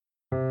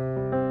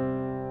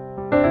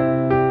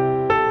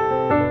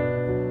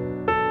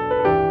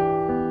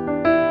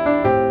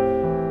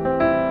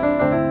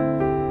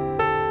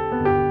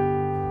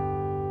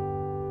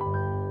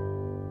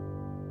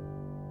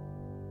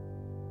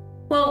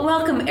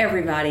Welcome,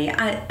 everybody.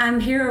 I'm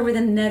here with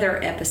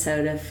another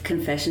episode of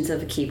Confessions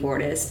of a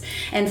Keyboardist.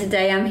 And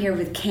today I'm here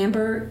with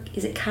Camber.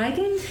 Is it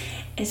Keegan?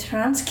 It's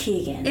pronounced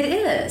Keegan. It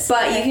is.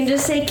 But you can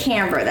just say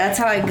Camber. That's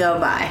how I go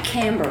by.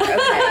 Camber. Okay.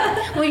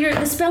 Well,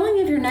 the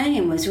spelling of your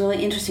name was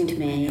really interesting to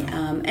me.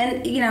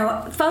 And, you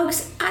know,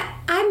 folks,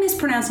 I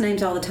mispronounce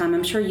names all the time.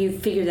 I'm sure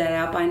you've figured that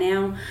out by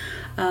now.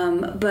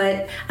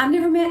 But I've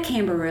never met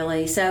Camber,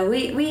 really. So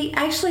we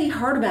actually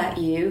heard about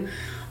you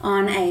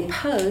on a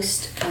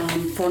post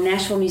for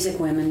Nashville Music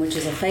Women, which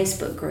is a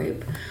Facebook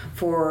group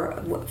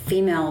for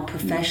female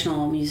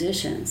professional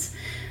musicians.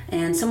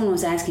 And someone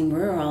was asking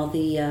where are all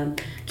the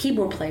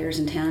keyboard players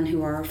in town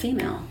who are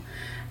female.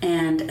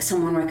 And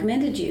someone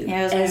recommended you.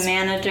 Yeah, it was my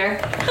manager.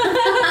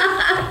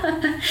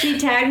 She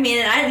tagged me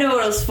in, and I didn't know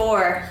what it was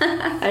for.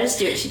 I just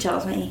do what she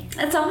tells me.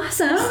 That's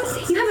awesome.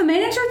 You have a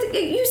manager?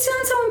 You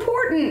sound so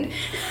important.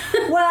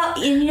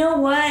 Well, you know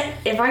what?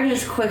 If I can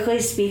just quickly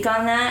speak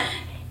on that,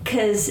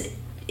 because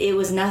it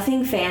was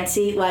nothing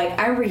fancy. Like,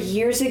 I remember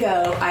years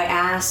ago, I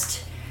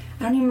asked,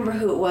 I don't even remember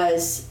who it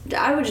was.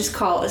 I would just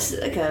call it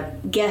like a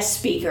guest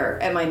speaker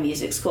at my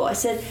music school. I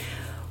said,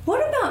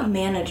 what about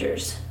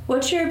managers?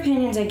 What's your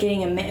opinions on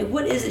getting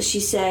what is it? She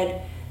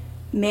said,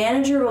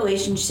 manager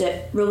relationships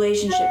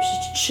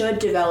should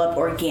develop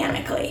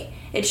organically.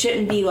 It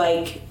shouldn't be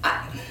like,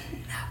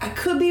 I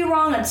could be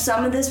wrong on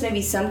some of this,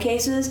 maybe some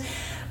cases,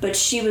 but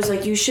she was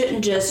like, you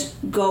shouldn't just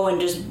go and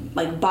just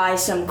like buy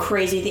some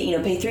crazy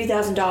thing, pay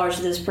 $3,000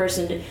 to this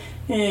person.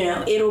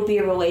 No. It'll be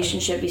a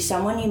relationship, be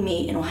someone you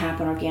meet, and it'll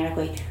happen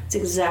organically. It's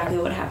exactly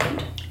what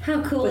happened.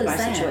 How cool with is my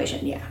that?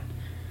 Situation, yeah.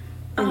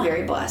 I'm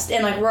very blessed.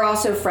 And like, we're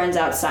also friends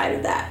outside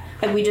of that.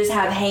 Like, we just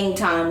have hang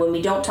time when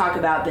we don't talk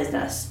about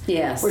business.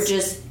 Yes. We're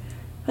just,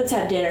 let's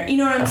have dinner. You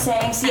know what I'm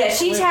saying? So yeah,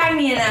 she tagged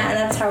me in that, and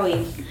that's how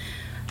we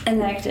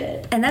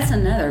connected. And that's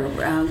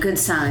another good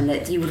sign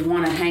that you would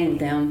want to hang with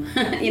them.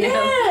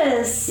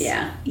 Yes.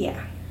 Yeah.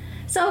 Yeah.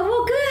 So,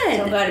 well, good.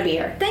 So I'm glad to be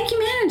here. Thank you,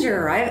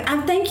 manager. I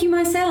thank you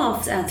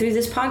myself through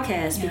this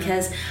podcast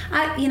because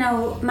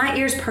my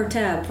ears perked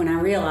up when I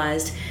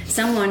realized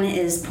someone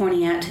is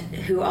pointing out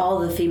who all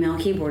the female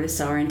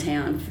keyboardists are in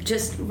town,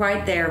 just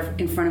right there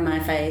in front of my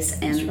face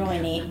and it's really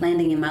neat.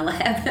 Landing in my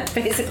lap,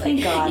 basically.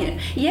 Thank God.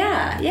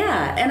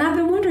 Yeah. And I've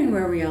been wondering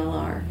where we all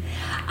are.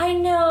 I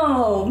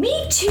know.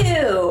 Me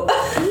too.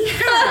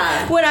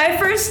 Yeah. When I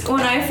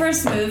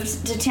first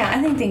moved to town,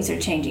 I think things are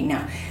changing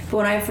now. But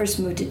when I first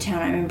moved to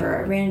town, I remember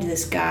I ran into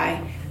this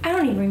guy. I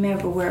don't even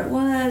remember where it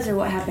was or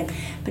what happened.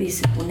 But he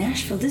said, "Well,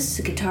 Nashville, this is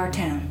a guitar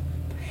town."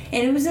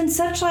 And it was in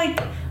such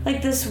like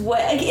this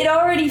way. Like, it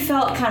already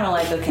felt kind of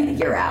like, okay,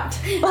 you're out.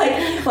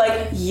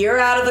 like you're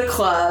out of the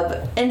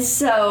club. And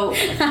so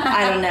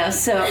I don't know.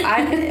 So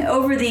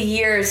over the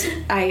years,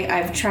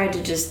 I've tried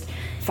to just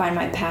find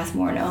my path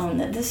more and own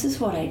that this is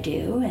what I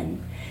do,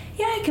 and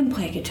yeah, I can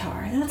play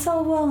guitar. That's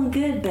all well and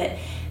good, but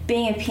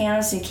being a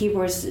pianist and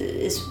keyboards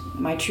is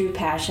my true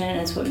passion, and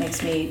it's what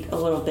makes me a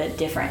little bit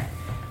different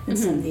than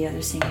some of the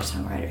other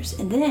singer-songwriters.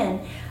 And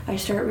then I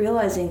start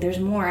realizing there's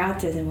more out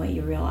there than what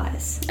you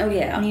realize. Oh,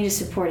 yeah. We need to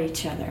support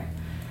each other.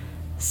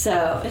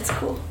 So it's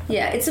cool.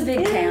 Yeah, it's a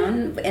big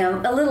town,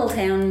 a little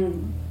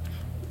town.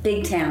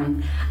 Big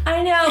town.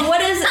 I know. What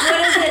is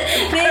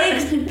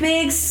it?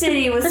 Big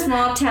city with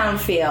small town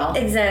feel.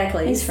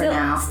 Exactly. At least for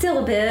now. Still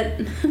a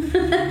bit.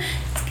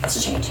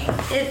 It's changing.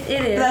 It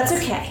is. But that's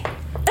okay.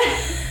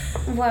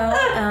 Well,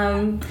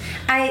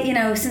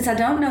 since I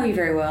don't know you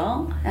very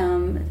well,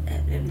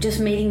 just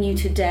meeting you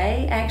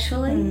today,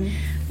 actually,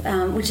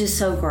 which is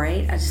so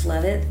great. I just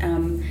love it.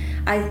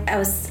 I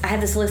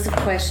had this list of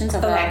questions.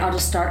 I thought I'll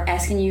just start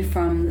asking you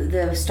from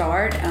the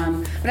start.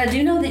 But I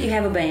do know that you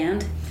have a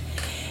band.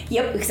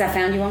 Yep. Because I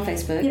found you on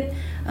Facebook.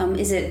 Yep.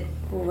 Is it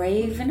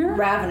Ravener?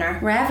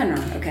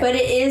 Ravener. Okay. But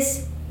it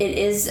is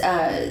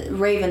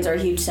ravens are a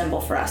huge symbol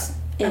for us.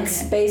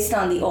 It's based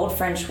on the old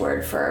French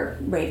word for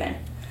raven.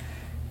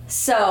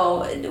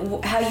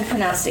 So how you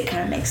pronounced it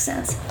kind of makes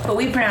sense. But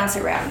we pronounce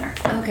it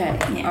Ravener. Okay.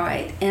 Yeah. All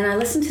right. And I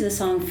listened to the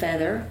song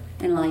Feather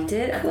and liked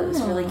it. I thought it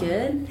was really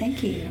good.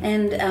 Thank you.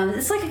 And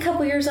it's like a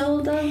couple years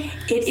old, though.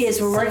 It is.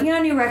 We're working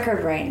on a new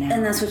record right now.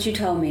 And that's what you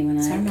told me when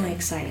I'm really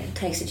excited.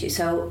 Texted you.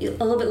 So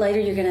a little bit later,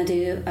 you're going to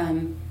do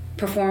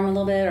perform a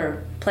little bit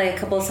or play a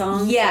couple of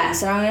songs?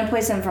 Yes, and I'm going to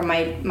play some from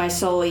my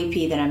solo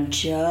EP that I'm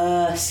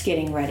just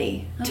getting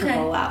ready to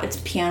roll out. It's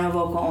piano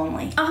vocal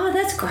only. Oh,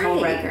 that's great. The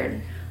whole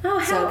record. Oh,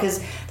 how? So, because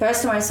the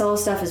rest of my solo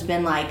stuff has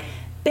been like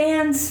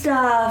band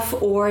stuff,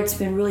 or it's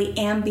been really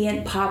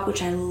ambient pop,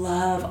 which I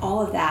love,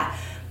 all of that.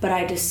 But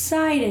I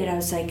decided, I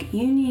was like,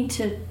 you need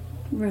to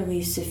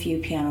release a few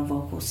piano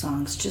vocal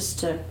songs just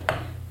to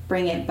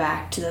bring it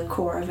back to the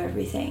core of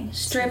everything.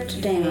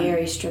 Stripped down.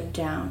 Very stripped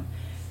down.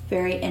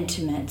 Very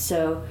intimate.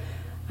 So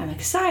I'm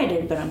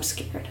excited, but I'm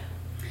scared.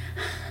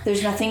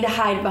 There's nothing to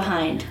hide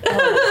behind.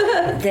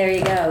 Oh, there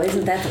you go.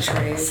 Isn't that the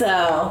truth?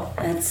 So.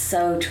 That's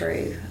so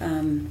true.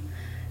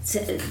 So,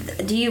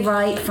 do you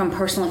write from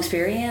personal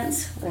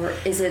experience, or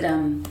is it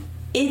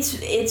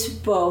It's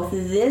both.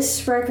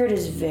 This record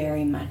is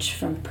very much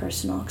from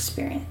personal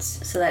experience.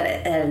 So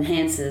that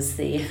enhances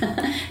the...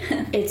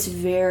 It's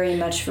very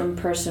much from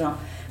personal.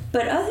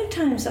 But other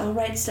times I'll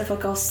write stuff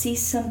like I'll see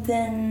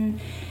something,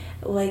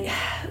 like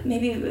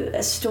maybe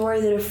a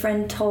story that a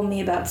friend told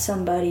me about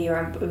somebody, or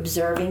I'm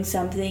observing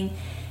something, and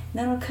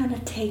then I'll kind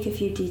of take a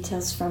few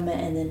details from it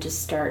and then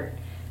just start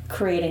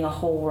creating a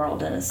whole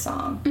world in a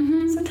song.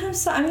 Mm-hmm.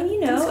 Sometimes, I mean,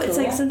 you know, That's it's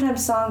cool. like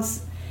sometimes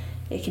songs,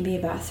 it can be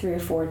about 3 or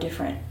 4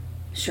 different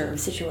Sure.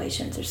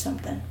 situations or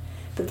something.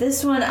 But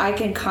this one I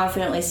can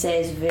confidently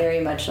say is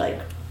very much like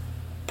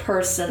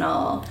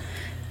personal.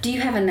 Do you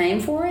have a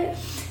name for it?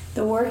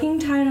 The working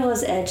title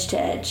is Edge to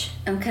Edge,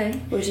 Okay.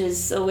 which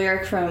is a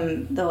lyric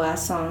from the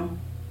last song.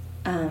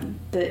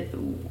 But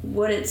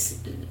what it's,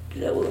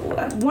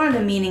 one of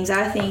the meanings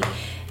I think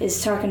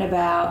is talking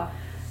about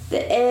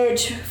the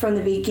edge from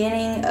the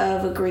beginning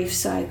of a grief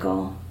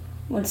cycle,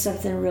 when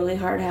something really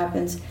hard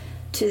happens,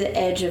 to the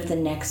edge of the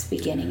next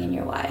beginning in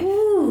your life.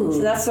 Ooh. So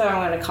that's what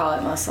I'm going to call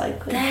it, most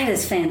likely. That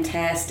is I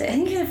fantastic.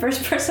 think you're the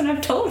first person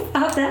I've told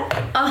about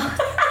that. Oh,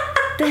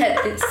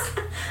 that is...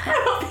 I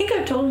don't think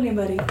I've told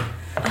anybody.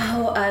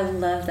 Oh, I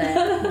love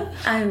that.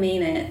 I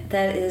mean it.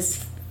 That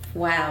is...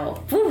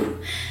 Wow. Woo.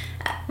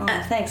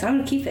 Oh, thanks. I'm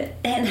going to keep it.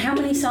 And how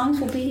many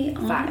songs will be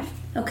on? 5.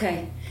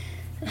 Okay.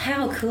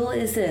 How cool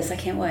is this? I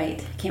can't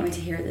wait. Can't wait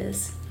to hear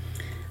this.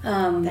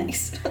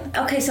 Thanks.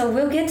 Okay, so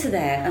we'll get to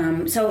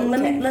that. So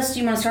Okay.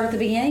 you want to start at the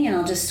beginning, and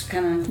I'll just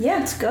kind of. Yeah,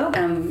 let's go.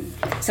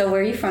 So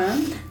where are you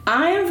from?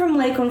 I am from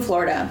Lakeland,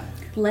 Florida.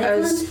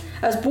 Lakeland.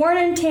 I was born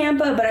in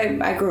Tampa, but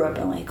I grew up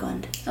in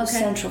Lakeland, Okay.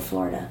 Central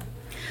Florida.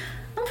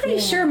 I'm pretty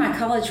sure my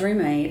college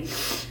roommate,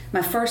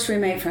 my first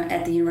roommate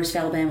at the University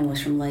of Alabama,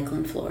 was from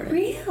Lakeland, Florida.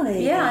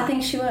 Really? Yeah, I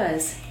think she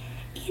was.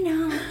 You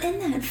know,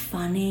 isn't that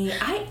funny?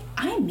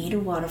 I meet a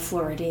lot of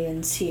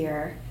Floridians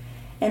here.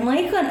 And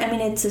Lakeland, I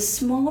mean, it's a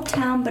small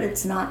town, but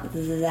it's not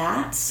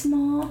that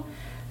small.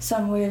 So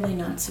I'm really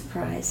not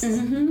surprised.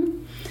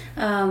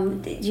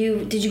 Mm-hmm.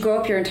 Did you grow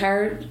up your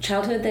entire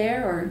childhood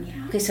there, or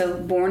Yeah. okay? So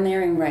born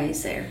there and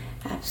raised there,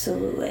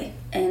 Absolutely.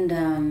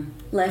 and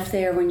left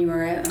there when you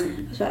were I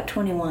was about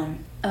 21,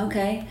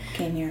 okay.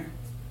 came here.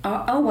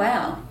 Oh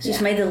wow! So just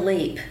Yeah. made the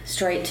leap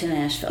straight to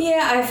Nashville.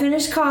 Yeah, I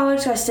finished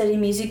college. I studied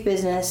music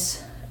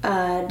business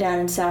down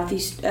in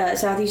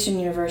Southeastern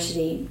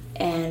University,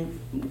 and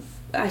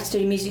I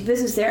studied music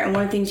business there. And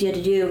one of the things you had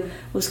to do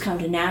was come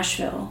to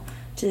Nashville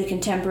to the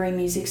Contemporary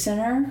Music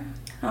Center.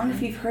 I don't know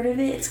if you've heard of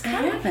it. It's I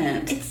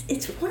haven't.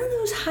 It's one of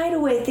those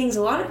hideaway things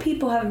a lot of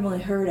people haven't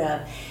really heard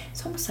of.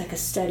 It's almost like a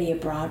study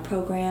abroad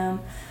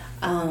program,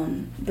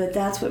 but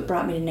that's what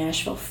brought me to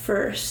Nashville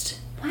first.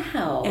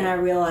 Wow. And I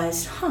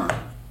realized,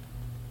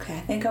 okay,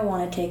 I think I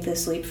want to take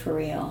this leap for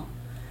real.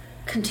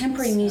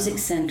 Contemporary Music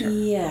Center.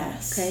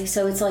 Yes. Okay,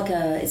 so it's like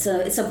it's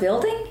a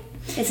building.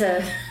 It's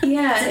a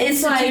Yeah,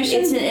 it's an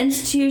institution? it's an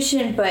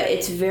institution, but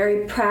it's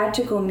very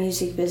practical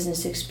music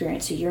business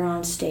experience. So you're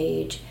on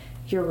stage,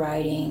 you're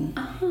writing,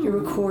 you're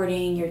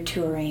recording, you're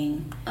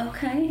touring.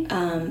 Okay.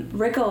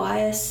 Rick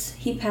Elias,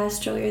 he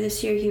passed earlier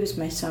this year. He was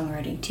my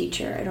songwriting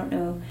teacher. I don't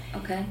know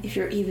Okay. if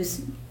he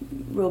was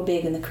real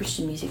big in the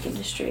Christian music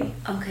industry.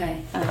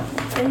 Okay.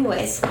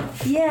 Anyways,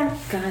 yeah,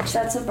 Gotcha.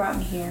 that's what brought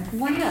me here.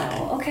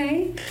 Wow.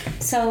 Okay.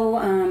 So,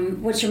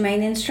 what's your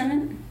main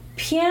instrument?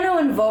 Piano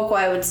and vocal,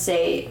 I would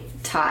say,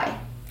 tie.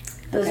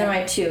 Those Okay. are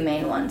my 2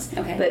 main ones.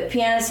 Okay. But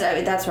piano,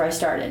 that's where I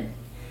started.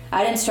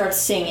 I didn't start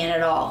singing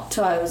at all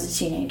till I was a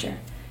teenager.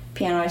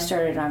 Piano, I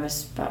started when I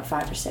was about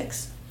 5 or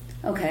 6.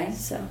 Okay.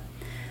 So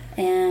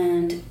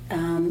And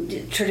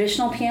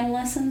traditional piano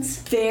lessons?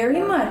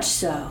 very much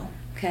so.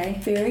 Okay.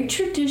 Very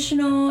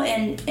traditional,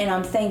 and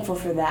I'm thankful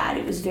for that.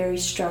 It was very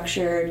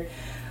structured.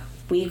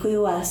 Weekly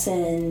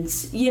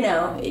lessons,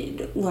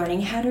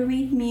 learning how to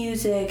read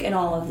music and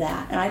all of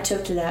that. And I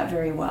took to that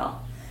very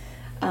well.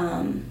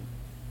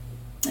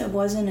 It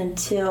wasn't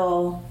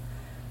until,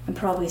 I'm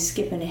probably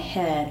skipping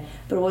ahead,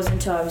 but it wasn't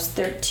until I was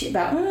 13,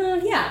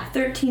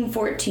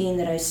 14,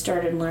 that I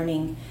started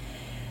learning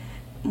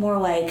more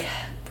like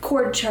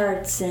chord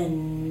charts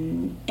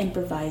and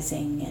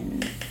improvising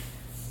and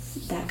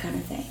that kind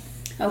of thing.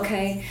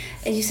 Okay.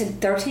 And you said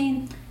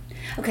 13?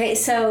 Okay,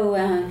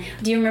 so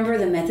do you remember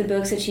the method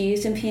books that you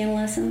used in piano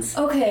lessons?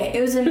 Okay,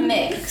 it was a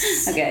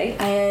mix. Okay.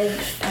 I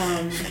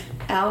had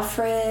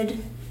Alfred,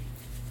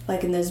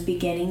 like in those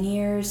beginning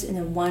years, and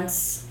then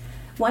once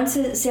I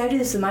do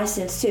this with my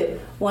students too.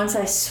 Once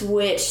I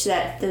switched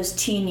those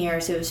teen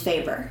years, it was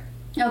Faber.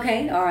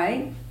 Okay, all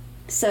right.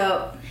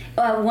 So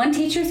One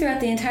teacher throughout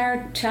the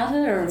entire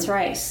childhood, or that's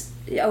right.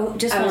 Oh,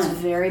 just I one. was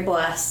very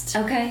blessed.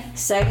 Okay.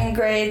 2nd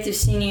grade through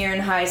senior year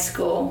in high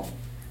school.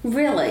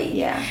 Really?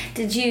 Yeah.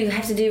 Did you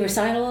have to do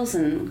recitals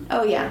and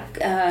Oh yeah.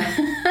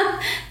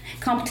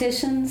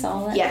 competitions,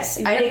 all that?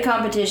 Yes, I did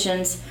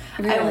competitions.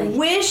 I Really?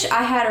 wish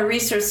I had a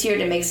resource here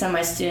to make some of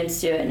my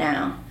students do it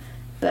now,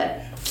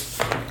 but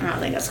I don't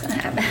think that's going to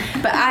happen.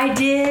 But I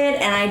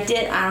did,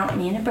 I don't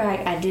mean to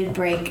brag, I did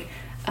break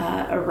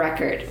a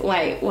record.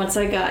 Like, once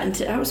I got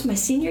into, that was my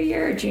senior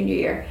year or junior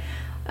year.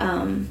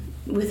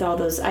 with all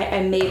those.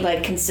 I made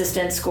like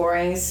consistent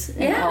scorings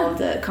in all of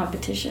the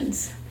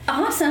competitions.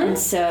 Awesome. And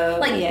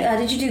so,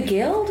 did you do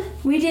guild?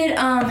 We did.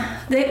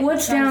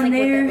 What's down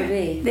there? What that would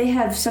be. They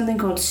have something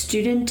called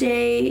Student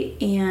Day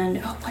and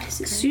what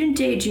is it? Student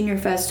Day Junior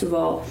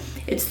Festival.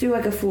 It's through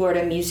like a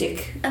Florida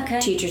Music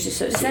Teachers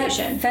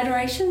Association. Is that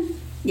federation?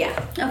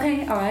 Yeah.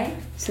 Okay. All right.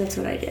 So that's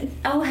what I did.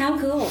 Oh, how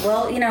cool!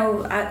 Well,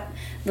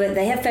 but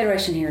they have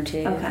federation here too.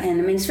 Okay.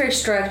 And I mean, it's very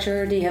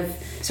structured. Do you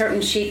have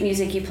certain sheet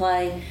music you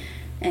play?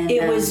 And,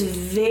 it was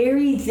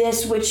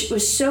which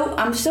was so,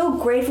 I'm so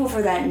grateful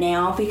for that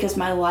now, because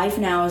my life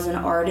now as an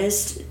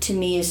artist to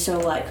me is so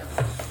like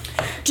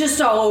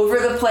just all over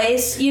the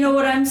place. You know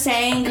what I'm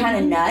saying? Kind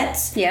of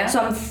nuts. Yeah.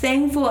 So I'm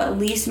thankful at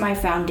least my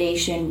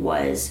foundation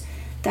was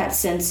that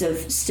sense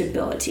of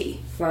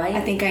stability. Right.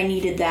 I think I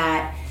needed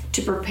that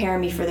to prepare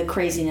me for the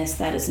craziness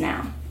that is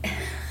now.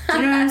 Do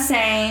you know what I'm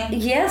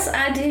saying? Yes,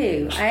 I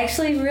do. I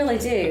actually really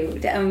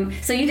do.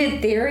 So you did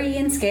theory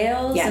and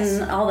scales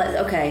and all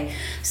that. Okay.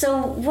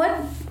 So what,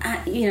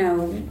 I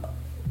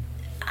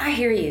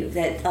hear you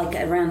that like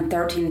around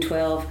 13,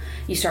 12,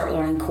 you start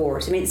learning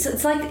chords. I mean,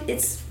 it's like,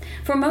 it's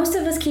for most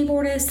of us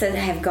keyboardists that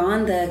have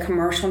gone the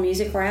commercial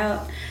music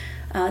route,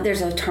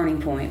 there's a turning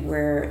point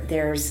where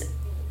there's,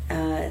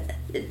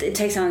 it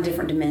takes on a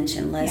different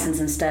dimension.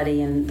 Lessons and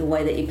study and the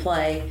way that you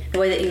play, the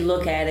way that you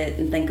look at it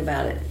and think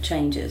about it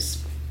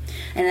changes.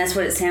 And that's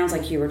what it sounds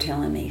like you were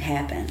telling me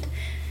happened.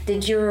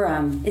 Did your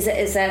is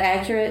that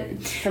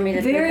accurate for me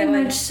to very think that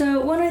way? much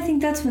so? Well, I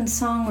think that's when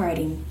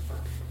songwriting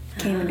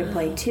came into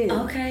play too.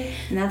 Okay.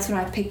 And that's when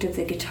I picked up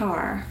the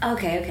guitar.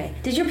 Okay.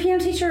 Did your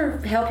piano teacher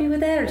help you with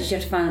that, or did you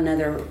have to find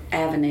another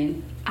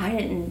avenue? I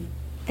didn't.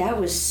 That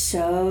was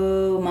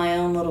so my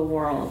own little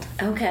world.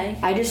 Okay.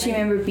 I just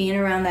remember being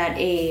around that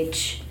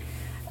age.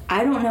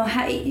 I don't know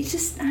how. I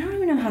don't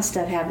even know how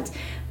stuff happens.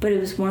 But it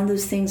was one of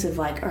those things of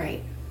like, all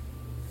right,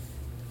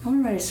 I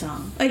want to write a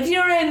song. Like, you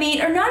know what I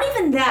mean? Or not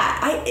even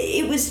that.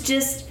 It was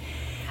just,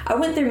 I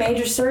went through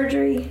major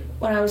surgery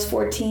when I was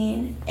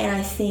 14, and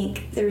I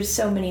think there was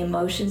so many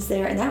emotions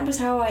there, and that was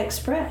how I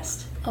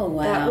expressed. Oh,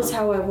 wow. That was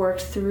how I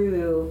worked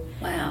through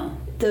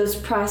those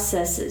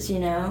processes, you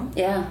know?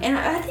 Yeah. And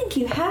I think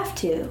you have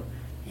to.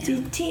 Yeah.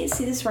 See,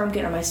 this is where I'm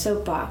getting on my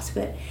soapbox,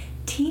 but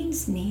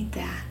teens need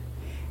that.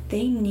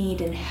 They need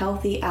a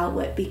healthy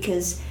outlet,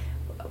 because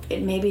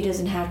it maybe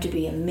doesn't have to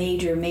be a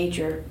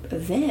major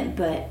event,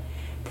 but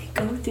they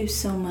go through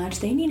so much.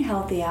 They need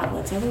healthy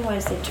outlets.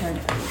 Otherwise, they turn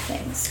to other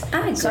things. I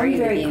agree. So I'm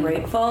very with you.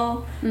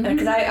 grateful,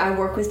 because I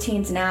work with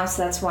teens now,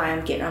 so that's why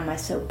I'm getting on my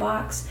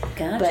soapbox.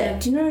 Gotcha.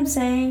 But do you know what I'm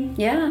saying?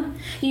 Yeah.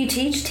 You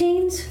teach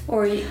teens,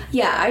 or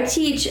Yeah, I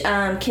teach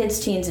kids,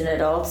 teens, and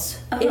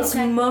adults. Oh, it's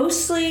okay.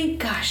 mostly,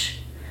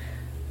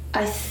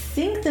 I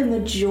think the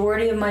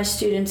majority of my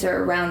students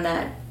are around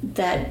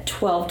that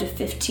 12 to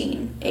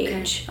 15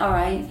 age. All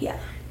right. Yeah.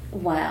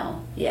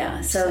 Wow. Yeah.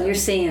 So you're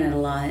seeing it a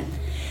lot.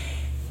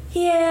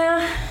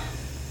 Yeah.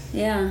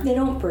 Yeah. They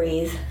don't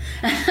breathe.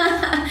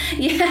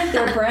 Yeah.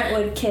 They're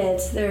Brentwood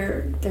kids.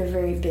 They're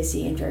very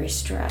busy and very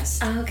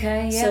stressed.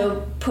 Okay. Yeah.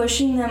 So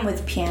pushing them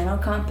with piano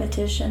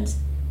competitions,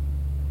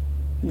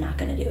 I'm not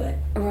going to do it.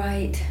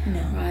 Right.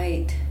 No.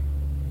 Right.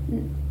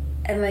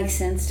 It makes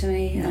sense to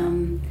me.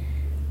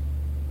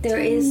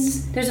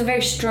 There's a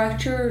very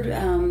structured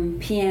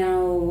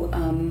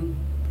piano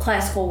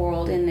classical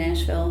world in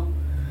Nashville.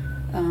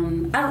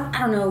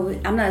 I don't know.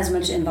 I'm not as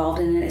much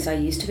involved in it as I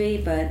used to be,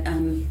 but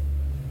and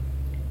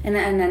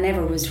I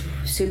never was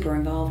super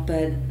involved.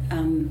 But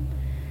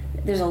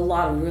there's a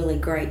lot of really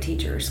great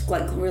teachers,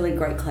 like really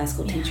great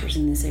classical teachers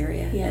in this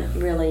area that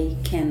really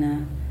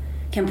can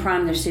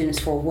prime their students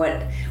for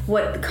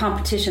what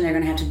competition they're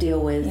going to have to deal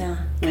with.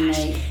 Yeah.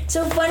 It's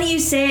so funny you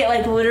say it.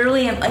 Like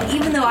literally, like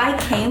even though I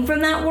came from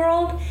that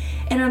world,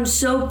 and I'm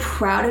so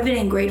proud of it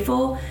and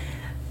grateful.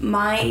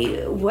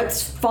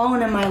 What's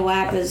fallen in my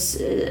lap as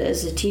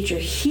a teacher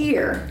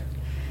here,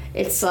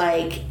 it's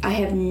like I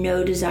have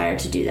no desire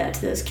to do that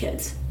to those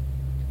kids.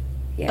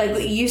 Yes.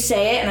 Like you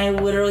say it, and I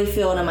literally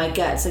feel it in my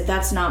guts. Like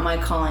that's not my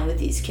calling with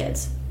these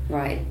kids.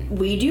 Right.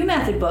 We do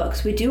method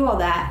books, we do all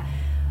that,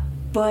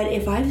 but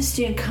if I have a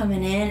student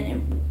coming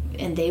in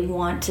and they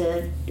want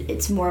to,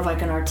 it's more of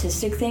like an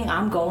artistic thing.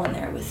 I'm going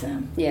there with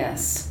them.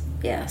 Yes.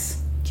 Do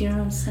you know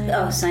what I'm saying?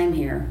 Oh, same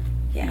here.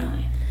 Yeah.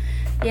 Anyway.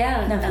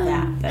 Yeah. Enough of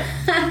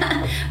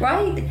that.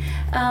 Right.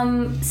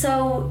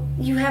 So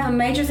you have a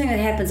major thing that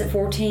happens at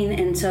 14,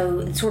 and so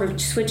it sort of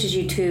switches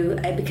you to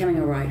becoming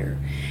a writer,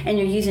 and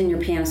you're using your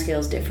piano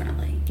skills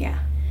differently. Yeah.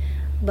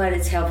 But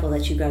it's helpful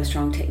that you've got a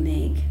strong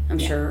technique, I'm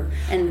sure.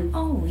 And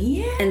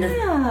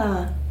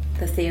and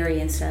the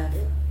theory and stuff.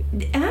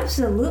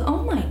 Absolutely.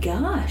 Oh my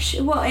gosh.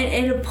 Well,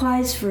 it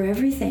applies for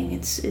everything.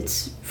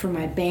 It's for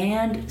my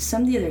band,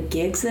 some of the other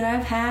gigs that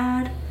I've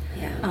had.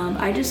 Yeah.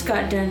 I just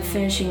got done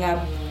finishing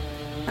up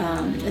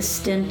a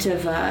stint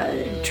of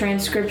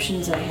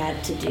transcriptions I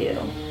had to do.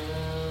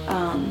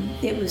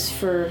 It was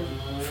for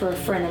a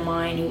friend of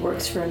mine who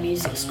works for a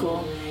music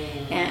school.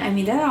 And I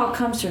mean, that all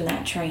comes from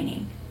that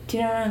training. Do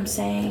you know what I'm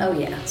saying? Oh,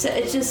 yeah. So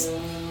it's just,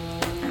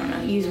 I don't know.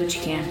 use what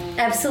you can.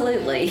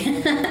 Absolutely.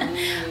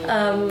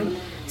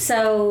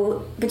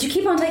 But you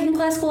keep on taking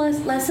classical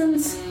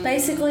lessons,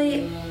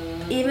 basically,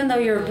 even though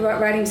you're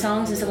writing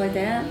songs and stuff like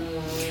that?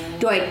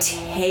 Do I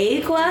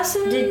take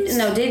lessons?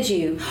 Did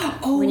you?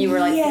 When you were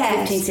like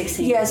 15,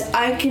 16? Yes,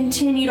 I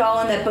continued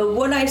all in that. But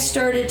what I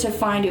started to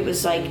find, it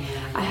was like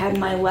I had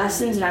my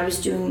lessons and I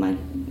was doing my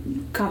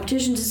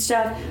competitions and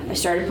stuff. I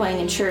started playing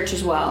in church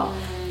as well.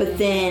 But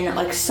then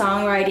like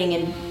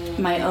songwriting and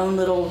my own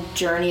little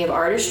journey of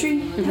artistry,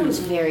 that was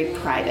very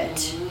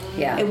private.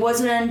 Yeah. It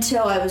wasn't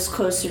until I was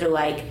closer to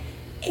like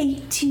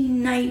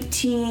 18,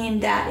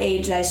 19, that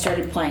age that I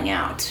started playing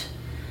out.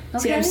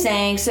 See what I'm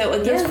saying? So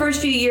like those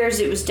first few years,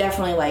 it was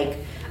definitely like,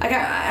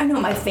 I know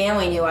my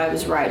family knew I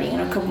was writing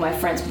and a couple of my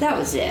friends, but that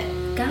was it.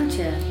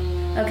 Gotcha.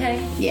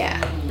 Okay. Yeah.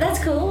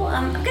 That's cool.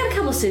 I've got a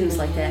couple of students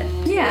like that.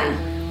 Yeah.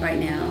 Right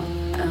now.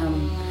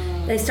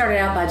 They started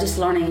out by just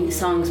learning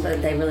songs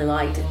that they really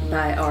liked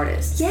by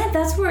artists. Yeah,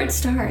 that's where it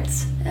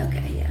starts.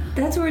 Okay, yeah.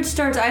 That's where it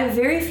starts. I have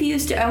very few,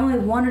 only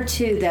one or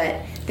two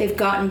that they've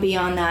gotten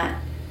beyond that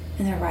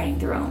and they're writing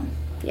their own.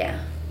 Yeah.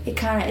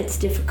 It's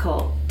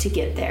difficult to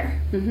get there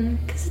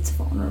because it's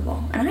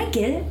vulnerable. And I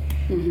get it.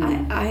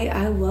 Mm-hmm.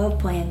 I love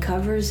playing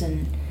covers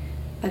and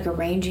like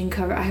arranging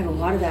cover. I have a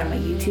lot of that on my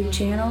YouTube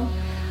channel.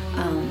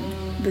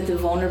 But the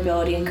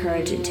vulnerability and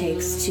courage it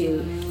takes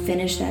to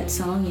finish that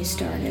song you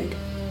started.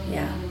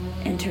 Yeah.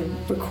 And to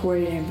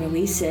record it and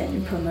release it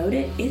and promote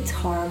it, it's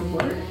hard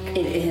work.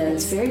 It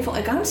is. It's very fun.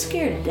 Like, I'm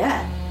scared to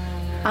death.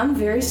 I'm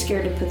very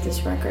scared to put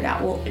this record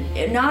out. Well,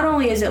 not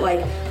only is it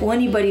like, will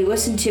anybody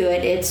listen to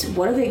it, it's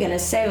what are they going to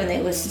say when they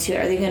listen to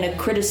it? Are they going to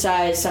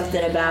criticize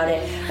something about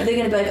it? Are they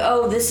going to be like,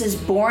 oh, this is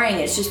boring,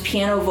 it's just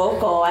piano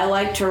vocal, I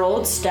liked her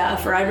old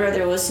stuff, or I'd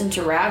rather listen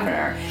to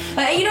Ravener.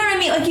 You know what I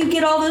mean? Like, you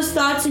get all those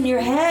thoughts in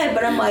your head,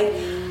 but I'm like,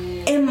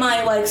 in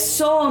my like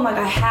soul, I'm like,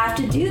 I have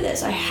to do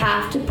this. I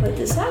have to put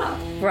this out.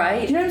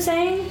 Right. You know what I'm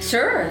saying?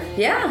 Sure.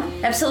 Yeah.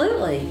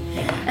 Absolutely.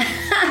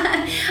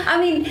 I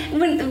mean,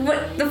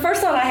 the first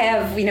thought I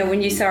have,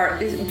 when you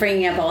start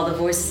bringing up all the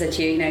voices that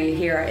you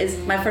hear, is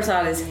my first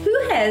thought is,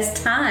 who has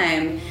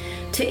time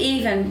to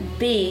even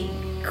be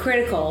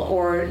critical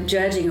or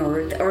judging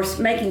or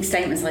making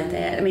statements like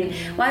that? I mean,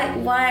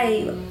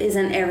 why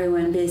isn't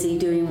everyone busy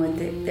doing what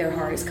their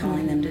heart is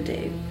calling them to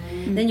do?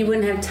 Then you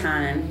wouldn't have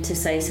time to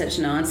say such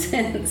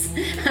nonsense.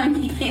 I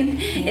mean,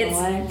 you know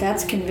what?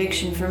 That's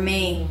conviction for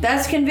me.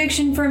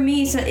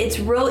 So it's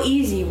real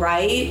easy,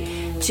 right?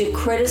 To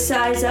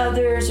criticize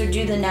others or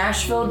do the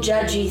Nashville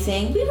judgy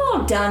thing. We've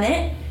all done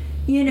it,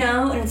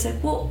 and it's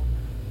like, well,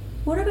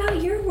 what about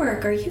your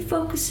work? Are you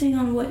focusing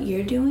on what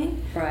you're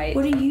doing? Right.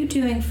 What are you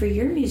doing for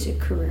your music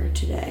career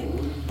today?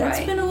 That's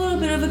been a little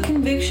bit of a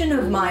conviction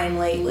of mine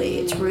lately.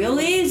 It's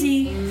real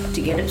easy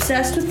to get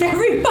obsessed with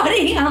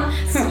everybody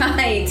else.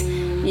 Right.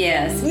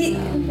 Yes.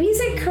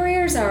 Music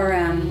careers are,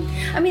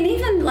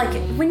 even like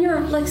when you're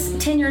like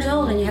 10 years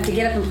old and you have to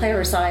get up and play a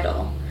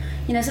recital,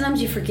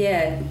 sometimes you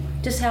forget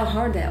just how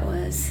hard that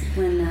was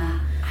when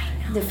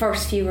the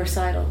first few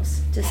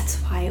recitals. That's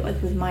why,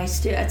 like with my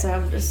students,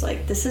 I'm just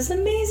like, this is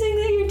amazing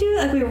that you're doing.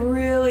 Like, we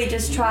really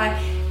just try.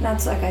 And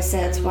that's, like I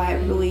said, that's why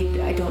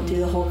I don't do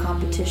the whole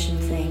competition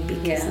thing,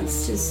 because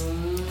it's just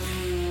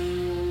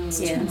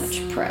too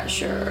much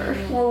pressure.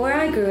 Well, where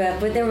I grew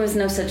up, there was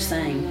no such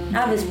thing.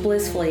 I was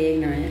blissfully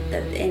ignorant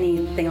that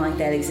anything like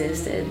that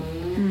existed.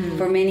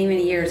 For many,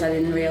 many years, I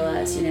didn't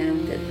realize, that.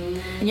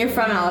 And you're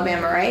from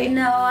Alabama, right?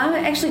 No, I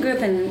actually grew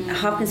up in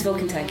Hopkinsville,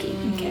 Kentucky.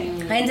 Okay.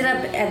 I ended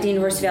up at the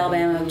University of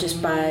Alabama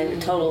just by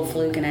a total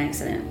fluke and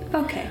accident.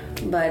 Okay.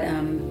 But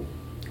I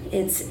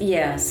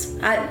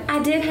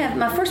did have,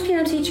 my first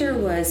piano teacher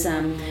was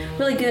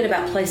really good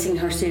about placing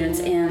her students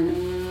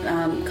in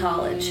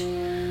college.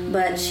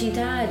 But she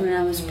died when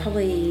I was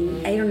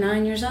probably 8 or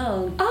 9 years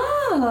old.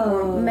 Oh.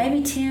 Or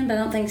maybe 10, but I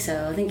don't think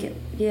so. I think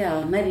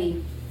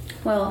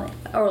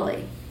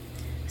early.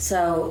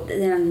 So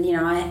then,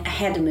 I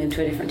had to move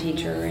to a different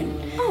teacher. And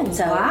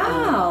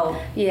wow.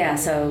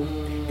 So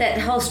that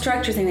whole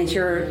structure thing that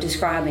you're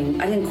describing,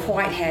 I didn't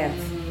quite have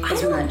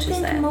as much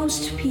as that. I think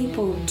most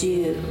people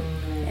do.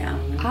 Yeah.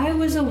 I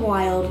was a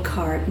wild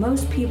card.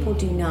 Most people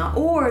do not.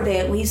 Or they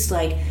at least,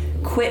 like,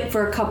 quit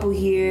for a couple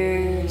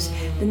years,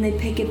 then they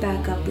pick it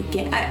back up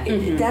again.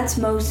 That's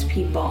most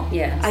people.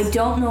 Yes. I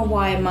don't know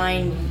why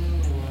mine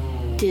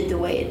did the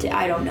way it did.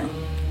 I don't know.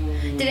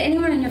 Did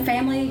anyone in your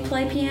family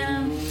play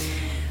piano?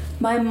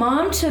 My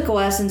mom took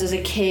lessons as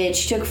a kid.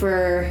 She took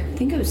for, I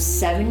think it was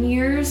 7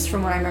 years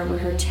from what I remember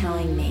her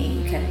telling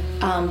me. Okay.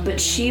 But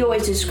she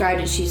always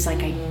described it, she's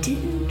like, I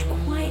didn't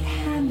quite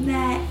have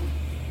that.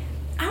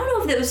 I don't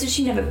know if that was that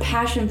she didn't have a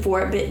passion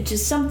for it, but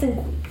just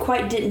something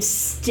quite didn't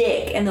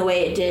stick in the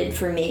way it did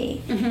for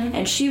me. Mm-hmm.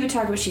 And she would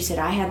talk about, she said,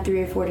 I had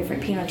 3 or 4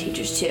 different piano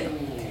teachers too.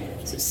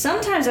 So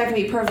sometimes that can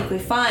be perfectly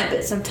fine,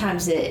 but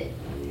sometimes it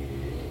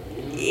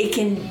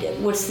can,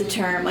 what's the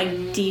term,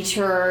 like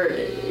deter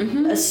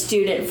a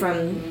student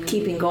from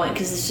keeping going,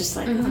 because it's just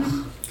like,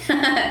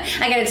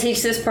 I got to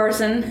teach this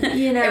person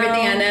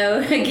everything I know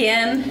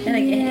again and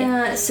again.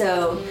 Yeah,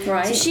 so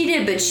right. So she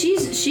did, but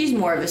she's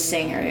more of a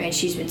singer. I mean,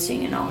 she's been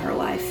singing all her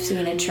life,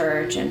 singing in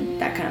church and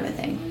that kind of a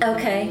thing.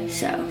 Okay.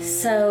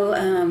 So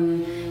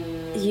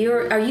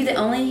are you the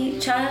only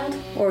child,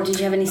 or did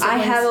you have any siblings? I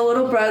have a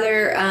little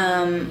brother.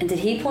 And did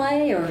he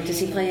play, or does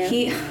he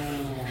play?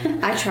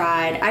 I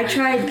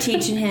tried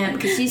teaching him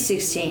because he's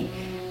 16.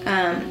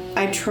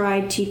 I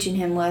tried teaching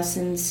him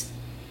lessons.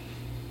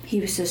 He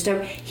was so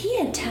stubborn. He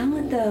had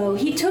talent, though.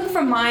 He took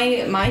from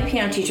my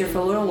piano teacher for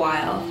a little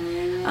while.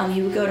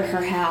 He would go to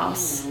her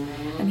house.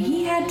 I mean,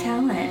 he had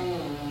talent.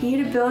 He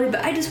had ability.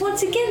 But I just,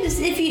 once again, just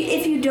if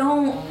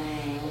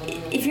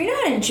you're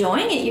not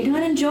enjoying it, you're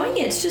not enjoying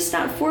it. It's just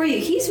not for you.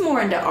 He's more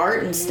into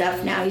art and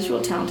stuff now. He's a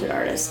real talented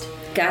artist.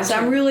 Gotcha. So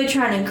I'm really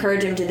trying to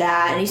encourage him to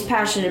that. And he's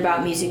passionate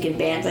about music and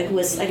bands, like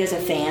as a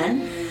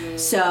fan.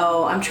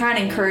 So I'm trying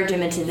to encourage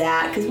him into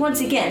that. Because once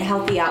again,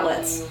 healthy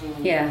outlets.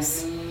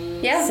 Yes.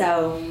 Yeah.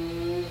 So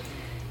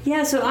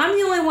I'm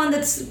the only one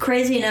that's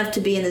crazy enough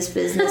to be in this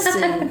business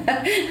and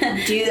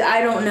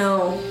I don't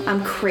know.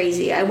 I'm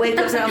crazy. I wake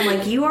up and I'm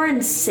like, you are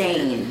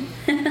insane.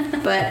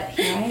 But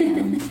here I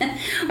am.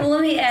 Well,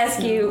 let me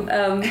ask you,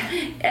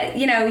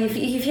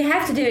 if you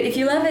have to do it, if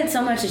you love it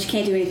so much that you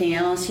can't do anything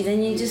else,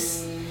 then you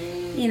just,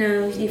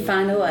 you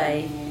find a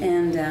way.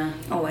 And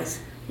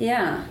always.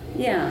 Yeah.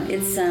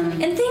 It's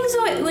and things,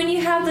 when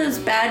you have those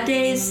bad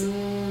days,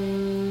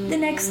 the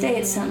next day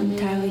it's something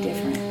entirely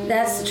different.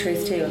 That's the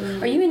truth too.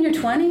 Are you in your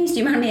 20s? Do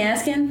you mind me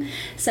asking?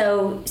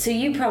 So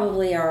you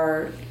probably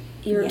are.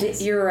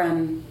 Yes. You're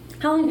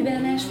how long have you been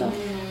in Nashville?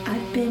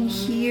 I've been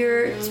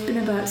here. It's been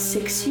about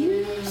 6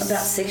 years.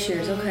 About 6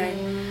 years. Okay.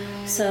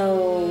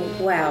 So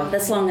wow,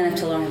 that's long enough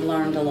to learn. I've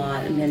learned a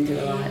lot and been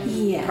through a lot.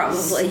 Yes.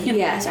 Probably.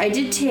 Yes. I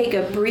did take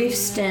a brief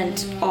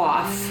stint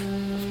off.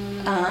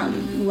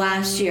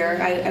 Last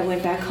year, I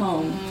went back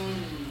home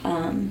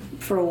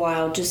for a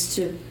while just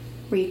to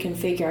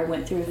reconfigure. I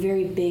went through a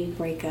very big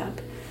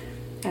breakup.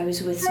 I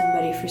was with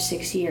somebody for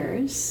 6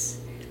 years.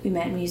 We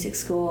met in music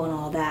school and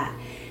all that.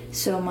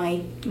 So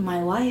my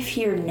life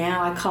here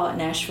now, I call it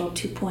Nashville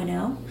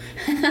 2.0.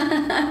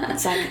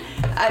 It's like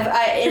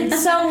in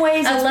some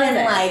ways it's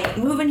been like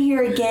moving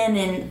here again,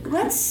 and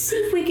let's see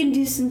if we can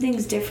do some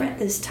things different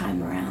this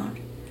time around.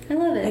 I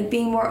love it. Like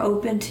being more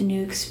open to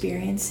new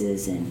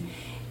experiences and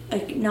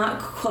not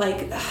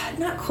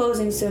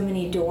closing so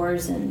many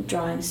doors and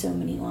drawing so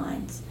many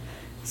lines.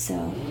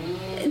 So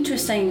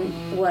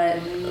interesting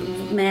what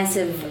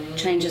massive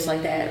changes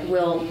like that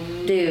will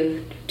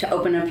do to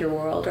open up your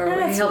world or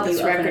help you.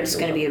 This record's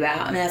going to be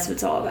about. I mean, that's what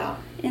it's all about.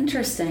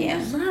 Interesting. Yeah.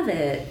 I love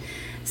it.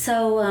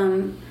 So,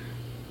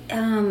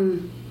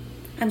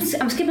 I'm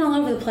skipping all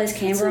over the place,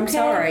 Camber. I'm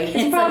sorry.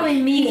 It's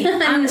probably me.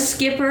 I'm a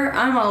skipper.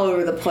 I'm all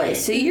over the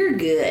place. So you're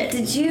good.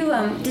 Did you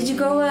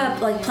grow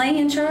up like playing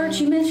in church?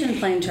 You mentioned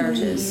playing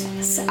churches.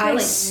 Yes. I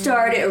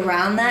started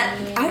around that.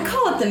 I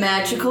call it the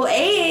magical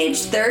age,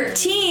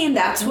 13.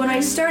 That's when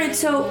I started.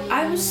 So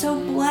I was so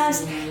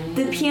blessed.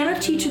 The piano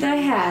teacher that I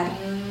had,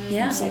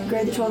 second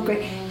grade, the 12th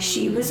grade,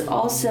 she was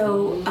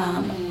also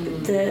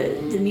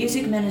the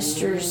music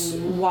minister's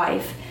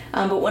wife.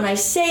 But when I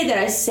say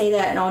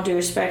that in all due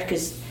respect,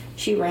 because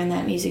she ran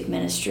that music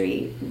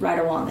ministry right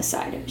along the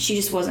side of it. She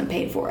just wasn't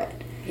paid for it.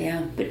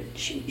 Yeah. But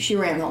she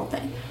ran the whole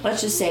thing. Let's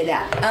just say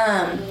that.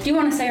 Do you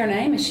want to say her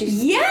name? Is she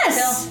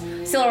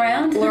still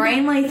around?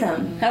 Lorraine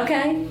Latham.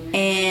 Okay.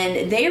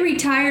 And they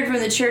retired from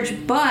the church,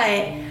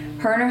 but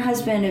her and her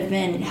husband have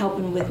been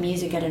helping with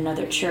music at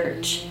another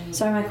church.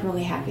 So I'm like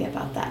really happy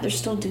about that. They're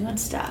still doing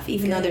stuff,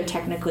 even though they're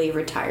technically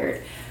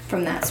retired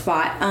from that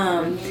spot.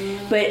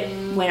 But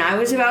when I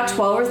was about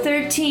 12 or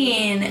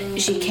 13,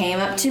 she came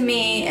up to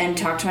me and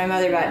talked to my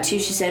mother about it too.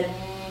 She said,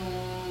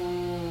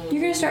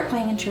 "You're going to start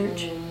playing in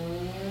church."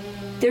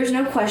 There was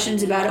no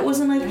questions about it. It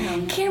wasn't like,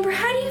 "Camber,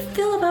 how do you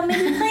feel about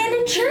maybe playing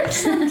in church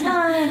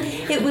sometime?"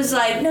 It was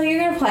like, "No, you're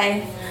going to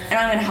play, and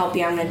I'm going to help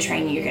you. I'm going to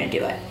train you. You're going to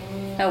do it."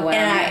 Oh, wow.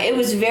 And it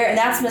was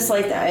that's Miss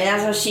Latham. I mean,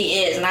 that's how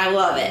she is, and I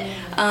love it.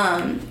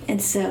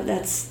 And so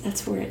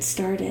that's where it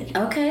started.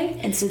 Okay.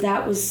 And so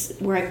that was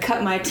where I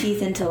cut my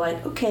teeth into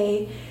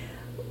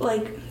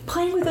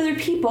playing with other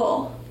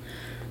people.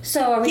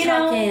 So are we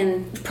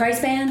talking praise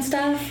band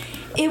stuff?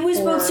 It was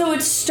both. So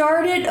it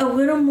started a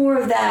little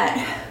more of that,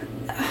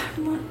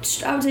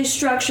 I would say,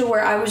 structure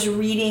where I was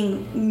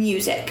reading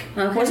music.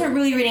 Okay. I wasn't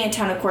really reading a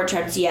ton of chord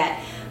charts yet,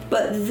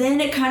 but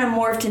then it kind of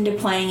morphed into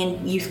playing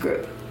in youth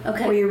group.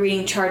 Okay. Where you're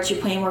reading charts,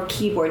 you're playing more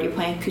keyboard, you're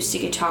playing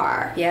acoustic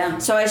guitar. Yeah.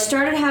 So I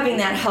started having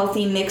that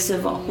healthy mix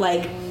of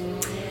it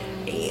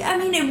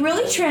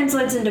really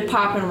translates into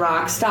pop and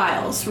rock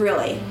styles,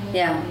 really.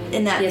 Yeah.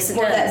 In that,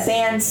 that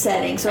band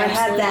setting. So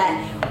Absolutely. I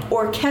had that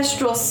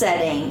orchestral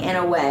setting in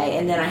a way,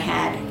 and then I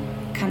had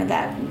kind of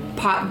that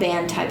pop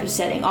band type of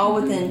setting, all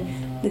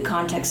within the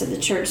context of the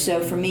church.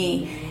 So for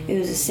me, it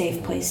was a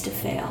safe place to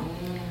fail.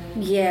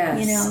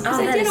 Yes. Because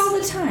I did all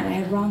the time. I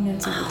had wrong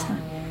notes all the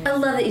time. I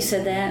love that you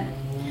said that.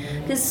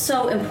 It's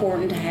so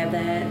important to have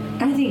that.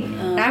 I think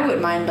I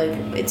wouldn't mind, like,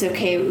 it's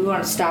okay, we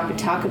want to stop and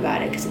talk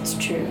about it because it's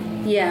true.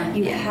 Yeah.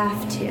 You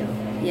have to.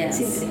 Yes.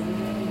 See,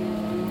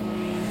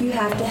 you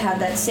have to have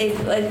that safe,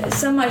 like,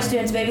 some of my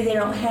students, maybe they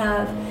don't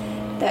have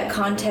that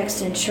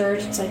context in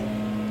church. It's like,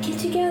 get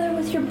together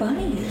with your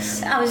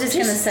buddies. I was just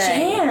going to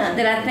say jam.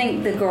 that I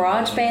think the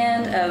garage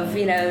band of,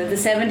 the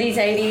 70s,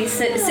 80s,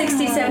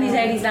 60s, 70s,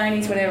 80s,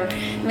 90s, whatever,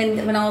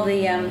 when all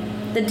the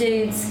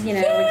dudes, would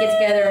get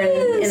together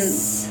and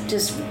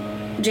just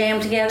jam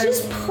together.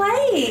 Just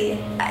play.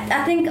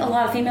 I think a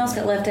lot of females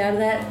got left out of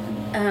that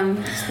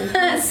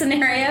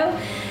scenario.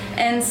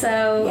 And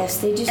so... Yes,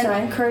 they do. So I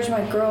encourage my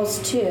girls,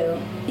 too.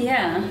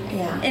 Yeah.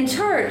 Yeah. In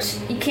church,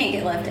 you can't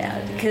get left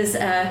out because,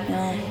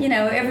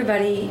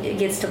 everybody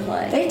gets to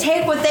play. They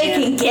take what they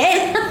can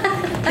get.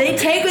 They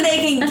take what they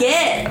can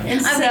get.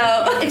 And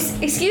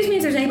excuse me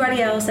if there's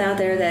anybody else out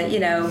there that,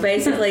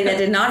 basically that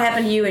did not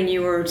happen to you and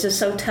you were just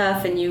so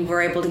tough and you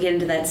were able to get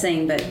into that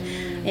scene. But,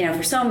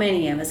 for so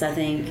many of us, I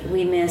think,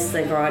 we miss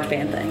the garage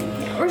band thing.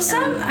 Or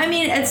some,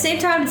 at the same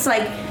time, it's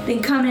like,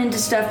 then coming into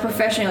stuff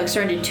professionally, like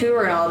starting to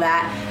tour and all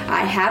that,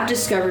 I have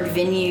discovered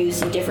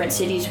venues in different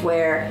cities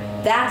where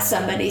that's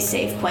somebody's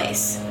safe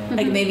place. Mm-hmm.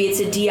 Like maybe it's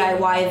a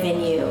DIY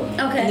venue.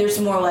 Okay. And there's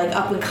more like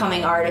up and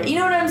coming art. You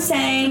know what I'm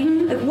saying?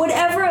 Mm-hmm. Like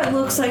whatever it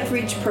looks like for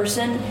each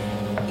person,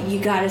 you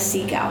got to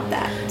seek out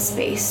that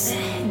space.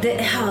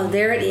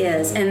 There it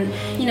is. And,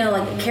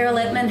 like Carol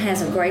Littman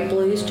has a great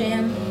blues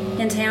jam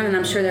in town, and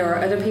I'm sure there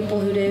are other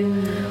people who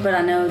do, but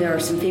I know there are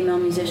some female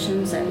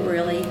musicians that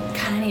really... God,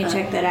 I need to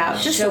check that out.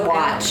 Just to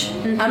watch.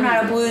 Mm-hmm. I'm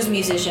not a blues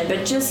musician,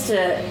 but just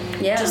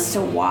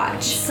to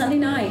watch. Sunday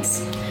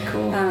nights.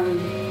 Cool.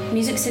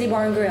 Music City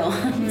Bar and Grill.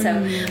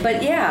 So,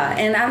 but yeah,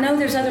 and I know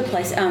there's other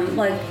places,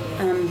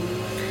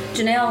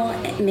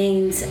 Janelle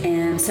Means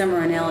and Summer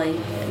and Ellie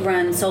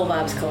run Soul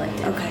Vibes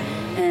Collective. Okay.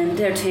 And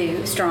they're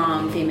two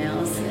strong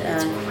females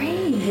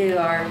who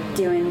are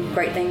doing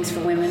great things for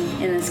women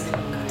in this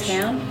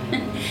town.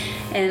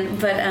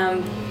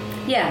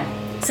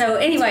 So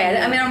anyway,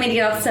 I don't mean to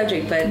get off the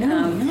subject, but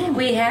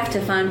we have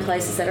to find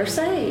places that are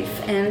safe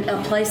and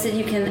a place that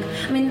you can.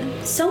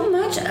 So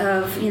much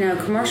of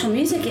commercial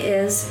music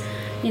is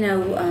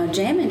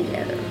jamming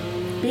together,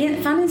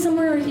 finding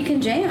somewhere you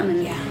can jam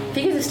and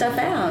figure the stuff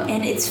out.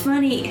 And it's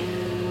funny,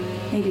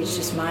 maybe it's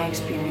just my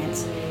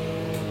experience.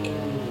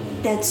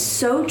 That's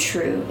so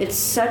true. It's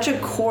such a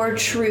core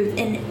truth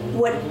in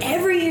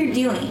whatever you're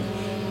doing,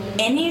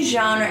 any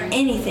genre,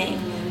 anything.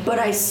 But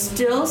I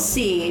still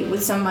see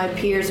with some of my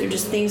peers or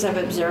just things I've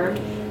observed,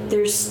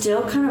 there's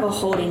still kind of a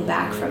holding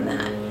back from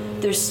that.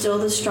 There's still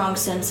the strong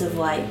sense of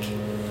like,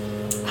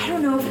 I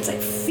don't know if it's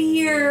like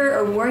fear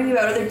or worrying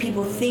about what other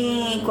people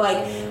think.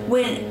 Like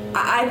when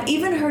I've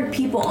even heard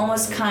people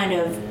almost kind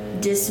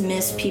of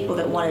dismiss people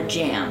that want to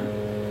jam.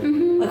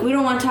 Mm-hmm. Like we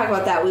don't want to talk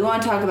about that. We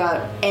want to talk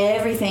about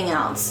everything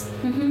else.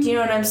 Mm-hmm. Do you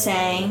know what I'm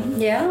saying?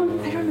 Yeah.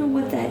 I don't know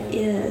what that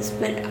is,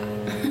 but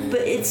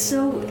it's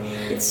so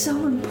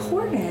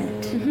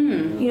important.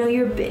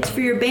 Mm-hmm. It's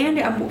for your band.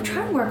 I'm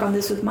trying to work on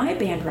this with my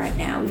band right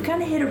now. We've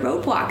kind of hit a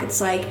roadblock. It's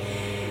like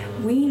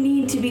we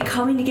need to be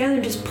coming together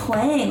and just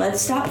playing.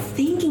 Let's stop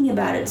thinking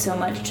about it so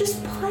much.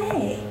 Just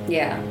play.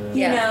 Yeah.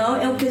 You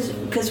know,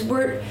 because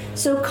we're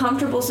so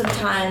comfortable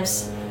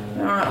sometimes. I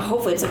don't know,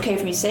 hopefully it's okay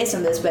for me to say some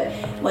of this, but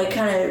like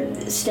kind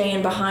of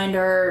staying behind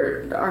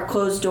our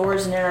closed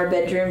doors and in our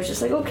bedrooms,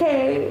 just like,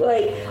 okay,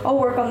 like I'll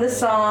work on this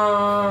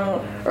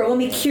song, or let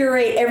me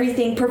curate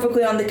everything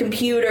perfectly on the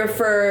computer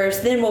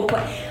first, then we'll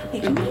play.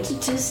 Like, we need to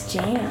just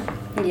jam.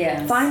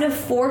 Yeah. Find a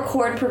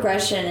 4-chord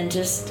progression and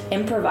just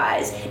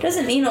improvise. It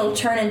doesn't mean it'll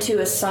turn into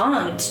a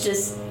song. It's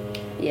just,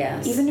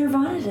 even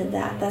Nirvana did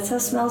that. That's how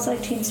Smells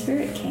Like Teen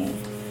Spirit came.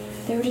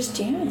 They were just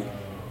jamming.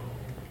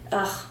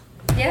 Ugh.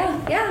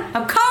 Yeah.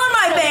 I'm calling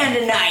my band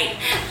tonight.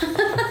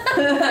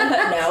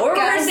 No,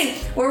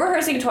 we're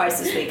rehearsing twice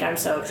this week. I'm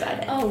so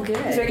excited. Oh, good.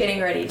 Because we're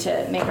getting ready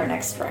to make our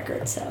next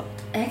record. So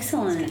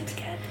excellent.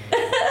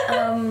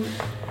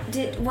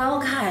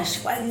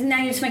 Gosh, now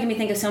you're just making me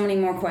think of so many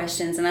more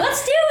questions, and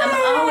let's do it.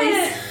 I'm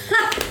always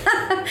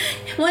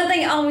one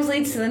thing always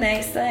leads to the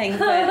next thing.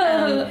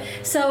 But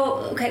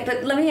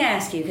but let me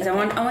ask you, because I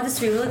want this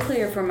to be really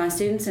clear for my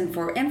students and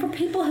for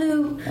people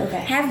who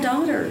have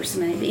daughters,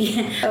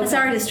 maybe. I'm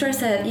sorry to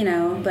stress that,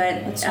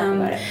 but let's talk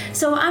about it.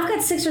 So I've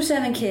got 6 or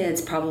 7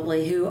 kids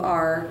probably who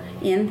are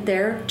in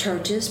their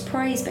church's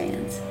praise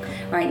bands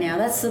right now.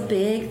 That's the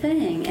big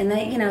thing, and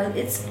they,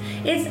 it's.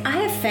 I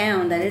have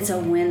found that it's a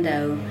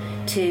window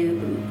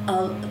to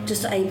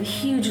just a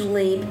huge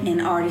leap in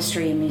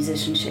artistry and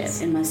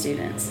musicianship in my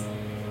students.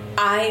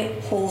 I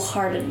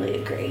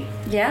wholeheartedly agree.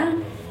 Yeah?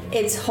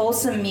 It's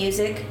wholesome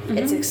music. Mm-hmm.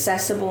 It's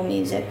accessible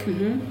music.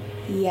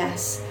 Mm-hmm.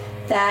 Yes.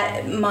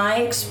 That my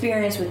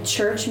experience with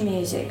church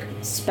music,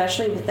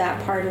 especially with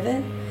that part of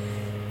it,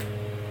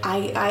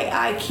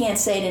 I can't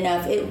say it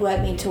enough. It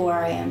led me to where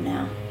I am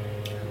now.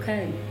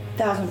 Okay.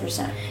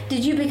 1,000%.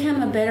 Did you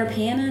become a better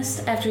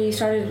pianist after you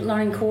started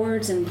learning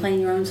chords and playing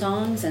your own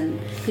songs? And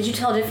could you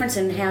tell a difference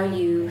in how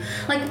you,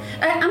 like,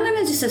 I'm going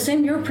to just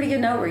assume you're a pretty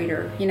good note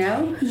reader, you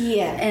know?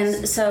 Yes.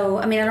 And so,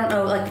 I mean, I don't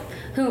know, like,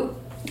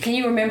 can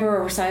you remember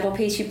a recital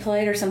piece you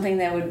played or something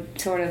that would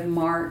sort of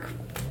mark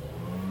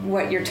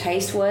what your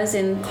taste was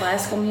in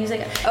classical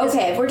music?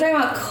 Okay, if we're talking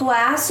about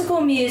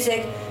classical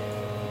music,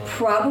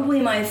 probably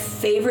my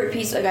favorite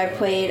piece, like I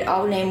played,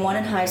 I'll name one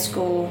in high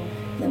school,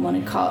 then one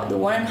in college. The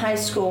one in high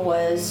school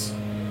was,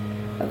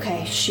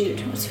 okay,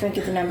 shoot, let's see if I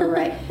get the number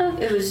right.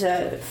 It was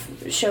a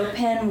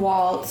Chopin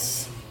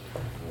waltz.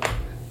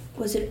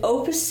 Was it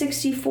Opus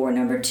 64,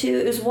 number 2?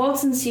 It was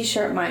Waltz in C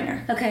sharp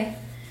minor. Okay.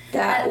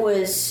 That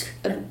was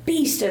a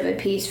beast of a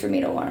piece for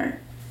me to learn.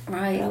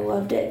 Right. I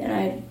loved it, and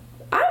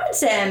I would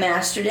say I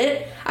mastered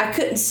it. I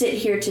couldn't sit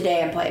here today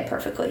and play it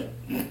perfectly.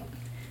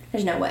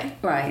 There's no way.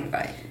 Right.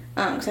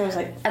 Because I was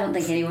like, I don't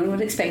think anyone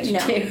would expect you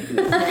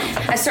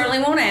to. I certainly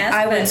won't ask.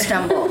 I would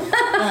stumble.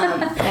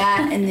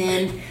 That, and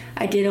then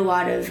I did a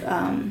lot of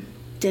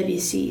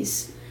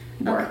Debussy's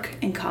work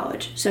in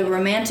college. So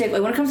romantic,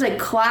 like when it comes to like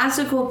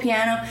classical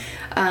piano,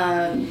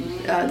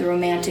 the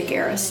Romantic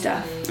era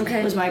stuff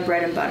was my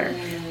bread and butter.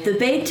 The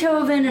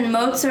Beethoven and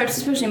Mozart,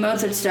 especially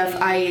Mozart stuff,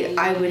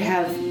 I would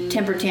have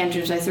temper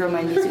tantrums. I throw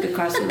my music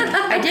across the room.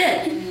 I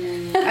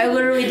did. I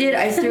literally did.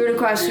 I threw it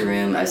across the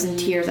room. I was in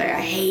tears. I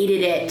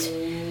hated it.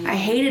 I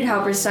hated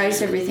how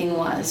precise everything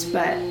was.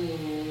 But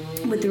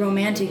with the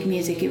Romantic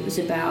music, it was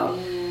about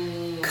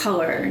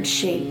color and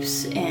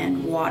shapes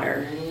and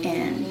water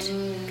and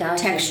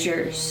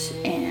textures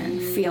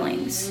and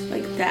feelings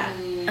like that.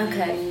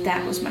 Okay.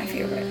 That was my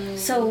favorite.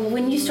 So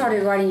when you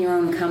started writing your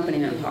own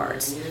accompaniment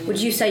parts, would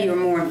you say you were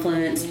more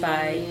influenced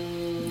by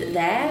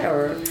that,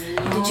 or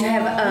did you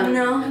have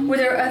no? Were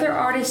there other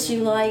artists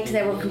you liked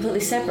that were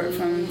completely separate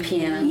from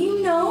piano?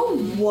 You know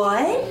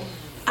what?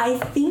 I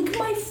think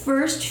my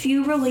first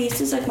few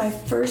releases, like my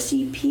first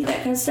EP, that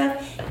kind of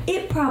stuff,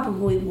 it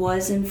probably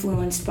was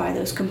influenced by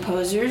those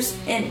composers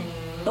and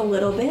a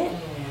little bit.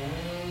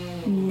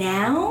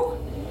 Now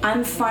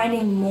I'm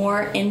finding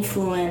more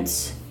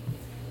influence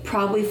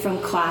probably from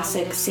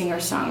classic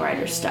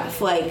singer-songwriter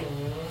stuff. Like,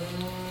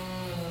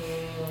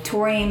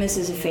 Tori Amos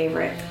is a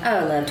favorite. Oh,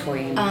 I love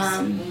Tori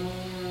Amos.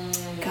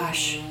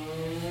 Gosh,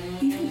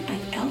 even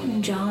like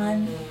Elton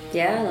John.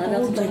 Yeah, I love old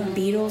Elton like John.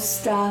 Beatles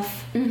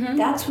stuff. Mm-hmm.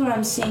 That's what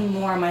I'm seeing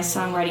more in my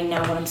songwriting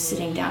now when I'm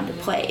sitting down to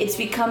play. It's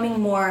becoming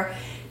more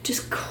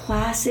just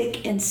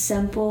classic and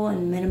simple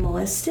and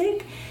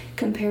minimalistic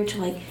compared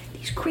to like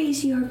these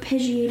crazy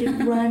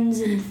arpeggiated runs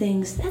and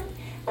things.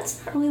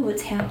 That's not really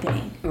what's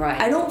happening. Right.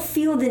 I don't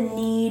feel the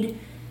need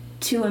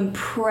to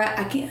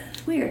impress.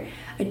 It's weird.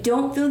 I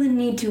don't feel the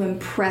need to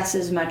impress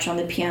as much on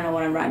the piano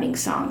when I'm writing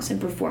songs and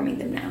performing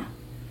them now.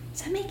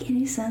 Does that make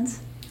any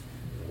sense?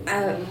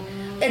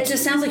 It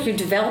just sounds like you're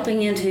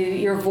developing into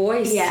your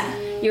voice. Yeah.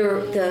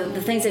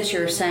 The things that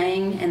you're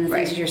saying and the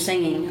things that you're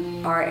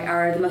singing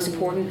are the most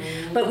important.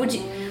 But would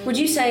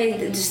you say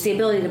that just the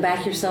ability to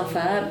back yourself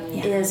up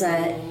is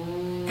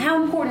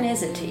how important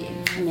is it to you?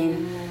 I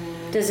mean,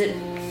 does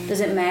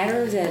it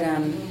matter that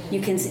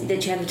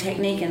that you have the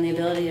technique and the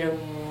ability to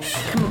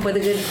come up with a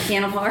good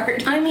piano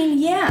part? I mean,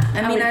 yeah.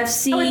 I've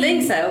seen. I would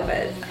think so,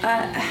 but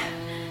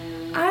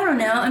I don't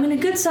know. I mean, a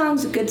good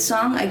song's a good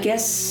song. I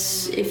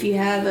guess if you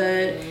have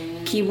a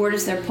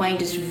keyboardist, they're playing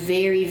just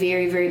very,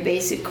 very, very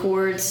basic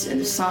chords,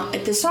 and the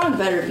song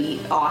better be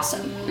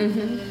awesome.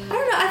 Mm-hmm. I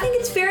don't know. I think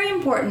it's very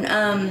important.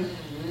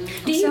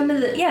 Do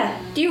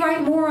you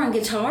write more on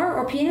guitar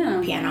or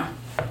piano? Piano.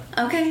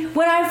 Okay.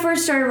 When I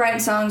first started writing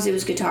songs, it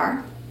was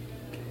guitar,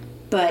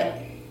 but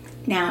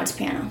now it's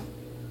piano.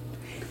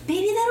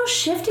 Maybe that'll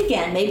shift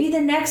again. Maybe the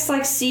next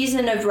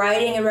season of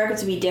writing and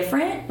records will be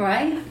different.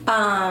 Right.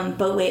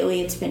 But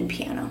lately it's been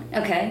piano.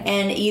 Okay.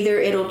 And either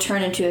it'll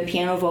turn into a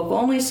piano vocal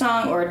only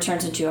song, or it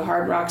turns into a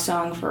hard rock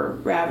song for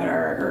Raven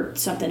or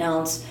something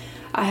else.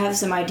 I have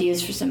some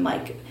ideas for some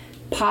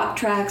pop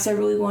tracks I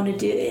really want to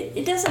do.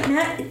 It doesn't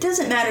matter. It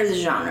doesn't matter the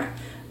genre.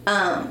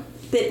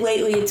 But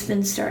lately it's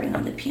been starting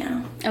on the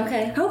piano.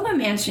 Okay. I hope I'm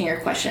answering your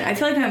question. I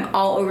feel like I'm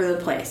all over the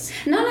place.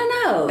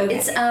 No. Okay.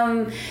 It's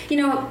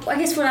I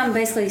guess what I'm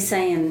basically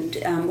saying,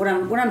 what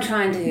I'm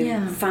trying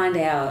to find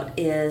out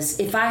is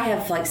if I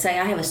have say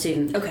I have a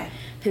student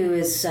who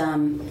is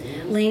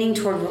leaning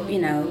toward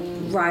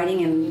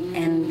writing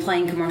and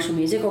playing commercial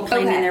music or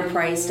playing in their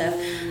praise stuff.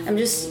 I'm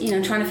just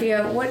trying to figure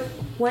out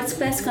what's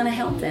best going to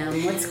help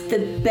them. What's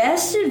the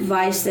best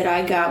advice that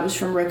I got was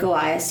from Rick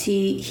Elias.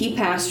 He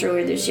passed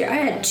earlier this year. I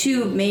had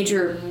two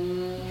major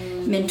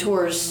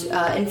mentors,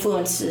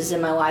 influences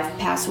in my life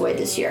pass away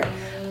this year.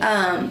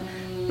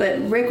 But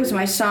Rick was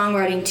my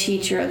songwriting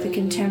teacher at the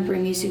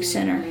Contemporary Music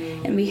Center,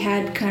 and we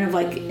had kind of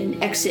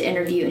an exit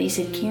interview, and he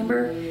said,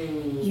 Camber,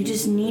 you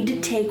just need to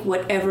take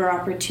whatever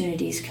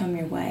opportunities come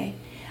your way.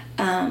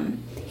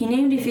 He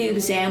named a few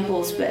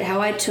examples, but how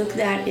I took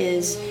that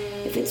is,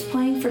 if it's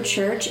playing for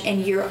church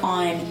and you're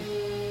on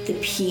the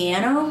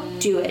piano,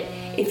 do it.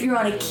 If you're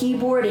on a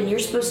keyboard and you're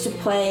supposed to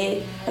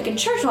play, in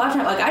church a lot of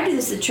times, I do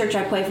this at the church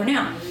I play for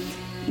now.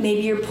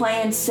 maybe you're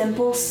playing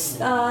simple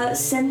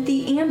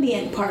synthy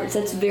ambient parts.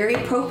 That's very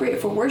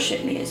appropriate for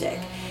worship music.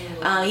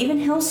 Even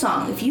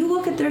Hillsong, if you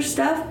look at their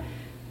stuff,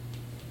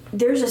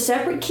 there's a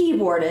separate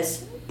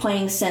keyboardist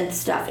playing synth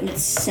stuff, and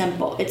it's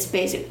simple, it's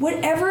basic.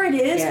 Whatever it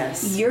is,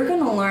 yes. You're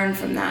going to learn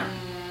from that.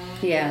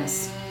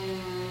 Yes.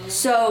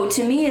 So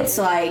to me, it's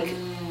like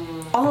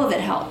all of it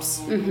helps.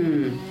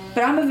 Mm-hmm.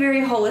 But I'm a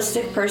very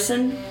holistic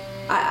person.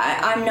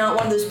 I'm not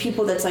one of those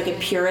people that's like a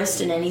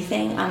purist in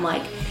anything. I'm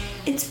like,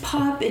 it's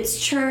pop, it's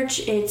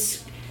church,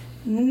 it's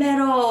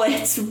metal,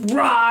 it's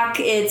rock,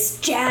 it's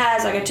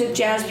jazz. Like I took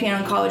jazz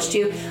piano in college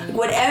too.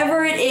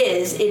 Whatever it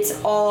is, it's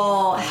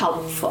all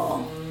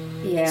helpful.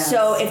 Yeah.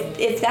 So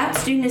if that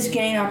student is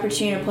getting an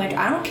opportunity to play,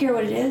 I don't care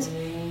what it is.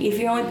 If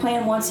you're only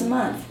playing once a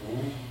month,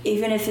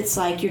 even if it's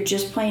like you're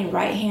just playing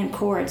right hand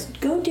chords,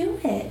 go do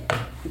it.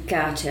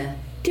 Gotcha.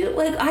 Dude,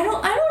 like I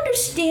don't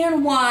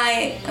understand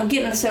why I'm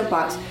getting on the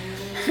soapbox.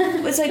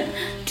 It's like,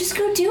 just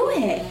go do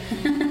it.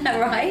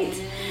 Right?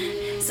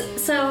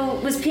 So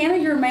was piano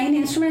your main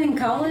instrument in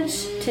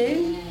college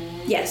too?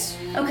 Yes.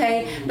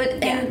 Okay,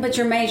 but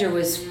your major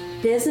was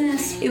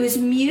business? It was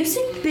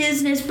music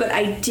business, but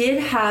I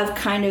did have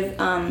kind of,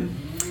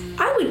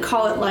 I would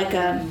call it like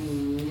a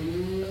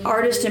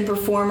artist and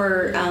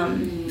performer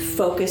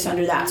focus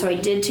under that. So I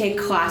did take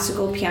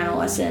classical piano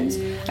lessons.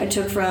 I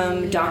took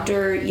from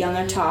Dr.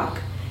 Young Tak.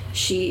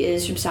 She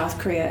is from South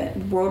Korea,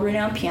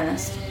 world-renowned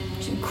pianist.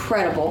 She's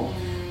incredible.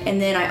 And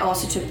then I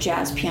also took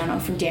jazz piano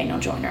from Daniel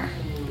Joyner.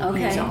 Okay.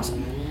 He was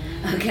awesome.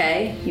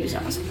 Okay. He was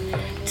awesome.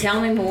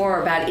 Tell me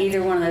more about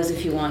either one of those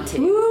if you want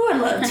to. Ooh,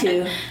 I'd love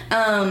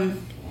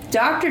to.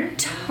 Dr.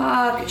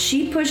 Tak,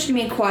 she pushed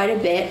me quite a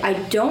bit. I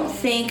don't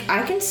think,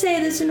 I can say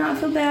this and not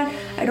feel bad,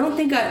 I don't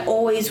think I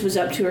always was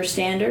up to her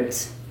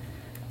standards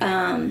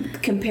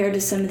compared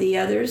to some of the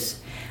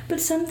others.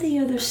 But some of the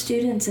other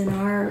students in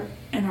our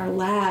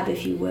lab,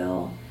 if you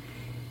will,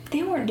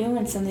 they weren't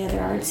doing some of the other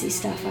artsy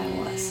stuff I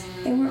was.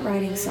 They weren't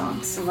writing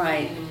songs.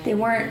 Right. They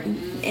weren't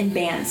in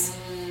bands.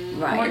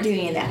 Right. They weren't doing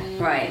any of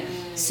that. Right.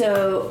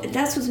 So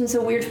that's what's been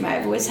so weird for me.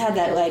 I've always had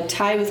that like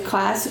tie with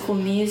classical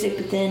music,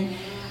 but then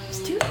I was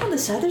doing all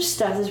this other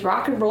stuff, this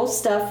rock and roll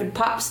stuff and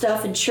pop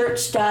stuff and church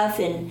stuff,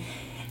 and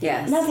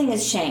yes. Nothing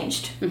has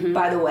changed,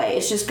 by the way.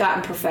 It's just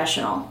gotten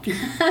professional.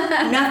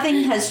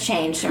 Nothing has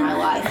changed in my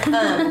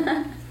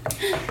life.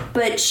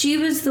 But she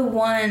was the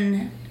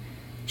one,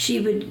 she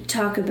would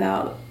talk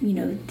about,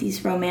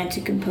 these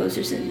romantic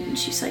composers, and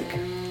she's like,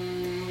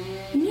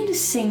 you need to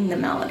sing the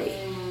melody.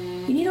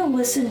 You need to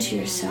listen to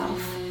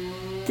yourself.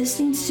 This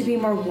needs to be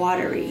more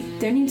watery.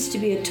 There needs to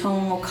be a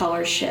tonal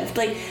color shift.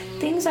 Like,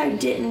 things I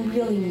didn't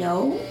really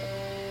know.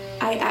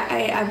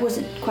 I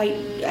wasn't quite,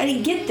 I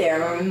didn't get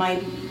there in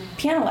my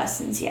piano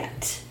lessons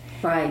yet.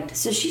 Right.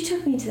 So she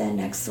took me to that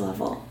next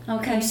level.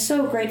 Okay. I'm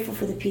so grateful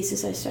for the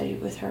pieces I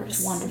studied with her. It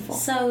was wonderful.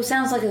 So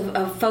sounds like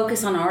a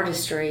focus on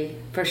artistry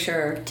for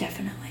sure.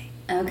 Definitely.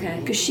 Okay.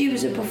 Because she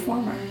was a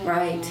performer.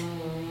 Right.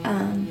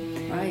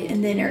 Right.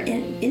 And then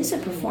is a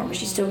performer.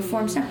 She still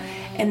performs now.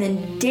 And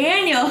then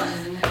Daniel,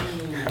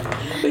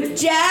 with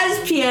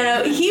jazz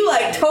piano, he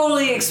like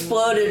totally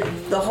exploded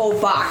the whole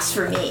box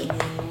for me.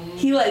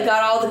 He like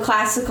got all the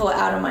classical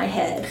out of my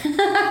head.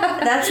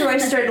 That's where I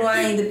started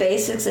learning the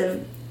basics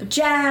of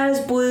jazz,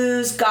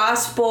 blues,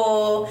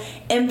 gospel,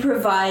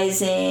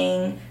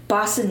 improvising,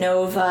 bossa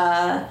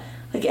nova,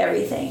 like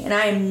everything. And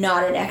I am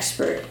not an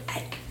expert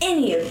at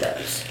any of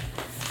those,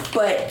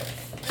 but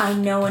I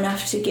know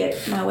enough to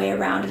get my way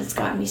around, and it's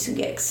gotten me some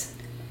gigs.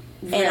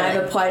 Really? And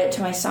I've applied it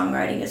to my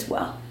songwriting as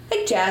well,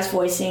 like jazz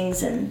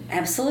voicings and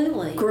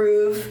absolutely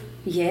groove.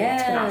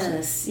 Yes,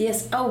 awesome.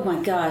 Yes. Oh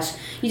my gosh,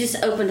 you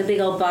just opened a big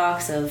old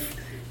box of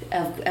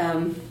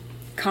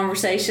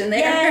conversation there.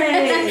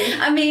 Yay!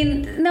 I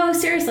mean, no,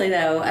 seriously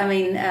though. I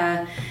mean,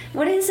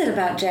 what is it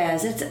about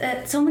jazz?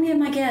 It's so many of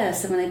my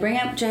guests, when they bring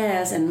up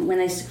jazz and when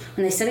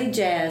they study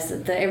jazz,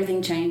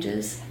 everything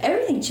changes.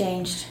 Everything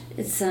changed.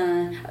 It's.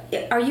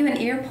 Are you an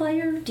ear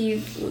player? Do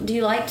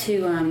you like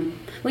to?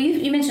 Well,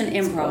 you mentioned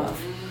improv,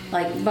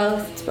 like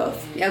both. It's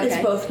both. Okay.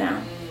 It's both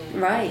now.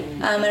 Right.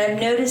 And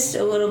I've noticed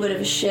a little bit of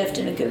a shift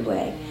in a good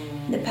way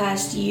in the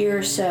past year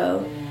or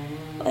so.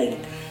 Like,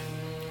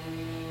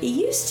 it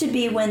used to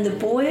be when the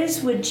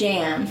boys would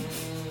jam,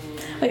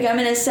 like I'm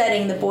in a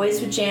setting, the boys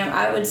would jam,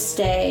 I would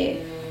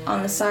stay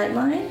on the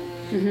sideline.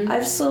 Mm-hmm.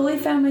 I've slowly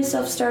found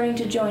myself starting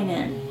to join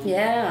in.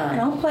 Yeah. And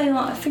I'll play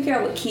along, I figure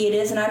out what key it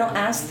is, and I don't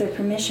ask their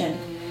permission.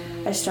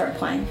 I start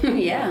playing.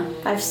 Yeah.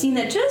 I've seen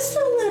that just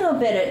a little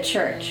bit at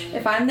church.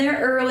 If I'm there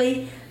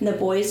early and the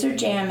boys are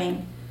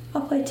jamming,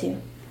 I'll play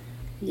too.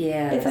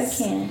 Yeah. If I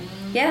can.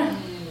 Yeah.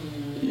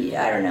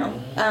 I don't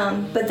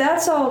know. But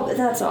that's all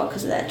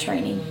because of that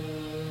training.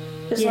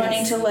 Just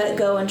learning to let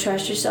go and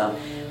trust yourself.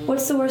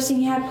 What's the worst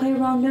thing you have? Play a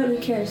wrong note. Who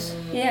cares?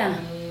 Yeah.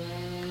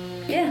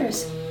 Yeah. Who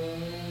cares?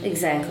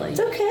 Exactly. It's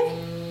okay.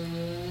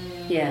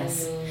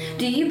 Yes.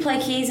 Do you play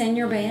keys in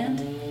your band?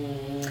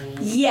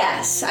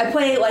 Yes. I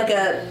play like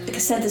a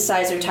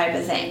synthesizer type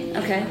of thing.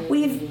 Okay.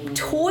 We've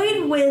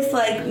toyed with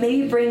like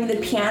maybe bringing the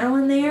piano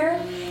in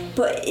there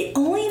but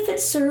only if it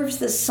serves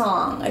the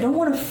song. I don't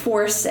want to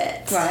force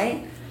it.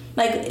 Right.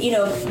 Like, you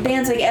know,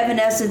 bands like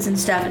Evanescence and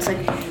stuff, it's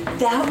like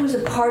that was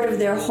a part of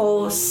their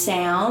whole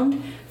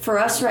sound. For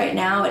us right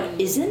now,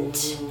 it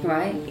isn't.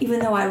 Right.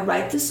 Even though I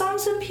write the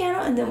songs on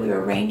piano and then we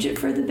arrange it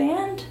for the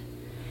band.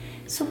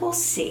 So we'll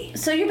see.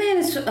 So your band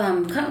is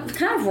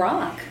kind of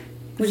rock.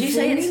 Would you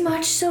say Very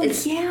much so?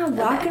 Yeah,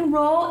 rock and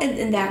roll,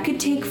 and that could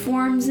take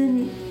forms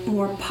in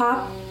more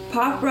pop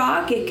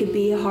rock. It could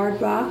be hard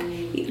rock.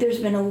 There's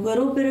been a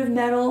little bit of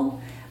metal.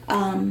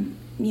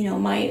 You know,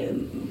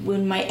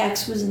 when my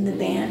ex was in the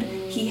band,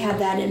 he had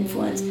that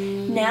influence.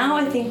 Now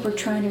I think we're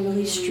trying to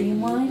really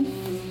streamline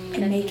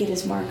and make it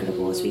as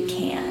marketable as we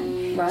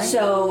can. Right.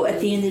 So at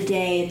the end of the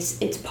day,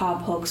 it's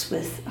pop hooks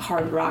with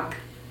hard rock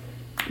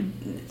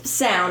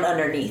sound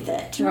underneath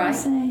it. Do you know what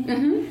I'm saying?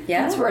 Mm-hmm.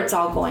 Yeah. That's where it's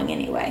all going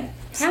anyway.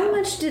 How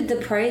much did the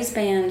Praise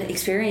Band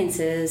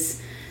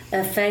experiences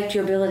affect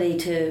your ability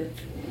to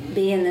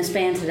be in this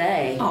band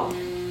today? Oh,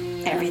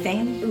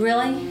 everything.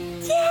 Really?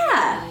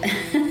 Yeah.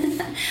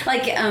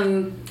 Like,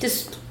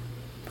 just,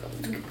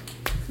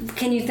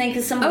 can you think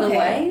of some of the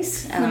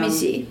ways? Let me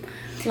see.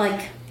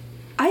 Like,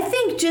 I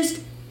think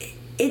just,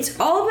 it's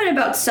all been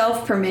about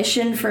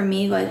self-permission for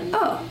me. Like,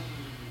 oh,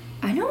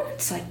 I know what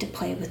it's like to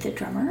play with a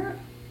drummer.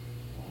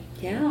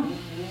 yeah.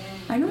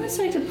 I know what it's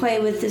like to play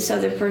with this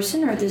other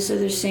person or this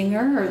other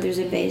singer or there's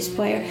a bass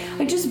player.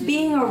 Like just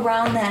being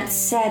around that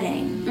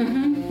setting.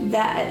 Mm-hmm.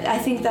 That I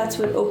think that's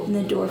what opened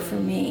the door for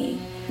me.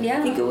 Yeah.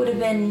 I think it would have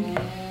been,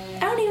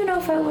 I don't even know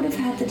if I would have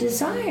had the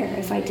desire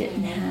if I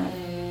didn't have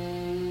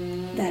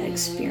that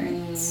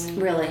experience.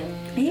 Really?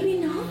 Maybe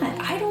not.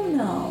 I don't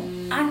know.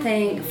 I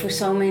think for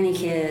so many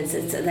kids,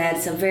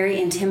 that's a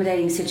very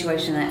intimidating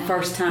situation that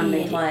first time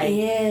they play.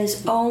 It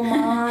is. Oh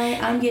my,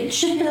 I'm getting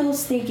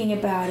chills thinking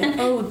about it.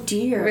 Oh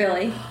dear.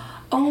 Really?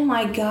 Oh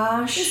my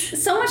gosh.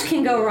 So much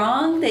can go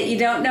wrong that you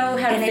don't know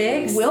how to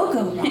fix. It will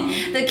go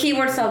wrong. The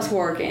keyboard stops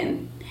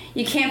working.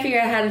 You can't figure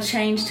out how to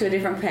change to a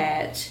different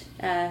patch.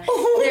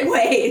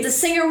 Wait. The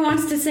singer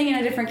wants to sing in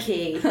a different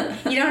key. You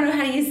don't know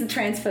how to use the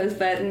transpose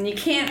button. You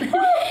can't.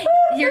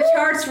 Your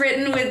chart's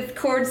written with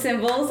chord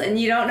symbols, and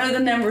you don't know the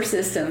number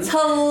systems.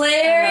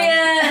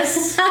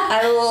 Hilarious.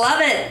 I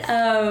love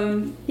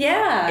it.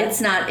 Yeah.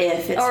 It's not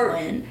if, it's or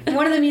when.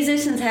 One of the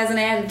musicians has an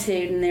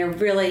attitude, and they're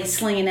really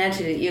slinging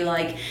attitude at you,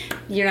 like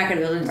you're not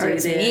going to be able to do Or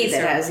it's this. me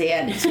that has the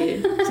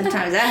attitude.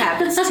 Sometimes that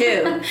happens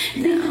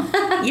too. No.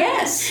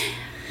 Yes.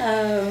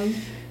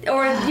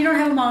 Or you don't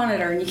have a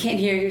monitor and you can't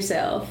hear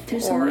yourself.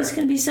 There's always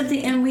going to be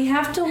something, and we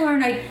have to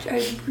learn. I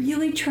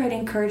really try to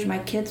encourage my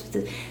kids with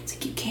this. It's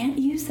like you can't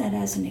use that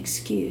as an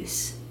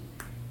excuse.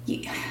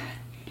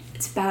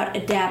 It's about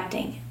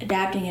adapting.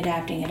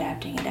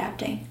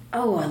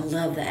 Oh, I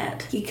love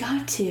that. You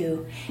got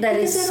to. That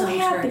because is so it'll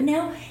happen. true.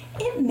 Now,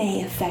 it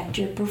may affect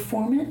your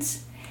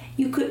performance.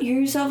 You could hear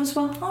yourself as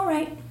well. All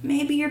right,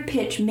 maybe your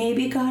pitch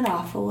maybe got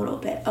off a little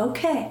bit.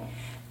 Okay,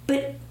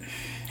 but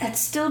that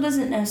still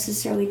doesn't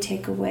necessarily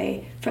take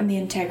away from the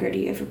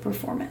integrity of your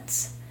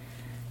performance.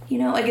 You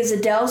know, like is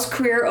Adele's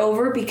career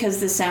over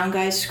because the sound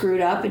guy screwed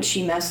up and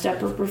she messed up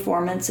her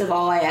performance of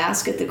All I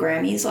Ask at the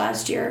Grammys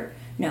last year?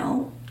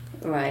 No.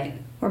 Right.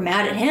 We're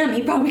mad at him.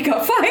 He probably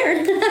got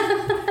fired.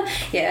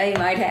 Yeah, you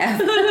might have.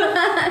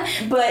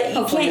 But you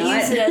Hopefully can't not.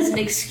 use it as an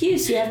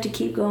excuse. You have to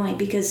keep going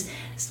because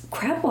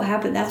crap will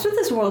happen. That's what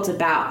this world's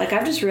about. Like,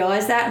 I've just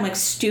realized that. And, like,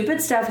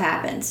 stupid stuff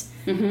happens.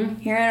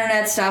 Mm-hmm. Your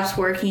internet stops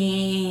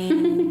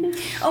working.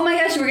 Oh my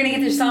gosh, we're going to get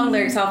your song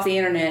lyrics off the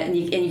internet and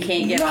you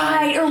can't get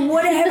Right, or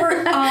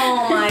whatever.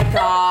 Oh, my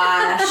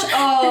gosh.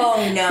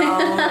 Oh, no.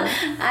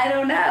 I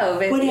don't know.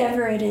 But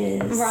Whatever it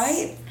is.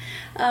 Right?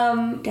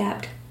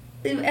 Adapt.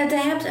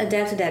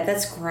 Adapt.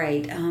 That's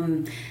great.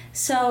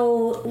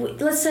 So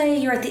let's say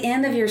you're at the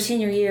end of your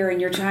senior year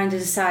and you're trying to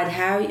decide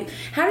how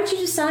did you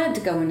decide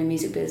to go into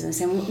music business,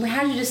 and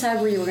how did you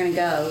decide where you were going to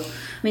go?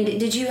 I mean,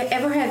 did you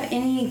ever have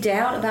any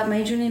doubt about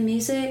majoring in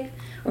music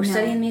or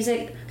studying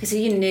music? Because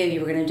you knew you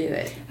were going to do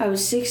it. I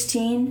was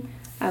 16.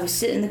 I was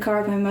sitting in the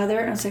car with my mother,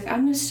 and I was like,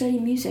 I'm going to study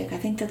music. I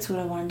think that's what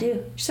I want to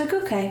do. She's like,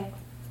 okay.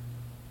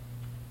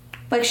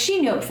 Like,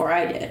 she knew it before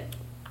I did.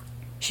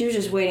 She was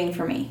just waiting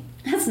for me.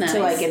 That's nice. To,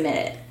 like, admit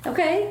it.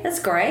 Okay, that's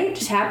great. It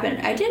just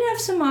happened. I did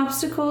have some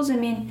obstacles. I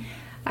mean,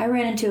 I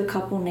ran into a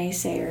couple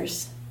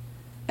naysayers.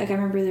 Like, I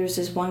remember there was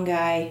this one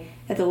guy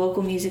at the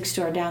local music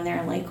store down there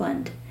in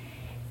Lakeland,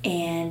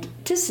 and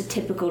just a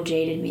typical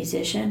jaded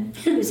musician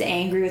who was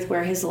angry with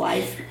where his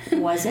life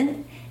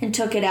wasn't and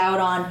took it out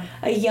on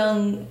a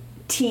young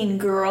teen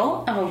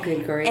girl. Oh,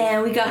 good grief.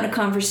 And we got in a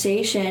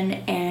conversation,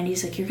 and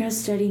he's like, you're going to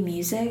study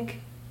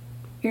music?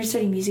 You're going to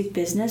study music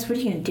business? What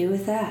are you going to do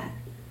with that?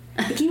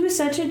 Like, he was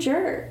such a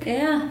jerk.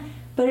 Yeah.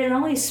 But it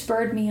only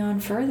spurred me on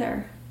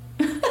further.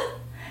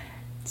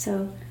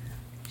 So,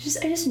 I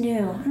just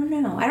knew. I don't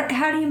know.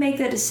 How do you make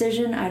that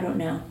decision? I don't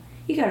know.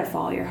 You got to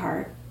follow your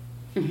heart.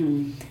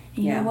 Mm-hmm.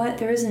 And you know what?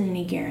 There isn't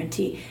any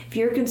guarantee. If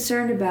you're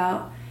concerned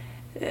about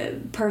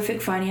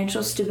perfect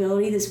financial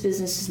stability, this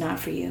business is not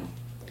for you.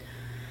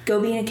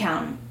 Go be an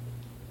accountant.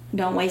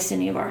 Don't waste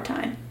any of our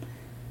time.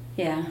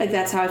 Yeah. Like,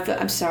 that's how I feel.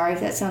 I'm sorry if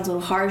that sounds a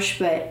little harsh,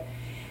 but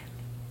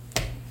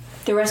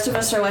the rest of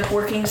us are, like,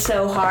 working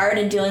so hard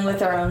and dealing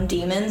with our own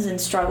demons and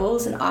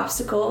struggles and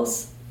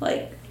obstacles.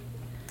 Like,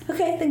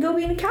 okay, then go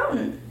be an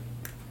accountant.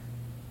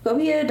 Go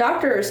be a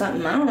doctor or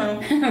something. I don't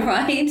know.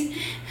 Right?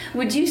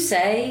 Would you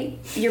say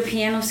your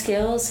piano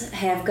skills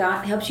have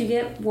helped you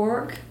get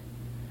work?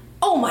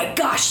 Oh my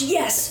gosh,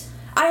 yes!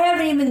 I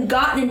haven't even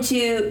gotten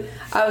into...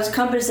 I was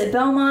compass at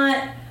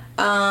Belmont,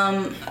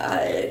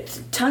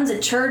 tons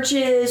of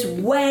churches,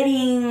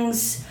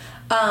 weddings,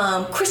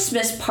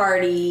 Christmas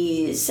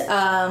parties,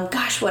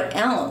 gosh, what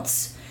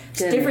else?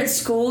 Different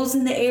schools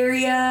in the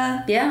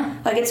area. Yeah.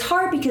 Like, it's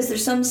hard because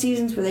there's some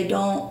seasons where they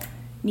don't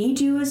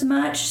need you as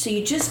much, so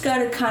you just got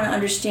to kind of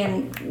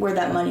understand where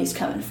that money's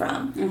coming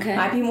from. Okay.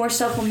 Might be more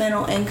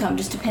supplemental income,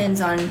 just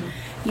depends on,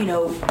 you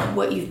know,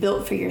 what you've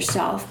built for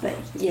yourself. But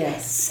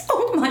yes.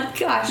 Oh my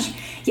gosh,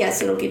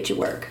 yes, it'll get you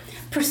work.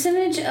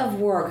 Percentage of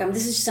work.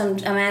 This is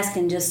I'm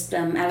asking just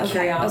out of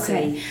curiosity.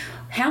 Okay.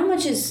 How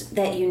much is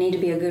that you need to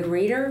be a good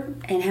reader,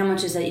 and how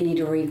much is that you need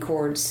to read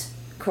chord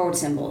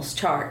symbols,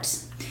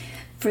 charts?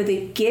 For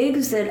the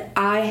gigs that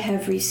I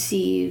have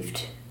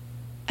received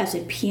as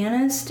a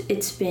pianist,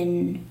 it's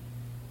been,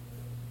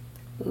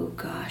 oh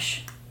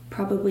gosh,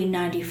 probably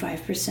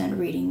 95%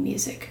 reading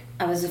music.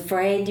 I was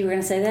afraid you were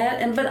going to say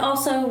that, but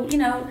also, you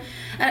know,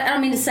 I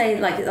don't mean to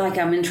say like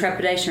I'm in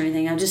trepidation or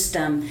anything. I'm just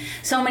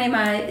so many of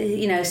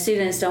my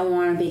students don't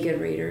want to be good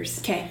readers.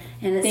 Okay,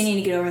 and they need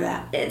to get over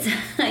that. It's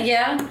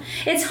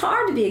it's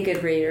hard to be a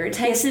good reader. It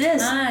takes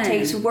time. It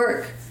takes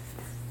work.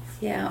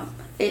 Yeah.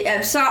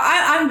 So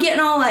I'm getting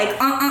all like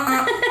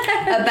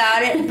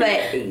about it,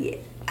 but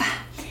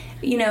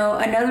you know,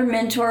 another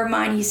mentor of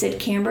mine, he said,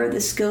 Camber, the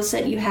skill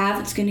set you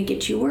have, it's going to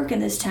get you work in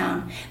this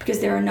town,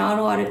 because there are not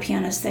a lot of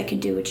pianists that can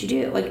do what you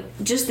do. Like,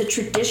 just the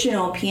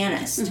traditional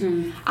pianist.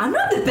 Mm-hmm. I'm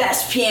not the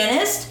best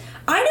pianist.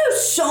 I know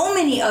so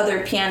many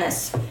other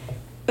pianists.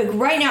 Like,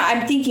 right now,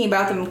 I'm thinking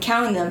about them,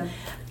 counting them,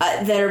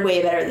 that are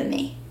way better than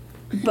me.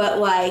 But,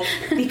 like,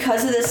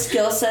 because of the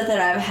skill set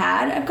that I've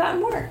had, I've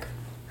gotten work.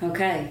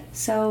 Okay.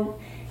 So,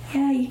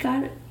 yeah, you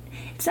got it.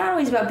 It's not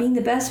always about being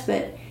the best,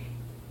 but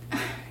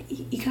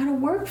you got to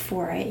work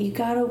for it. You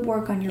got to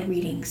work on your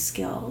reading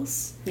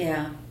skills.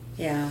 Yeah,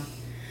 yeah.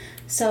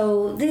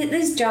 So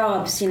these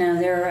jobs, you know,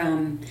 they're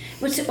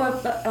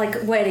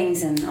like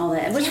weddings and all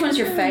that. Which one's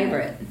your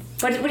favorite?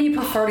 What do you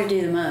prefer to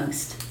do the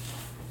most?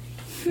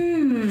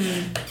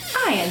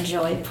 I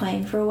enjoy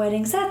playing for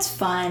weddings. That's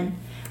fun.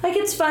 Like,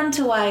 it's fun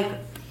to like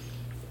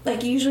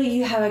usually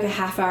you have like a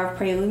half hour of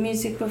prelude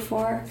music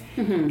before,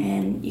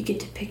 and you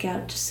get to pick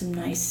out just some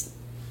nice,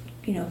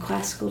 you know,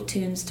 classical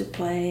tunes to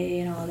play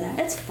and all that.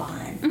 It's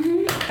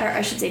fun. Or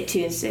I should say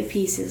tunes,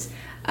 pieces.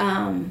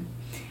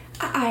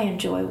 I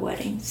enjoy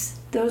weddings.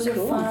 Those are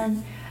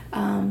fun.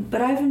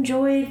 But I've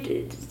enjoyed,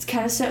 it's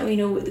kind of something, you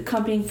know, with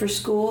accompanying for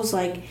schools,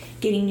 like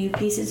getting new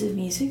pieces of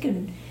music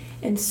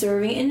and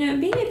serving.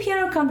 And being a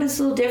piano accompanist is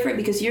a little different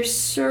because you're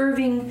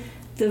serving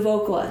the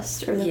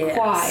vocalist or the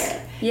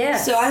choir.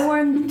 Yes. So I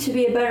learned to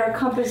be a better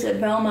accompanist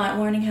at Belmont,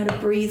 learning how to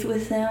breathe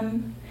with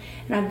them.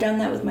 And I've done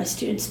that with my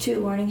students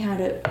too, learning how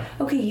to,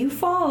 okay, you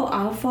follow,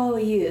 I'll follow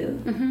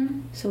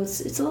you. So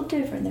it's a little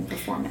different than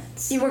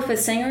performance. You work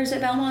with singers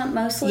at Belmont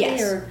mostly?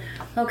 Yes.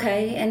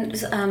 Okay,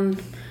 and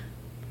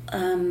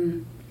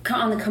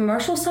on the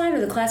commercial side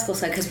or the classical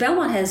side? Because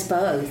Belmont has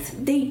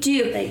both. They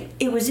do.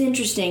 It was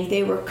interesting.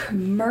 They were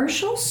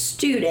commercial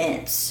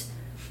students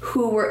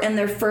who were in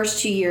their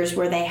first 2 years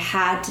where they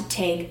had to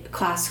take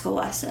classical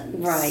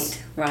lessons.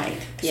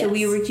 Right. So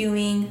we were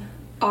doing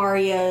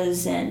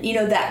arias and, you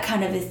know, that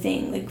kind of a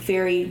thing, like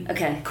very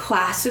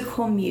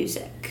classical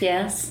music.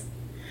 Yes.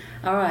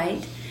 All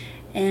right.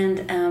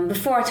 And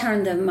before I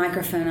turned the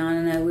microphone on,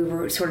 I know we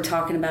were sort of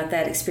talking about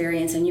that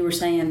experience, and you were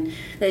saying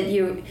that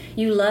you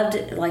loved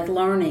it, like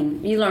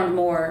learning. You learned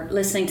more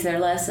listening to their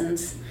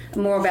lessons,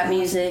 more about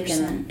music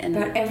and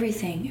about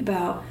everything,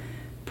 about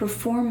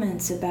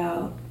performance,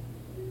 about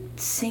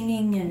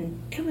singing, and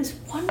it was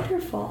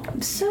wonderful.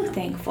 I'm so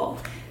thankful.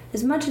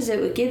 As much as it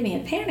would give me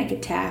a panic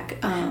attack,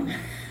 I'm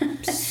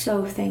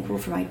so thankful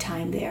for my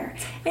time there.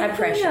 And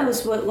who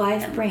knows what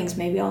life brings?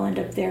 Maybe I'll end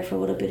up there for a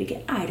little bit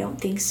again. I don't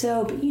think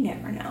so, but you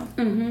never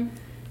know.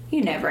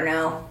 You never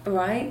know.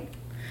 Right.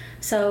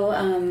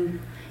 So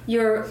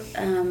you're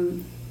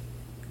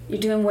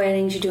doing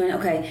weddings. You're doing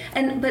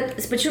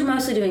but you're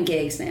mostly doing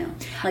gigs now.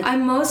 Like,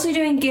 I'm mostly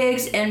doing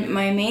gigs, and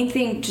my main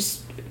thing,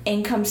 just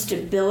income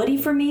stability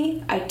for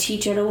me. I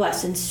teach at a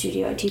lesson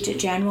studio. I teach at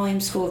Jan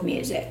Williams School of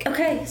Music.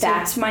 Okay.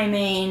 That's my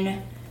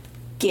main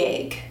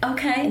gig.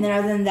 Okay. And then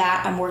other than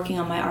that, I'm working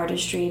on my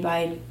artistry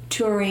by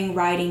touring,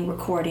 writing,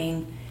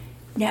 recording,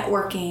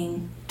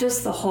 networking,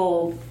 just the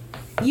whole,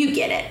 you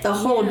get it, the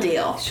whole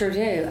deal. Sure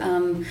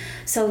do.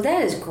 So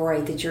that is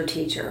great that you're a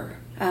teacher.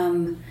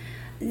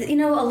 You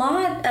know,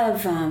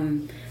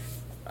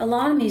 a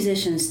lot of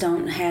musicians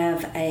don't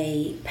have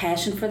a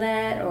passion for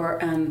that, or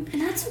and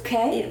that's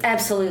okay.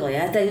 Absolutely,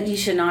 I think you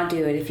should not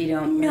do it if you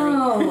don't.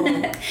 No,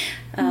 really.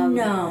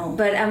 no.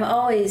 But I'm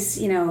always,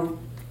 you know,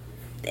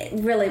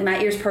 really, my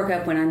ears perk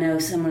up when I know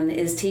someone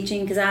is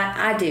teaching, because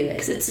I do it.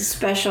 Because it's a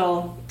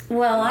special...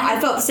 Well, I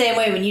felt the same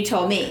way when you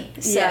told me.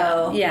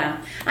 So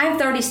yeah. I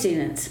have 30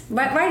 students,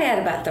 right at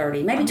about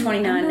 30, maybe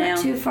 29 I'm now.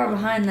 not too far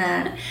behind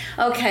that.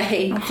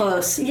 Okay. I'm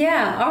close.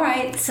 Yeah, all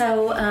right.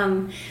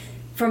 So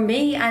for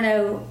me, I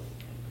know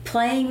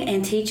playing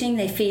and teaching,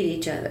 they feed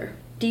each other.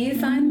 Do you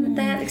find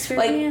that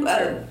experience?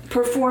 Like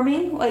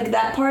performing, like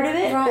that part of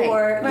it? Right,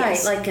 or, right.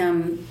 Yes. Like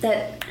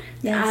that.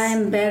 Yes.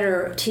 I'm a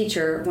better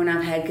teacher when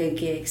I've had good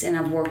gigs, and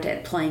I've worked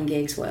at playing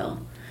gigs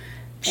well.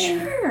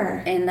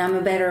 Sure. And I'm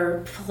a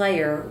better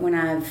player when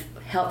I've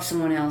helped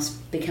someone else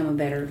become a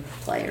better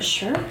player.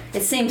 Sure.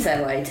 It seems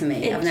that way to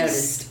me. I've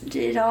noticed.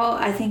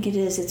 I think it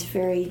is. It's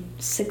very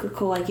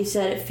cyclical. Like you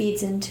said, it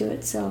feeds into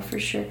itself for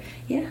sure.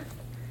 Yeah.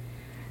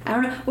 I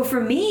don't know. Well, for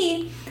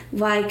me,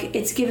 like,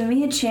 it's given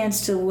me a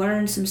chance to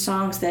learn some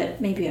songs that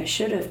maybe I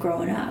should have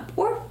growing up.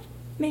 Or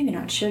maybe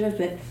not should have,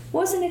 but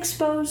wasn't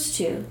exposed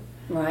to.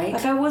 Right.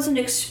 Like, I wasn't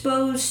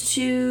exposed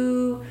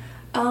to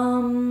a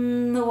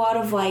lot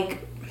of,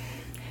 like,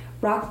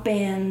 rock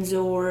bands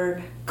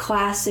or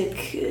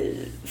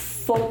classic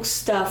folk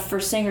stuff for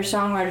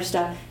singer-songwriter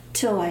stuff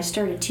till I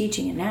started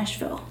teaching in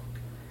Nashville.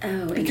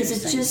 Oh,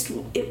 because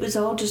it was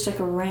all just like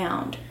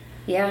around.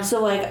 Yeah.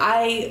 So like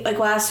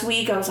last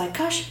week I was like,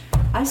 gosh,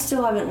 I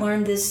still haven't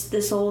learned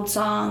this old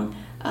song.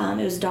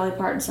 It was a Dolly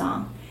Parton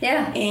song.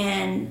 Yeah.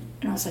 And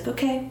I was like,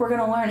 okay, we're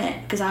gonna learn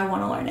it because I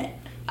want to learn it.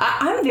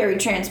 I'm very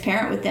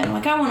transparent with them.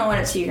 Like, I want to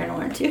learn it, so you're gonna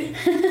learn it too.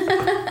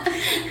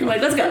 I'm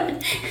like, let's go.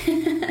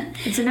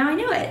 And so now I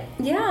know it.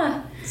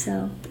 Yeah.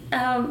 So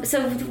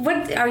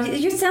what are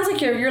you? It sounds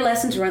like your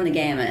lessons run the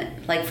gamut.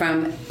 Like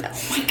from,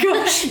 oh my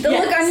gosh, the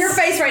look on your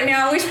face right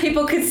now. I wish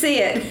people could see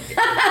it.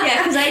 Yeah,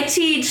 because I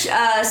teach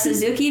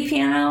Suzuki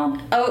piano.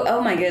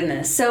 Oh my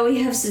goodness. So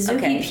we have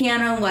Suzuki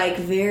piano, like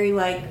very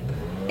like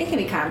it can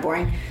be kind of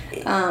boring.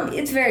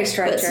 It's very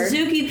structured. But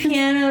Suzuki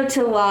piano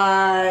to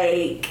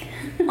like,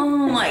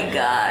 oh my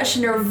gosh,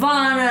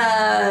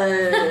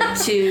 Nirvana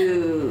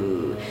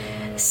to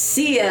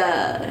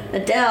Sia,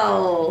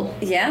 Adele.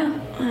 Yeah.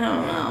 I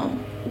don't know.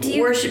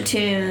 Worship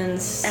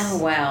tunes. Oh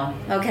wow.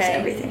 Okay. Just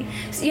everything.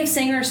 So you have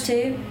singers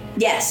too?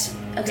 Yes.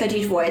 Okay. So I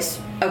teach voice.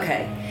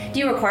 Okay. Do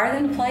you require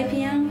them to play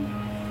piano?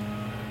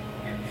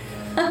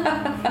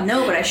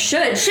 No, but I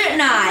should,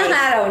 shouldn't I?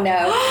 I don't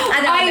know.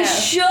 I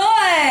should.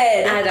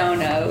 I don't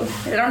know.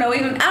 I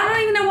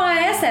don't even know why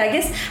I asked that.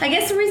 I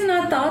guess the reason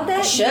I thought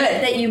that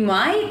that you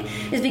might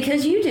is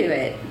because you do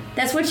it.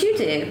 That's what you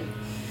do.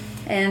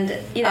 And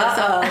you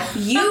know,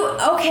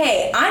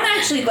 okay, I'm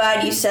actually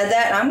glad you said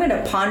that. I'm going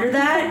to ponder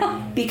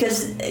that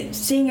because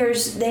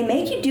singers, they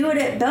make you do it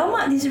at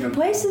Belmont, these different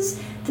places.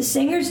 The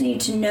singers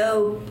need to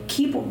know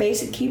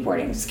basic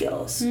keyboarding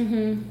skills.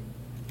 Mm-hmm.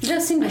 It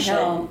does seem to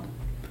help.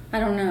 I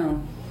don't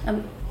know.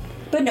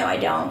 But no, I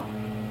don't.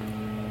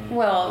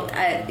 Well,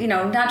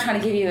 not trying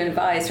to give you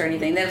advice or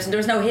anything.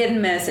 There's no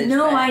hidden message.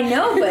 No, I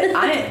know, but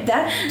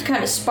that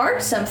kind of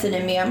sparked something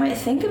in me. I might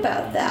think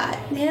about that.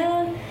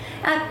 Yeah.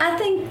 I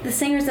think the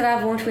singers that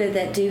I've worked with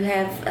that do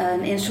have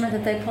an instrument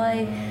that they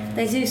play,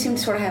 they do seem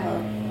to sort of have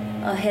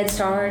a head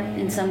start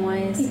in some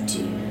ways. They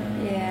do.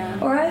 Yeah.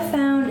 Or I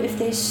found if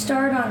they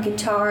start on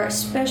guitar,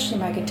 especially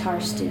my guitar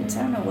students,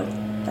 I don't know what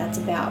that's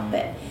about,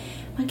 but I'm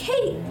like,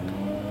 hey,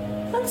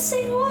 let's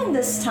sing along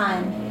this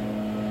time.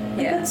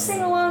 Let's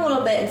sing along a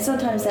little bit, and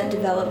sometimes that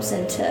develops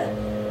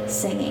into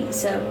singing.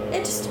 So it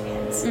just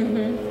depends.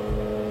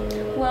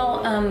 Mm-hmm.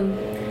 Well,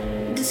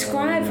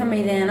 describe for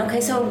me then. Okay,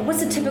 so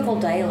what's a typical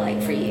day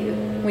like for you?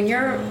 When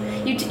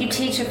you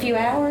teach a few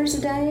hours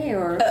a day,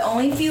 or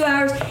only a few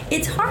hours?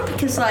 It's hard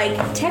because like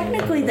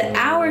technically the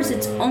hours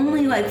it's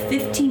only like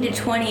 15 to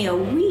 20 a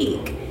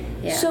week.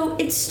 Yeah. So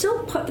it's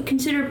still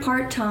considered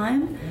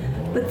part-time.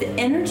 But the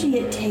energy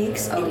it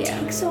takes,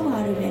 takes a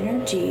lot of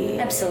energy.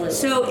 Absolutely.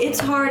 So it's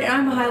hard, and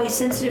I'm a highly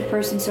sensitive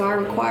person, so I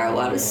require a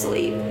lot of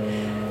sleep.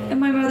 And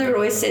my mother would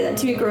always say that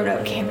to me growing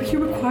up, Camber, you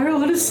require a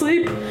lot of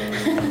sleep.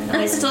 And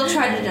I still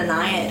try to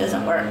deny it. It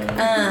doesn't work.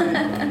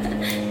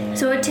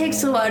 So it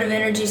takes a lot of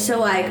energy. So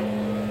like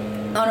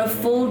on a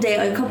full day,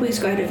 like a couple weeks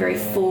ago, I had a very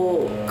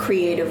full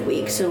creative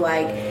week. So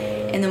like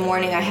in the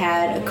morning I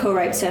had a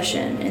co-write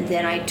session, and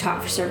then I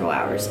taught for several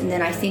hours. And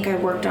then I think I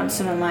worked on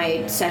some of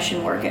my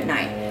session work at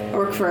night. I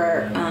work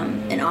for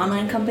an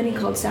online company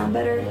called Sound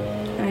Better,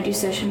 and I do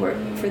session work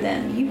for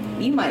them.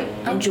 You might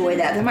enjoy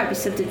that. That might be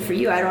something for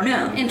you. I don't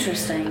know.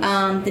 Interesting.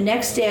 The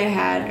next day I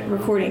had a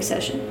recording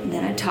session, and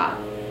then I taught.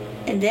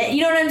 And then,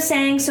 you know what I'm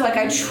saying? So, like,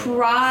 I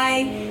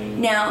try.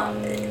 Now,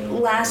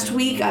 last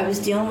week I was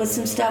dealing with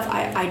some stuff.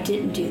 I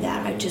didn't do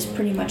that. I just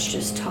pretty much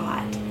just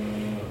taught.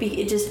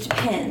 It just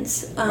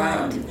depends.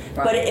 Right.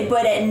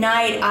 But at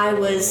night I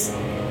was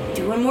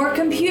doing more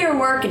computer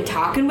work and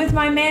talking with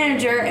my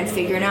manager and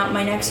figuring out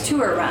my next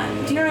tour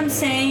run. Do you know what I'm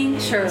saying?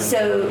 Sure.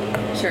 So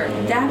sure.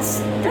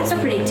 That's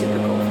pretty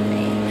typical for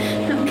me.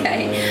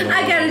 Okay.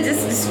 I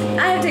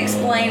have to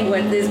explain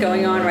what is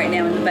going on right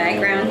now in the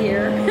background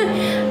here.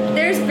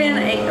 There's been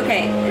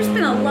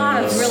a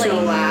lot of really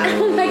So loud.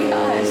 Oh my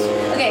gosh.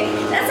 Okay,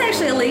 that's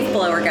actually a leaf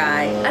blower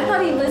guy. I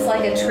thought he was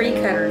like a tree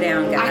cutter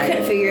down guy. I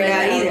couldn't figure it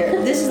out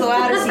either. This is the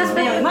loudest he's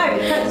been. We might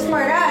have cut this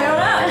part out.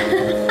 I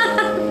don't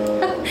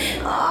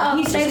know.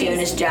 He's just doing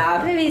his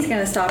job. Maybe he's going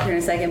to stop here in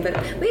a second. But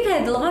we've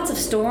had lots of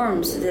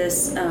storms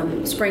this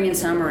spring and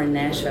summer in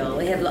Nashville.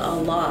 We had a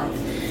lot.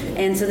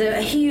 And so there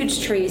are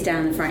huge trees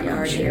down in the front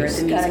yard here at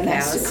the music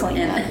house.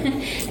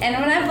 And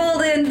when I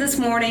pulled in this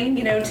morning,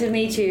 to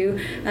meet you,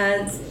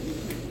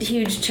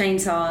 huge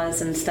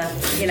chainsaws and stuff,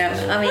 I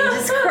mean,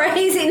 just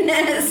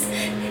craziness.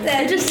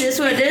 That just is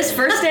what it is.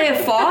 First day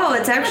of fall,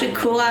 it's actually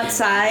cool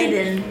outside,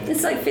 and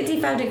it's like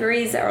 55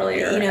 degrees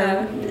earlier.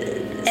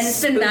 And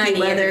it's been 90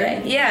 weather.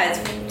 Today. Yeah,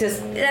 it's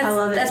just, I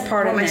love it. That's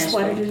part of my Nashville.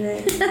 sweater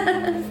today.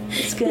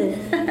 It's good.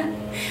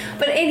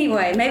 But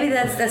anyway, maybe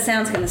that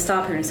sound's going to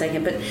stop here in a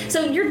second. But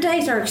so your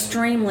days are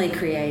extremely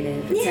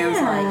creative. It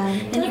sounds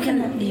like,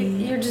 and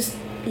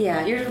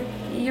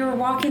you're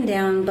walking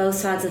down both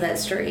sides of that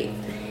street.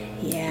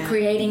 Yeah,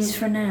 creating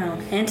for now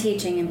and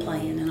teaching and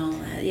playing and all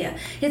that. Yeah,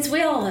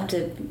 we all have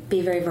to be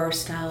very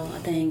versatile. I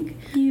think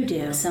you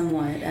do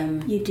somewhat.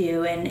 You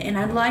do, and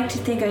I'd like to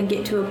think I can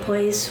get to a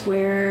place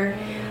where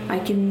I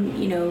can,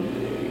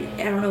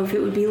 I don't know if it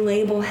would be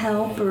label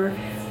help or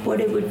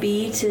what it would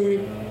be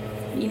to,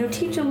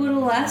 teach a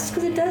little less,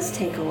 because it does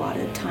take a lot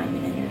of time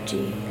and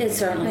energy. It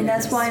certainly. And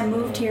that's why I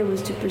moved here,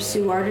 was to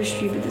pursue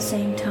artistry, but at the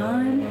same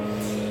time,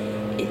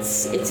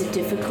 it's a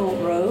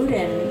difficult road,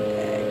 and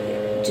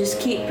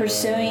just keep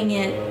pursuing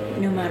it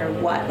no matter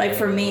what. Like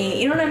for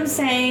me, you know what I'm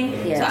saying?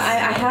 Yes. So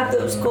I have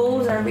those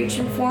goals and I'm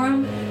reaching for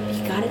them.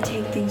 You got to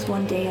take things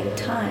one day at a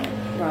time.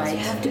 Right. So you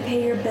have to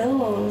pay your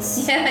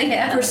bills.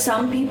 Yeah. For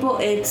some people,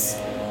 it's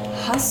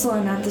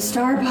hustling at the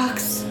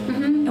Starbucks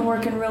and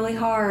working really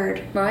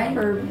hard. Right.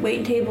 Or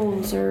waiting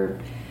tables or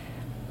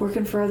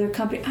working for other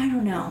companies. I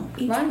don't know.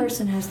 Each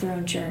person has their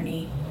own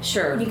journey.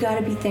 Sure. You got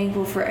to be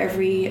thankful for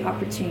every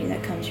opportunity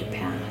that comes your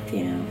path,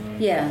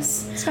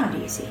 Yes. It's not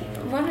easy.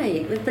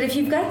 Right. But if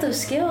you've got those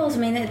skills, I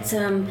mean, it's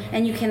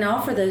and you can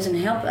offer those and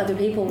help other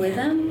people with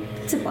them.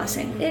 It's a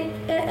blessing.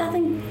 I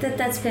think it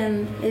has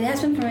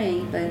been for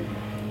me, but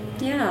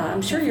yeah,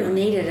 I'm sure you're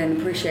needed and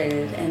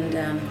appreciated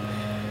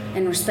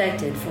and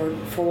respected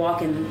for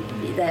walking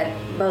that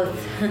both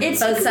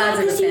sides of the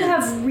fence. You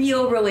have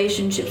real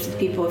relationships with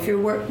people. If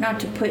you're not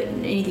to put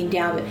anything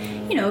down, but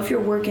if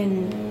you're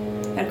working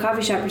at a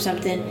coffee shop or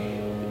something,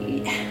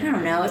 I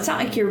don't know. It's not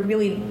like you're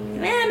really.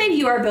 Maybe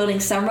you are building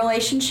some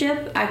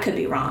relationship. I could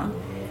be wrong.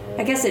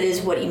 I guess it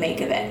is what you make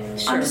of it.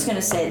 Sure. I'm just going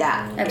to say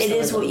that. Absolutely. It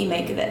is what you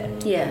make of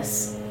it.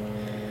 Yes.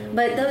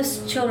 But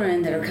those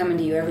children that are coming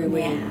to you every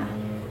week,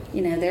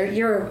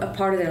 you're a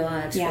part of their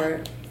lives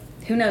for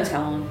who knows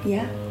how long.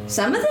 Yeah.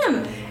 Some of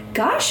them,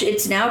 gosh,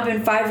 it's now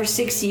been 5 or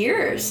 6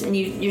 years, and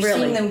you're really?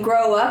 seeing them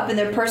grow up and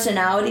their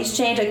personalities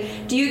change.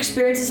 Like, do you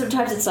experience it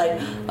sometimes? It's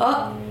like,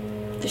 oh,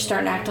 they're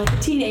starting to act like a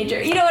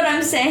teenager. You know what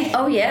I'm saying?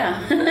 Oh,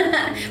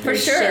 yeah. For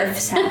sure.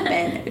 Shifts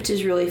happen, which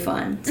is really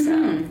fun. So.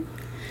 Mm-hmm.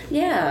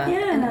 Yeah.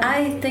 And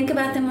I think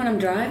about them when I'm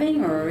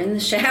driving or in the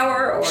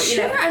shower, or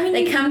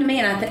they come to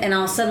me and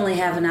I'll suddenly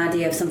have an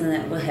idea of something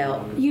that will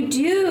help. You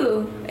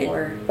do.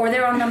 Or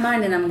they're on my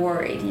mind and I'm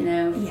worried,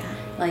 Yeah.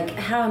 Like,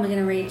 how am I going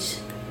to reach?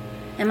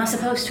 Am I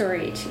supposed to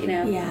reach,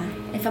 Yeah.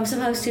 If I'm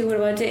supposed to, what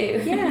do I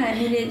do? Yeah, I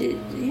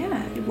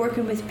mean, you're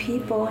working with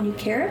people, and you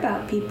care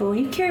about people, and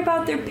you care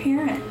about their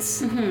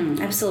parents. Mm-hmm.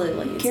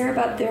 Absolutely. You care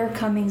about their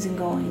comings and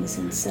goings,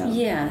 and so.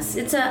 Yes.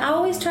 I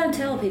always try to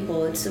tell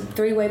people it's a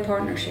 3-way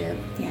partnership.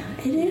 Yeah,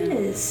 it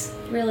is.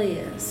 It really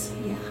is.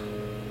 Yeah.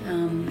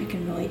 I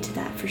can relate to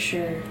that for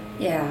sure.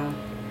 Yeah.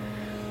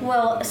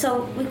 Well,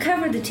 so we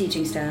covered the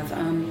teaching stuff.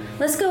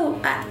 Let's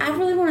go. I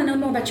really want to know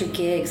more about your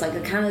gigs, like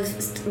the kind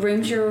of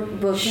rooms you're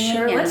booking.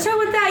 Sure, let's start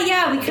with that.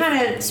 Yeah, we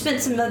kind of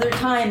spent some other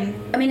time.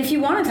 I mean, if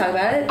you want to talk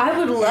about it. I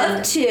would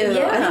love to.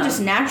 Yeah. I think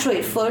just naturally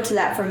it flowed to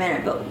that for a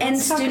minute, but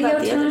let's talk studio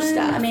about the other time,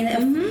 stuff. I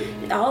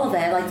mean, all of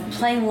that, like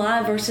playing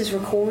live versus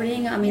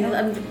recording. I mean,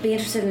 I'd be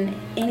interested in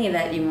any of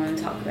that you want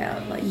to talk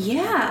about. Like,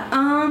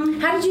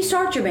 how did you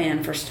start your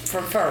band first?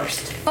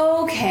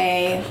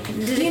 Okay.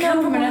 Did it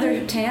come from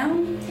another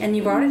town? And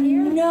you brought it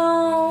here?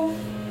 No,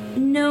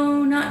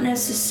 not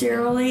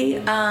necessarily.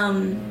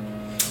 Gosh,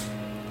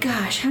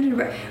 how did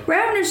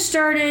Ravener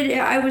started?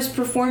 I was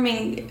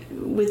performing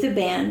with a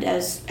band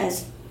as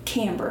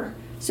Camber,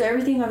 so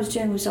everything I was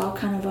doing was all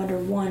kind of under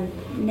one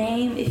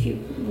name, if you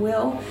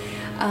will,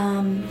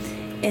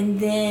 and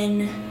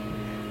then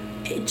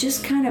it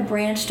just kind of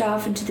branched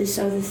off into this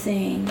other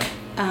thing.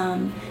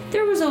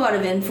 There was a lot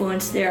of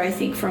influence there, I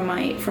think, from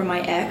my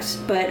ex,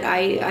 but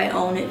I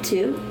own it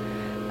too.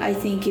 I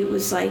think it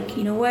was like,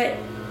 you know what?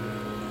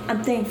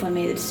 I'm thankful I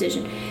made the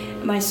decision.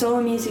 My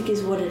solo music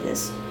is what it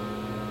is.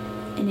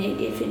 And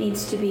if it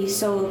needs to be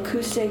solo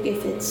acoustic,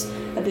 if it's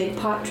a big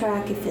pop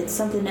track, if it's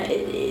something,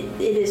 it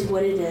is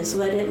what it is.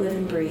 Let it live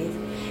and breathe.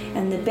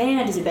 And the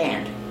band is a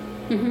band.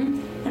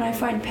 Mm-hmm. And I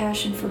find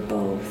passion for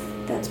both.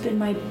 That's been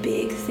my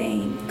big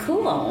thing.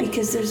 Cool.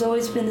 Because there's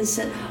always been this,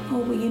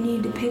 well, you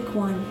need to pick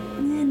one.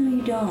 No,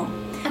 you don't.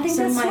 I think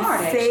some that's of my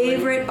smart,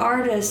 favorite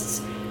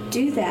artists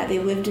do that. They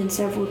lived in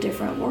several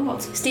different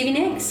worlds. Stevie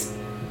Nicks,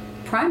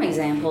 prime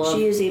example.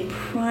 She is a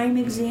prime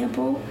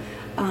example.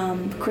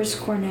 Chris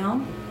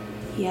Cornell,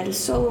 he had a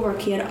solo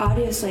work, he had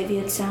Audioslave, he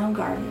had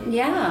Soundgarden.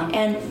 Yeah.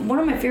 And one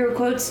of my favorite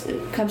quotes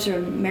comes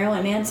from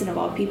Marilyn Manson, of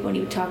all people, and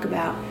he would talk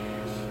about,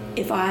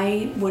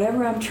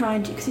 whatever I'm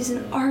trying to, because he's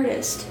an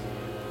artist,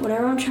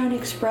 whatever I'm trying to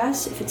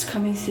express, if it's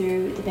coming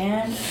through the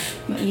band,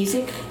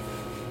 music,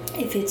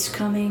 if it's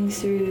coming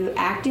through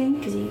acting,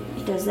 because he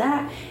does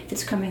that, if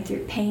it's coming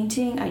through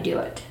painting, I do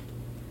it.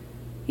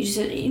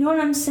 You know what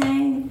I'm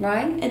saying?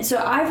 Right. And so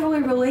I've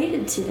really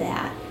related to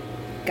that.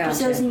 Gotcha.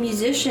 Just as a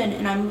musician,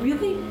 and I'm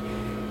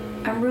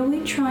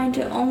really trying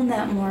to own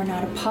that more and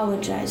not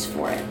apologize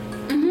for it.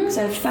 Because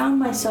I've found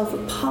myself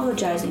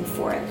apologizing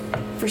for it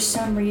for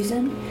some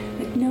reason.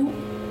 Like, no,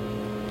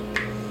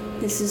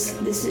 this is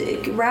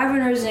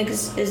Ravener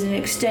is an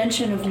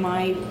extension of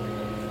my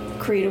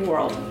creative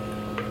world.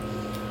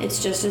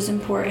 It's just as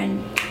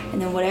important,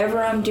 and then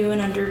whatever I'm doing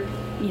under,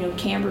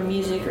 Camera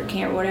music or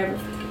camera whatever,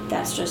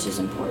 that's just as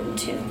important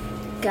too.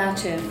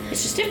 Gotcha.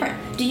 It's just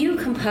different. Do you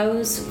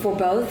compose for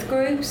both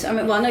groups? I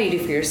mean, well, I know you do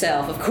for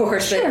yourself, of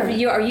course, Sure.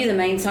 but are you the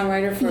main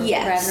songwriter for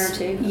Ravener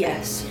too? Okay.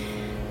 Yes.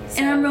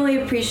 And I'm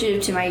really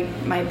appreciative to my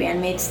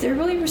bandmates. They're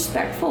really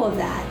respectful of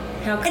that.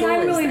 How cool And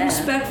I'm is really that?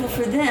 respectful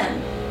for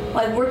them.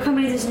 Like, we're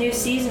coming to this new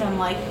season, I'm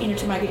like,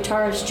 to my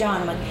guitarist,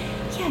 John, I'm like,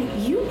 yeah,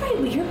 you write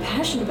what you're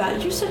passionate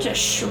about. You're such a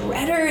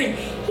shredder, and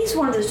he's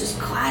one of those just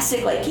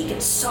classic, like, he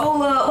can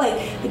solo,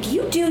 like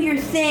you do your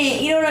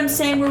thing. You know what I'm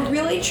saying? We're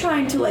really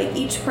trying to, like,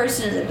 each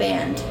person in the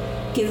band,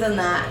 give them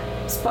that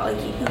spot,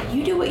 like,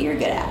 you do what you're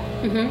good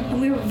at. Mm-hmm.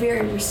 And we were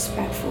very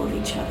respectful of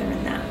each other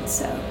in that,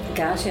 so.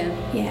 Gotcha.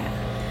 Yeah.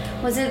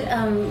 Was it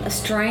a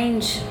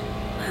strange,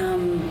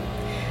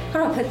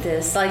 how do I put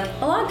this? Like,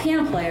 a lot of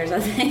piano players, I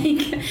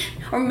think,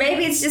 or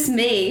maybe it's just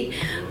me,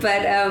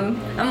 but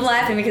I'm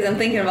laughing because I'm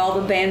thinking of all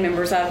the band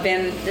members I've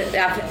been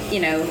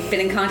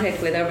in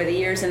contact with over the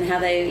years, and how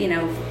they,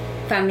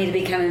 found me to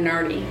be kind of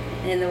nerdy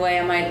in the way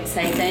I might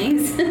say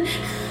things.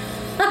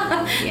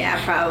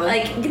 Yeah, probably.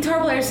 Like,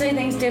 guitar players say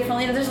things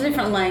differently. There's a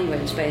different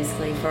language,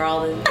 basically, for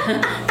all the...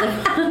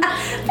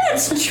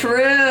 That's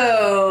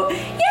true.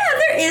 Yeah,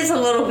 there is a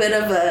little bit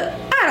of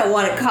I don't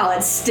want to call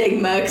it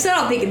stigma, because I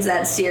don't think it's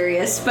that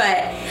serious,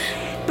 but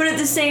at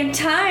the same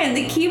time,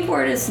 the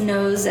keyboardist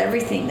knows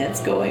everything that's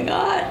going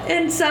on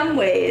in some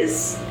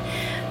ways.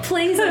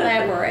 Please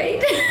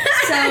elaborate.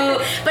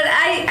 So, but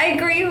I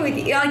agree with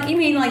you. Like, you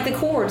mean like the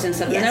chords and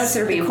stuff, the notes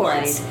that are being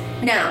played.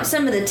 Now,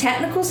 some of the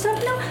technical stuff,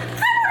 no,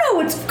 I don't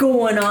know what's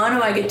going on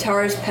my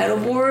guitar's pedal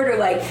board, or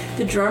like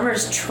the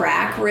drummer's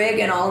track rig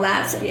and all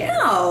that. So, yeah.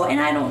 No, and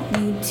I don't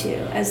need to,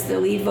 as the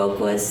lead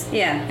vocalist.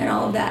 Yeah. And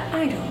all of that,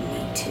 I don't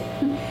need to.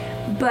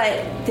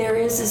 But there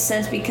is a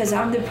sense, because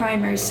I'm the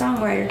primary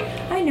songwriter,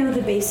 I know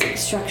the basic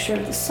structure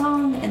of the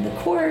song and the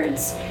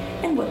chords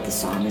and what the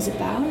song is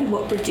about and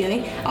what we're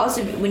doing.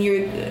 Also, when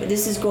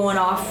this is going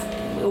off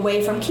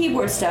away from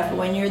keyboard stuff, but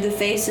when you're the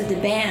face of the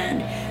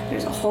band,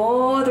 there's a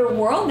whole other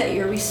world that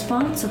you're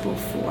responsible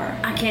for.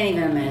 I can't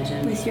even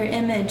imagine. With your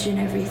image and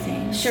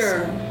everything.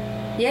 Sure.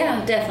 So.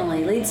 Yeah,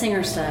 definitely. Lead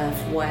singer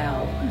stuff.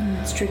 Wow.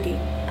 It's tricky.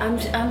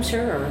 I'm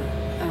sure.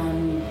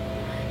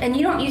 And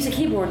you don't use a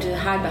keyboard to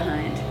hide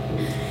behind.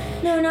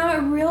 No,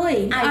 not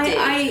really. I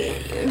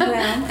do. Well,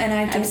 and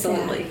I get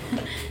Absolutely.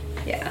 that.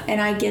 Yeah. And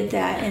I get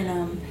that,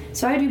 and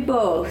so I do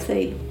both.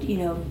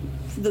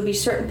 There'll be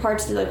certain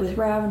parts that, like with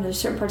Raven, there's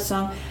certain parts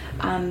of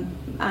the song,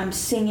 I'm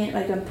singing,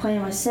 like I'm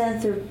playing my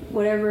synth or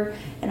whatever,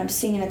 and I'm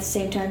singing at the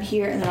same time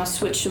here, and then I'll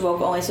switch to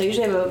vocal only. So I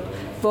usually have a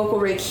vocal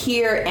rig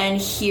here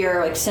and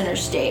here, like center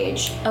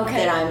stage.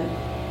 Okay.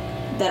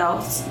 That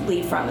I'll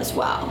lead from as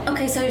well.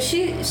 Okay, so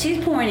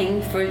she's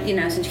pointing for,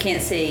 since you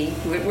can't see,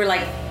 we're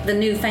like the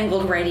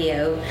newfangled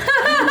radio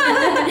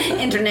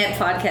internet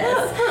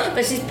podcast.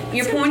 But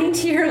you're pointing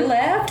to your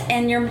left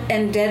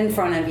and dead in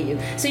front of you.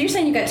 So you're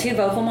saying you got two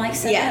vocal mics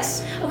set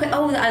Yes. up? Okay.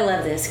 Oh, I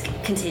love this.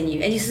 Continue.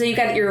 And so you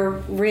got your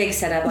rig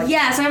set up.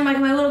 Yeah, so I'm like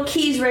my little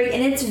keys rig,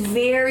 and it's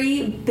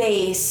very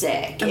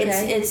basic.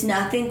 Okay. It's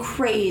nothing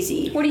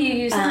crazy. What do you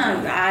use?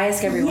 I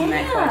ask everyone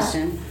that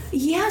question.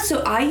 Yeah,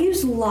 so I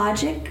use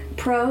Logic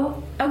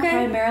Pro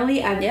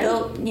primarily. I've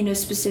built,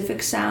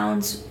 specific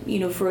sounds,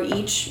 for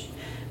each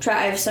track.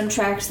 I have some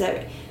tracks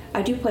that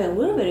I do play a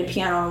little bit of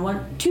piano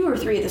on 2 or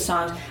 3 of the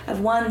songs. I have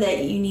one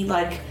that you need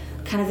like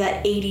kind of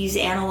that 80s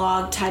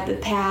analog type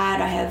of pad.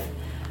 I have,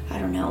 I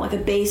don't know, like a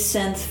bass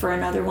synth for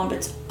another one, but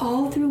it's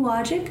all through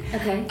Logic.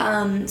 Okay.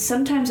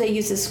 Sometimes I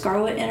use the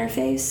Scarlett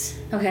interface.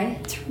 Okay.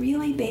 It's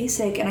really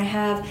basic, and I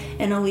have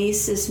an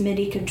Alesis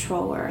MIDI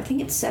controller. I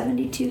think it's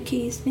 72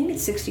 keys, maybe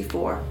it's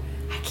 64.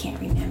 I can't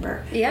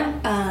remember.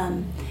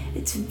 Yeah.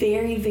 It's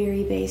very,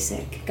 very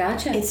basic.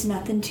 Gotcha. It's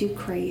nothing too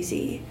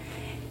crazy.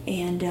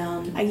 And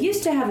I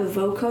used to have a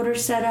vocoder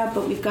set up,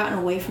 but we've gotten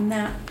away from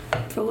that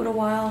for a little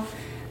while.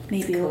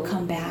 Maybe it'll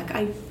come back.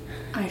 I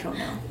don't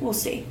know. We'll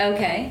see.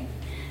 Okay.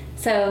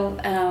 So,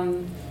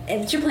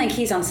 if you're playing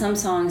keys on some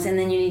songs, and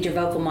then you need your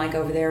vocal mic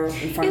over there in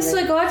front of It's the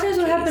like a lot of times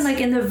what keys. happens, like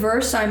in the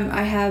verse, I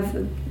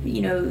have,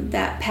 you know,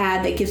 that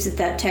pad that gives it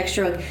that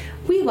texture. Like,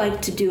 we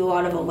like to do a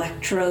lot of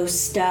electro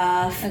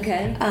stuff.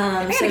 Okay.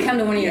 I gotta come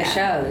to one of your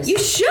shows. You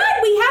should.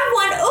 We have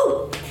one.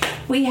 Oh,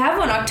 we have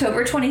one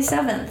October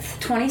 27th.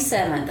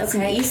 27th. It's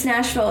in Okay. East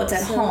Nashville. It's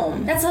at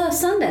home. That's a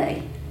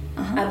Sunday,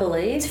 I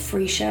believe. It's a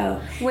free show.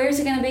 Where's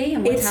it going to be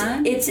and what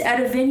time? It's at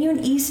a venue in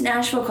East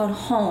Nashville called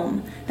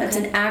Home. That's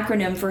an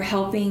acronym for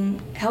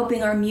helping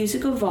our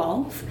music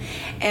evolve,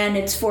 and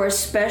it's for a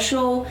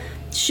special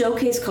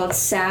showcase called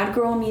Sad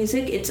Girl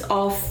Music. It's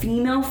all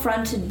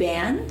female-fronted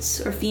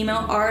bands or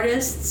female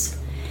artists,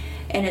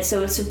 and it's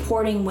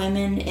supporting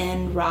women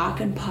in rock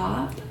and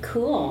pop.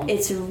 Cool.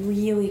 It's a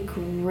really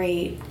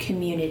great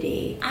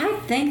community. I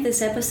think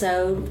this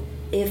episode,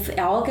 if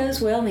all goes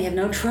well and we have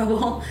no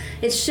trouble,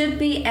 it should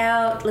be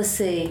out, let's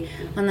see,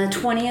 on the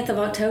 20th of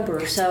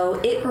October. So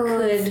it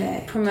could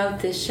Perfect. promote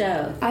this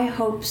show. I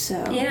hope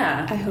so.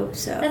 Yeah. I hope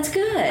so. That's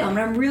good. And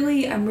I'm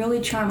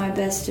really trying my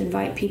best to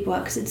invite people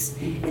out, because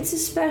it's a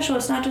special.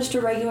 It's not just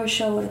a regular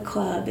show at a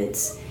club.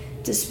 It's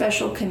a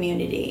special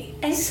community.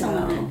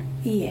 Excellent.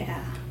 So,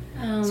 yeah.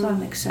 So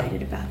I'm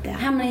excited about that.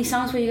 How many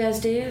songs will you guys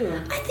do?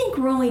 I think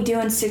we're only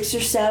doing 6 or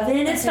 7.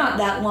 It's not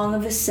that long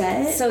of a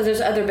set. So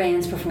there's other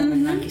bands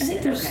performing, like you I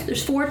said. think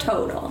there's 4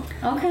 total.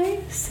 Okay.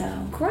 So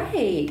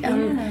Great.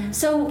 Yeah.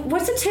 So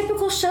what's a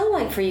typical show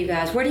like for you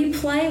guys? Where do you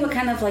play? What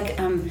kind of like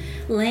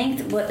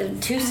length?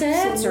 What 2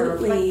 sets or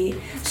like,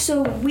 absolutely.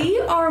 So we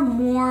are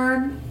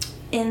more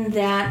in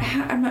that,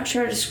 I'm not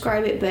sure how to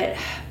describe it, but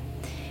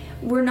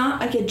we're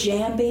not like a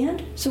jam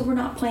band. So we're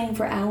not playing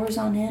for hours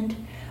on end.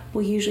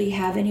 We'll usually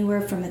have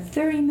anywhere from a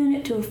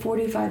 30-minute to a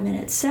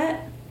 45-minute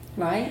set.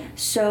 right?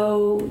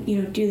 So,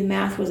 you know, do the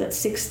math, was that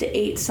 6 to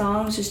 8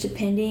 songs, just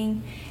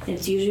depending. And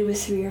it's usually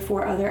with 3 or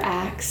 4 other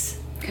acts.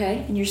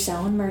 Okay. And you're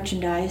selling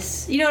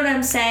merchandise. You know what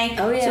I'm saying?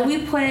 Oh, yeah. So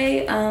we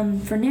play,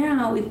 for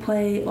now, we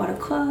play a lot of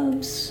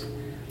clubs,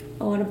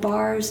 a lot of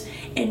bars.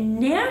 In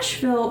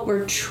Nashville,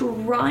 we're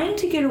trying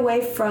to get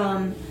away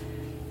from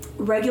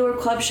regular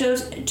club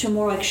shows to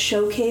more like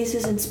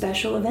showcases and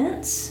special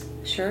events.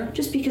 Sure.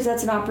 Just because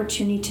that's an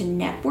opportunity to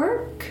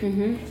network.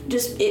 Mm-hmm.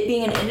 Just it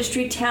being an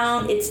industry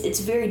town,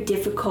 it's very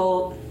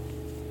difficult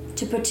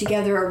to put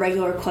together a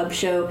regular club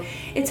show.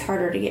 It's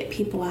harder to get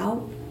people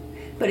out.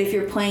 But if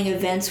you're playing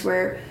events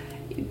where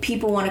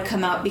people want to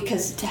come out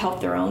because to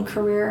help their own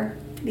career,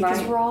 because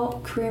Right. we're all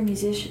career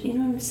musicians, you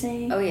know what I'm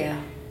saying? Oh yeah.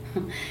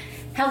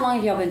 How long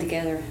have y'all been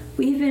together?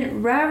 We've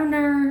been,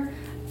 Ravener,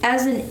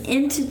 as an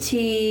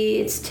entity,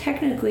 it's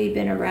technically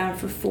been around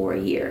for 4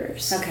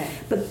 years. Okay.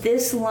 But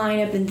this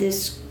lineup and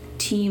this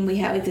team we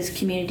have, like this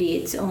community,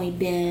 it's only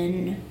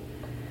been,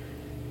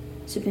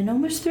 has it been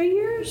almost 3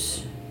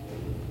 years?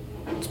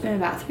 It's been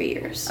about 3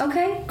 years.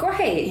 Okay,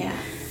 great. Yeah.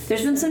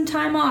 There's been some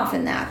time off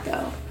in that,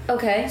 though.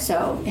 Okay.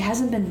 So it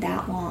hasn't been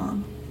that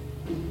long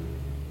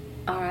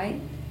All right.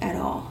 at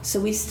all.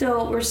 So we're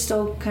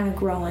still kind of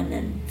growing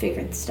and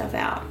figuring stuff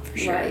out, for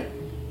sure. Right.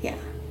 Yeah.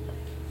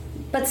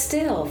 But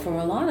still, for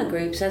a lot of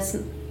groups, that's,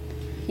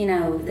 you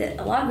know,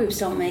 a lot of groups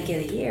don't make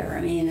it a year.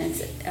 I mean, it's.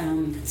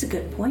 That's a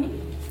good point.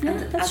 Yeah, I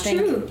that's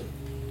think- true.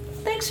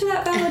 Thanks for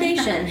that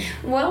validation.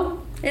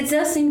 Well, it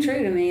does seem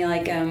true to me.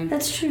 Like,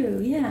 That's true,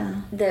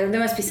 yeah. there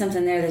must be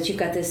something there that you've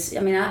got this.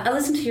 I mean, I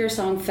listened to your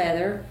song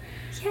 "Feather."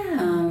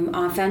 Yeah.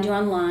 I found you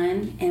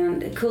online,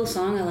 and a cool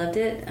song. I loved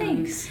it.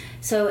 Thanks.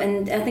 So,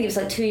 and I think it was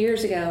like 2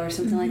 years ago or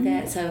something like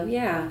that. So,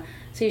 yeah.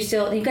 So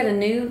you've got a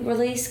new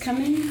release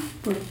coming?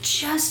 We're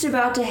just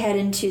about to head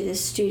into the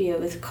studio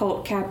with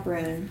Colt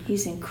Caproon.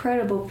 He's an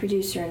incredible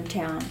producer in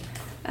town,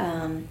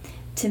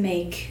 to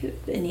make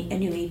a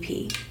new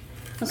EP.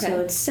 Okay.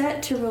 So it's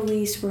set to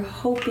release, we're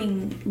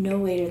hoping, no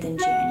later than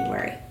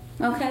January.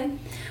 Okay.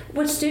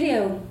 What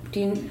studio do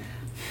you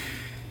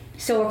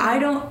still work I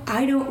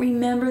don't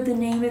remember the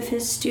name of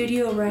his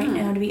studio right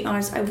now, to be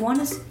honest. I don't want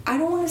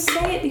to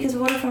say it because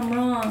what if I'm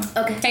wrong?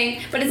 Okay,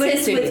 but it's But his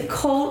it's studio. with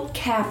Colt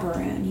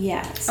Caproon,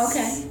 yes.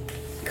 Okay.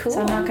 Cool. So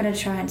I'm not going to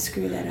try and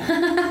screw that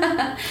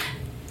up.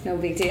 No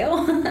big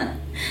deal.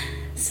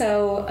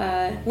 So,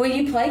 will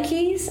you play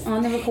keys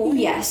on the recording?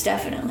 Yes,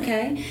 definitely.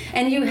 Okay.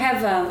 And you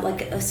have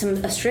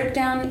a stripped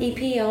down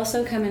EP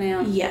also coming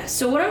out. Yes.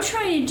 So what I'm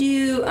trying to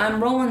do,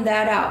 I'm rolling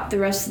that out the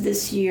rest of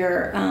this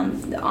year.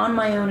 On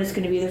My Own is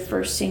going to be the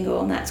first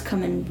single, and that's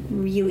coming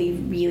really,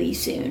 really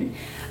soon.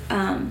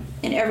 And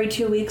every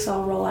 2 weeks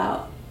I'll roll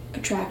out a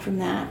track from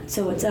that.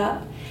 So it's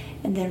up,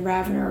 and then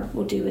Ravener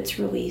will do its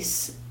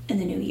release in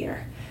the new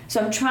year. So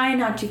I'm trying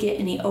not to get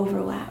any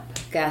overlap.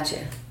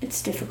 Gotcha.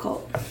 It's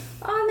difficult.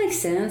 Oh, it makes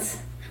sense.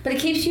 But it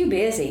keeps you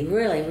busy,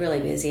 really, really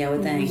busy, I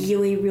would think.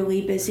 Really,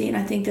 really busy, and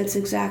I think that's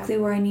exactly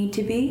where I need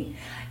to be.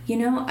 You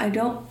know, I'm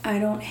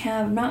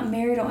not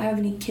married, I don't have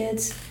any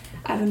kids.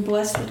 I've been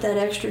blessed with that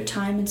extra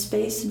time and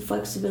space and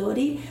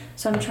flexibility,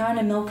 so I'm trying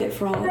to milk it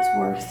for all it's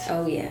worth.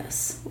 Oh,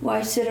 yes.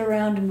 Why sit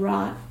around and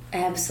rot?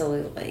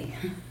 Absolutely.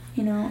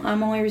 You know,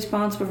 I'm only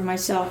responsible for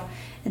myself.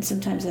 And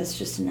sometimes that's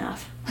just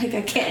enough. Like,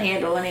 I can't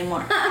handle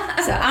anymore. So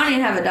I don't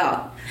even have a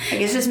dog.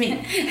 Like, it's just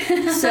me.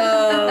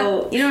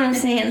 So, you know what I'm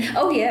saying?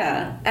 Oh,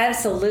 yeah.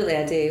 Absolutely,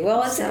 I do.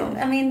 Well,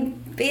 I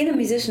mean, being a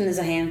musician is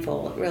a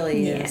handful. It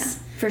really is.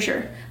 Yeah, for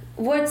sure.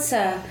 What's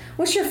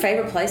your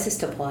favorite places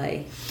to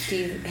play? Do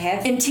you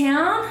have... In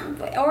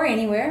town? Or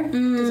anywhere.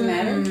 Doesn't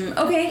matter.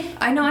 Okay.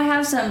 I know I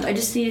have some. I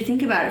just need to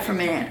think about it for a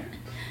minute.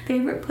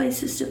 Favorite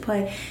places to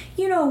play.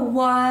 You know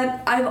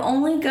what? I've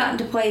only gotten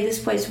to play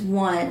this place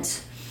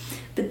once.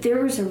 But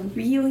there was a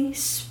really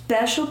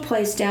special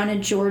place down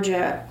in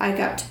Georgia I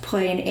got to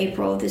play in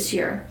April of this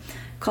year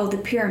called The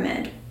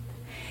Pyramid.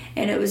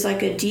 And it was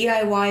like a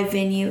DIY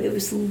venue. It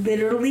was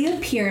literally a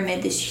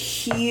pyramid,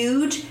 this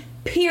huge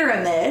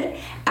pyramid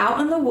out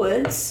in the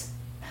woods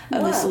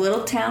of this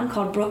little town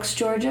called Brooks,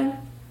 Georgia.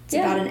 It's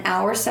about an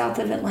hour south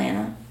of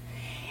Atlanta.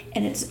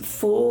 And it's a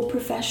full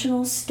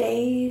professional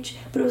stage.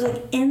 But it was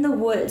like in the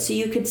woods, so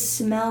you could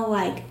smell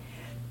like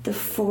the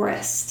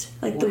forest,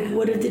 like the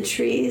wood of the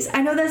trees.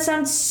 I know that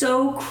sounds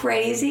so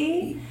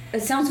crazy.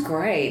 It sounds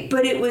great.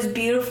 But it was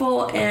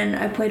beautiful, and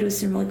I played with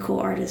some really cool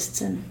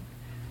artists, and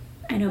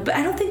I know, but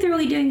I don't think they're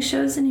really doing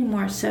shows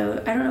anymore,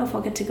 so I don't know if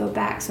I'll get to go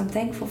back, so I'm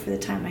thankful for the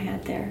time I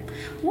had there.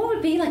 What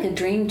would be like a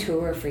dream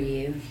tour for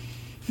you?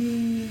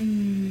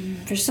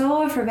 For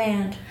solo or for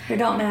band? It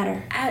don't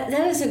matter. That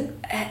is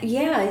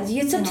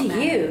it's up to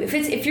you.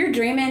 If you're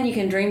dreaming, you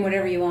can dream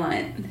whatever you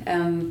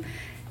want.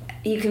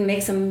 You can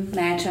mix them,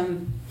 match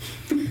them.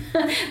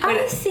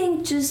 I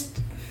think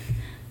just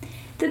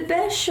the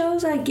best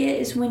shows I get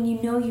is when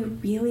you know you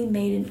really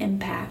made an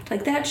impact.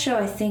 Like that show,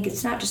 I think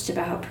it's not just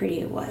about how pretty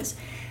it was.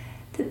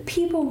 The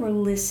people were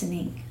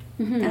listening,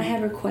 and I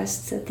had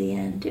requests at the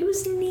end. It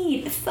was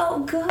neat. It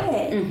felt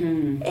good.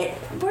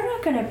 We're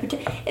not going to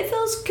pretend. It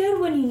feels good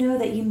when you know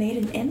that you made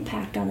an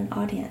impact on an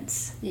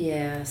audience.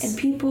 Yes. And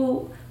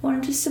people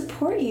wanted to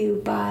support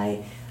you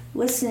by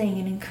listening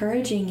and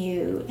encouraging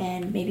you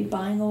and maybe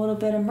buying a little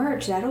bit of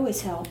merch. That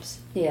always helps.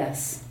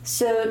 Yes.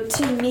 So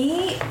to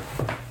me,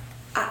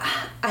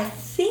 I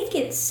think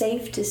it's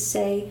safe to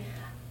say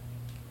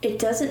it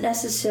doesn't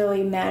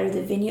necessarily matter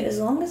the venue as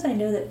long as I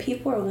know that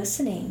people are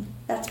listening.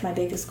 That's my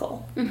biggest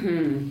goal.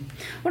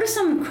 What are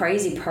some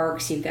crazy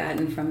perks you've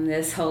gotten from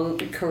this whole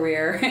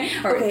career?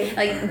 Or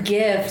like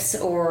gifts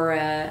or,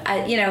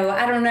 I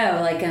don't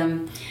know, like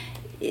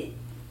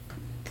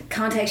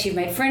contacts you've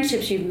made,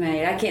 friendships you've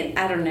made.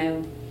 I don't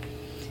know.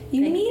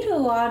 You meet a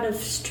lot of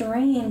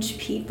strange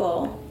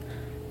people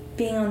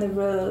being on the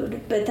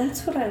road, but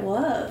that's what I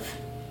love.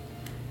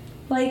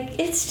 Like,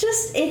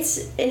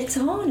 it's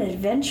all an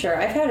adventure.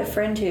 I've had a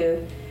friend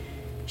who,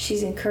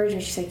 she's encouraged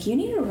me. She's like, you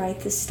need to write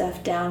this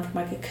stuff down from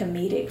like a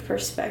comedic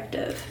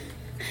perspective.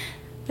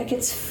 Like,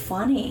 it's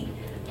funny.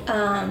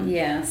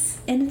 Yes.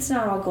 And it's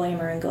not all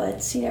glamour and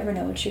glitz. You never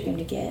know what you're going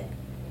to get.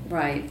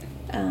 Right.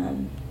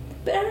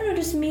 But I don't know,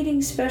 just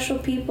meeting special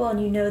people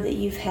and you know that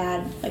you've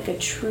had like a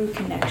true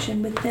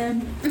connection with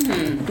them,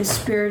 a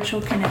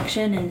spiritual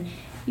connection, and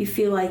you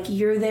feel like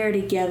you're there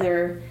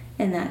together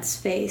in that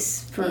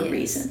space for a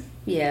reason.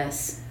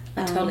 Yes,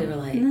 I totally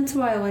relate. And that's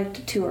why I like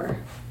to tour.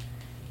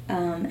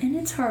 And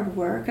it's hard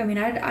work. I mean,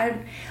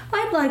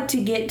 I'd like to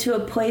get to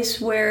a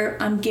place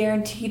where I'm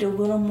guaranteed a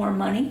little more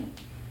money.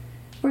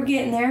 We're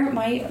getting there.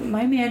 My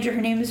manager,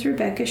 her name is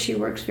Rebecca. She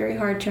works very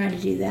hard trying to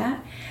do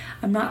that.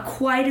 I'm not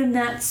quite in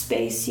that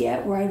space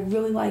yet where I'd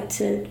really like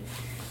to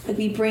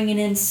be bringing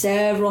in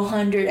several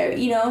hundred,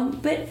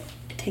 but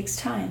it takes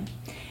time.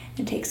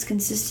 It takes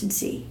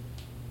consistency.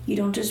 You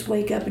don't just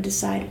wake up and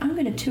decide, I'm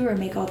going to tour and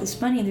make all this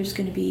money, and there's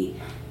going to be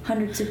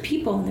hundreds of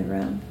people in the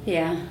room.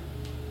 Yeah.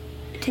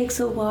 It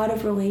takes a lot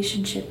of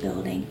relationship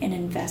building and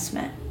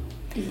investment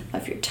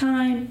of your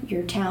time,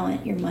 your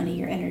talent, your money,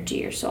 your energy,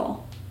 your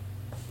soul.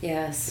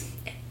 Yes.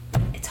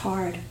 It's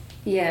hard.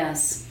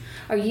 Yes.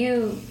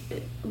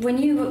 When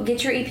you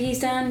get your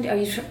EPs done, are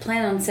you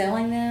planning on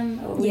selling them?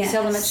 Or will you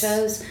sell them at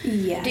shows?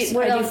 Yes.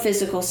 I do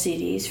physical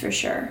CDs for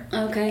sure.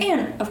 Okay.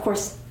 And, of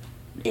course,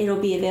 it'll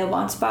be available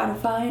on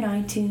Spotify and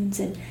iTunes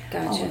and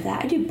all of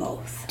that. I do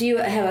both. Do you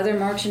have other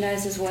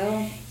merchandise as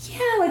well? Yeah,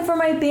 like for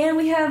my band,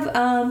 we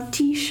have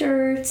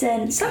T-shirts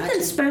and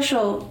something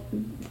special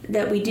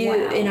that we do,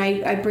 and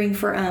I bring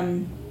for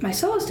my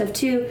solo stuff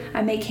too.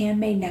 I make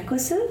handmade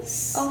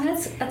necklaces. Oh,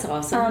 that's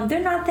awesome. They're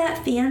not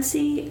that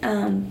fancy,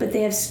 but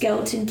they have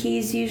skeleton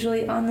keys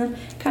usually on them,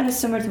 kind of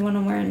similar to the one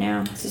I'm wearing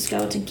now. It's a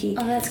skeleton key.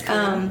 Oh, that's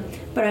cool.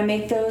 But I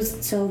make those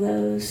and sell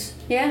those.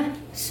 Yeah.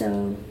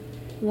 So.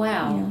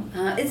 Wow.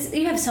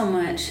 You have so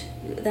much.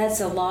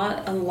 That's a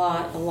lot of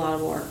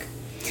work.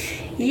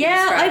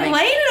 Yeah, I'm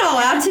laying it all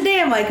out today.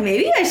 I'm like,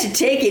 maybe I should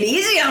take it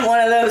easy on one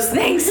of those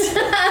things.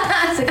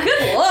 I said,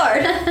 good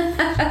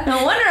Lord.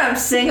 No wonder I'm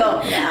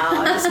single. No,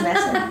 I'm just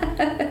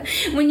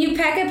messing. When you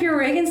pack up your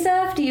rig and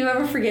stuff, do you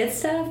ever forget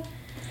stuff?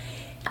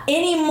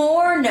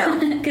 Anymore, no.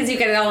 Because you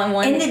got it all in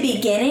one. In the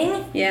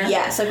beginning, Yeah.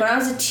 yes. Like when I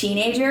was a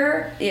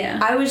teenager, Yeah.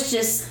 I was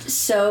just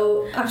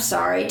so, I'm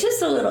sorry,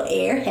 just a little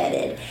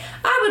airheaded.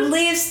 I would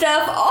leave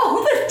stuff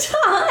all the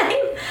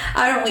time.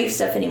 I don't leave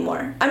stuff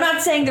anymore. I'm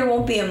not saying there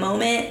won't be a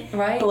moment,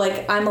 Right. but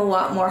like I'm a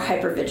lot more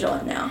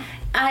hypervigilant now.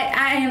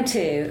 I am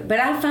too, but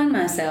I find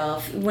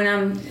myself when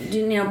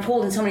I'm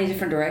pulled in so many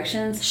different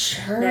directions.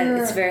 Sure. That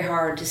it's very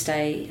hard to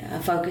stay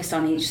focused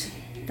on each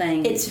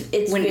thing. It's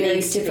when very it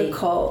needs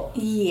difficult.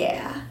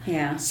 Yeah. to be.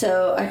 Yeah.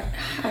 So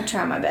I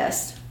try my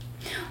best.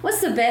 What's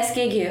the best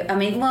gig you? I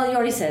mean, well, you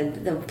already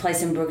said the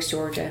place in Brooks,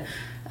 Georgia.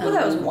 Well,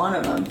 that was one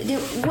of them.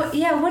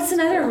 What's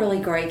another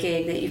really great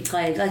gig that you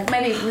played? Like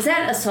maybe was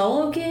that a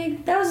solo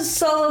gig? That was a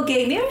solo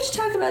gig. Maybe we should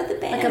talk about the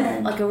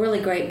band. Like a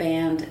really great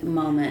band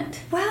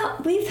moment.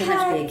 Well, we've Doesn't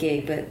have to be a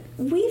gig, but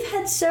we've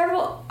had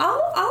several.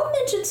 I'll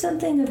mention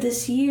something of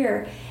this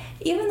year.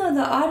 Even though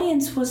the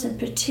audience wasn't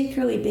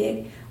particularly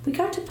big, we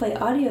got to play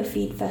Audio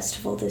Feed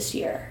Festival this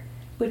year,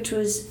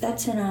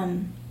 that's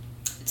in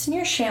it's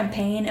near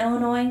Champaign,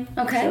 Illinois.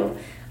 Okay. So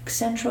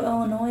central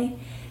Illinois.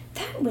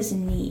 That was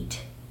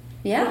neat.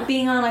 yeah. Like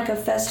being on like a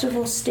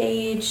festival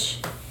stage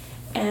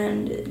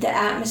and the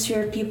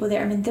atmosphere of people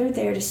there. I mean, they're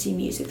there to see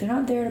music. They're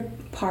not there to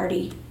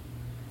party.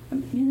 I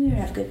mean, they're there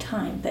to have a good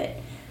time, but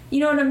you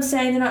know what I'm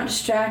saying? They're not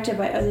distracted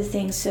by other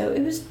things. So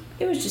it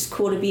was just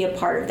cool to be a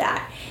part of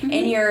that. Mm-hmm.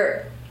 And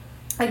you're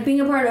like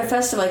being a part of a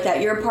festival like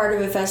that. You're a part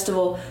of a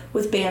festival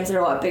with bands that are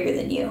a lot bigger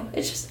than you.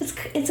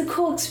 It's a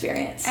cool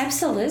experience.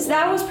 Absolutely. So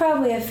that was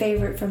probably a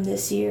favorite from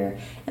this year.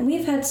 And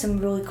we've had some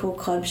really cool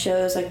club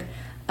shows. Like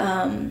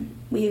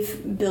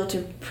we've built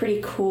a pretty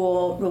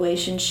cool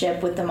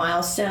relationship with the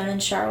Milestone in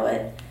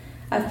Charlotte.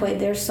 I've played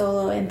their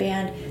solo and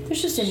band.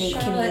 There's just a neat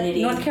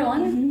community. North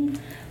Carolina?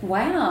 Mm-hmm.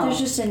 Wow. There's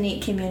just a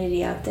neat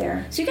community out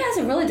there. So you guys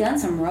have really done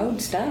some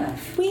road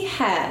stuff. We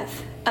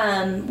have.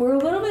 We're a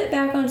little bit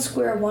back on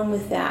square one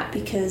with that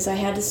because I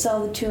had to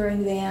sell the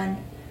touring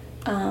van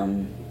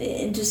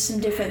and just some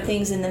different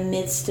things in the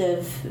midst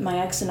of my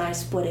ex and I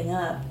splitting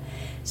up.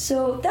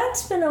 So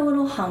that's been a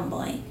little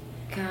humbling.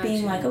 Gotcha.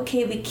 Being like,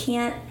 okay, we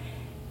can't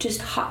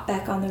just hop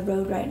back on the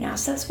road right now.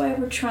 So that's why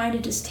we're trying to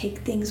just take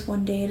things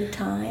one day at a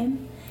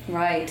time.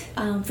 Right.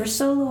 For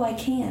solo, I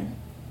can.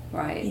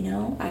 Right. You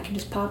know, I can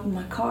just pop in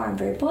my car. I'm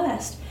very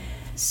blessed.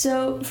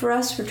 So for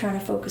us, we're trying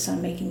to focus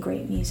on making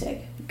great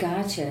music.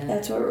 Gotcha.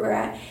 That's where we're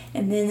at.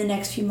 And then the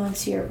next few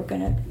months here, we're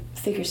going to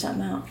figure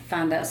something out.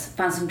 Find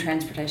some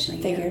transportation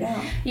again. Figure it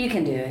out. You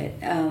can do it.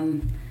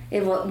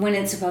 It will, when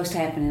it's supposed to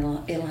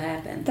happen, it'll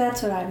happen.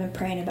 That's what I've been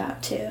praying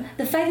about too.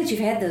 The fact that you've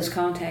had those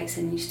contacts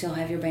and you still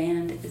have your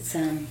band, it's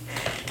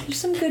There's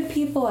some good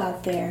people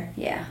out there.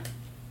 yeah.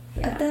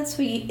 That's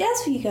what you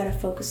got to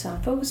focus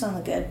on. Focus on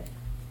the good.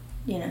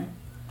 You know.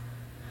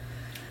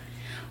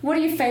 What are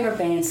your favorite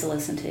bands to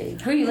listen to?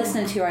 Who are you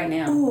listening to right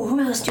now? Ooh, who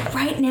am I listening to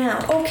right now?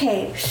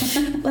 Okay,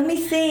 let me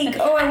think.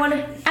 Oh, I want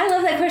to. I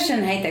love that question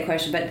and hate that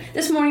question, but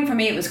this morning for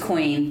me it was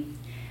Queen.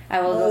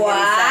 I will go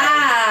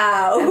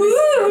Wow!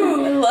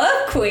 Ooh, I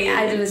love Queen.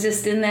 I was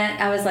just in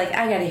that. I was like,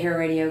 I got to hear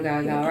Radio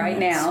Gaga right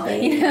now.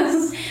 Space. You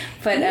know,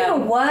 but You know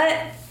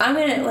what?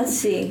 Let's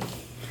see.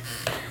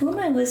 Who am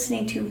I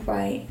listening to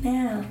right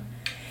now?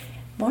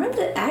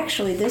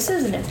 This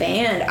isn't a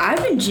band.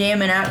 I've been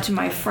jamming out to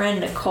my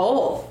friend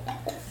Nicole.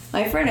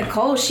 My friend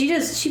Nicole,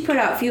 she put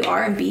out a few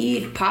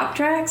R&B pop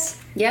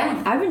tracks.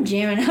 yeah, I've been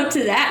jamming out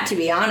to that, to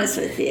be honest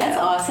with you. that's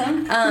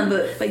awesome.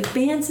 But like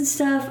bands and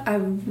stuff, I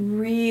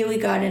really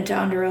got into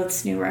Under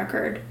Oath's new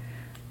record.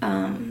 I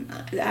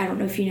don't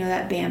know if you know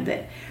that band,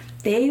 but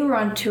they were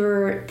on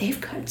tour. They've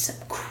got some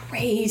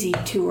crazy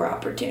tour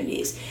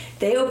opportunities.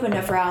 They opened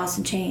up for Alice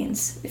in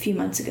Chains a few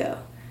months ago,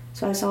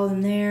 so I saw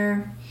them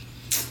there.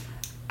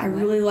 I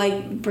really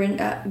like Breaking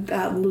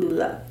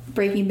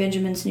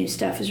Benjamin's new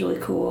stuff is really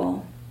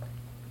cool.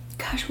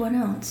 Gosh, what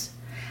else?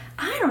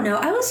 I don't know.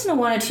 I listen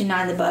to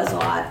 102.9 The Buzz a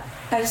lot.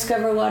 I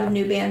discover a lot of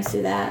new bands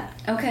through that.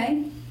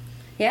 Okay,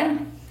 yeah.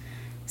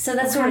 So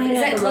that's What sort of, kind is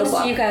of that like a close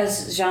robot? to you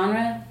guys'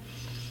 genre?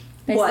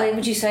 Basically, What?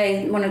 would you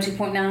say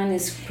 102.9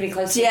 is pretty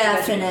close to you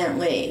guys'?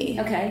 Definitely.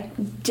 Okay,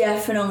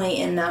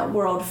 Definitely in that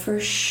world for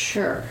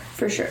sure.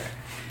 For sure.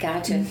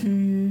 gotcha.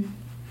 Mm-hmm.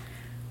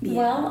 Yeah.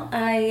 Well,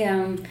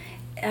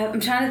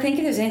 I'm trying to think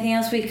if there's anything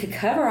else we could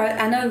cover.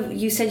 I know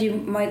you said you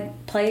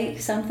might play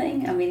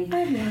something. I mean,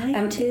 I'd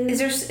like to. Is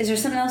there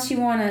something else you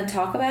want to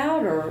talk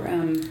about, or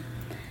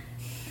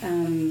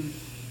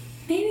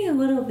Maybe a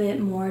little bit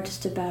more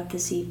just about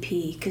this EP,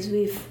 because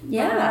we've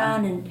gone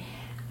around and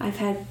I've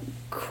had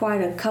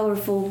quite a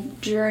colorful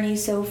journey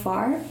so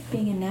far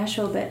being in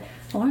Nashville, but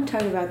I want to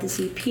talk about this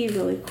EP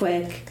really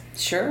quick.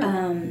 Sure.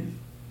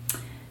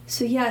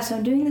 So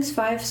I'm doing this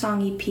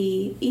 5-song EP.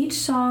 Each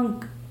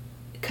song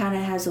kind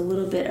of has a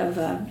little bit of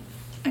a,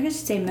 I guess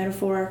you'd say,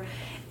 metaphor.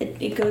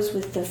 It goes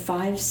with the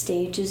 5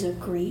 stages of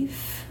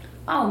grief.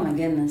 Oh my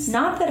goodness.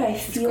 Not that I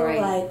feel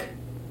great. like,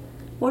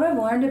 what I've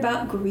learned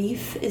about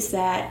grief is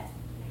that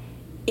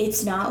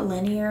it's not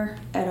linear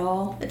at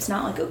all. It's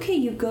not like, okay,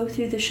 you go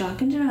through the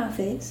shock and denial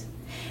phase,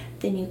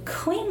 then you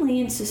cleanly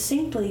and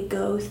succinctly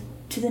go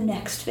to the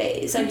next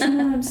phase. Like, do you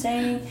know what I'm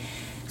saying?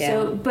 Yeah.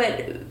 So,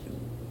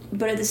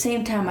 but at the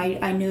same time,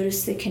 I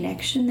noticed the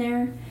connection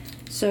there.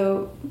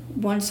 So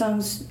one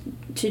song's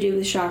to do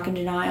with shock and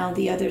denial,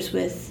 the other's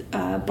with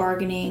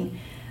bargaining,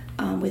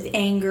 with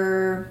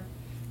anger,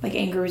 like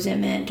anger,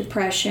 resentment,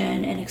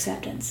 depression, and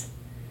acceptance.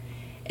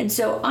 And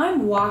so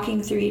I'm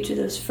walking through each of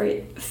those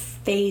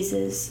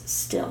phases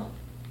still.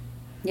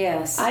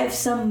 Yes. I have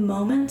some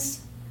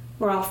moments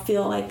where I'll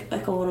feel like a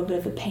little bit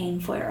of a pain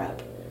flare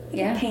up.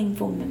 Yeah. A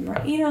painful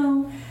memory,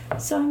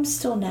 so I'm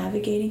still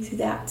navigating through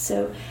that.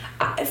 So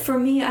for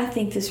me, I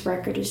think this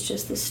record is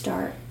just the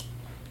start.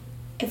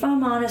 If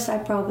I'm honest, I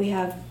probably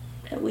have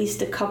at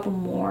least a couple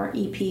more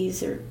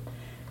EPs or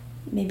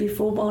maybe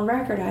full-blown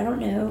record, I don't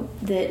know,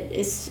 that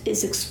is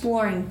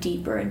exploring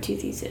deeper into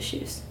these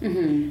issues.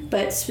 Mm-hmm.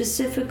 But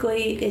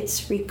specifically,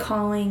 it's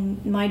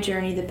recalling my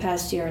journey the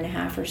past year and a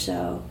half or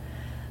so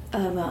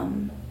of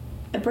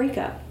a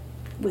breakup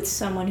with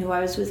someone who I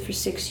was with for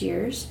 6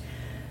 years,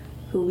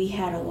 who we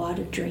had a lot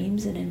of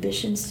dreams and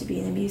ambitions to be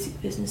in the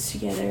music business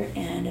together,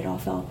 and it all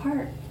fell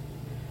apart.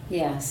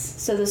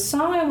 Yes. So the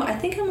song, I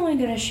think I'm only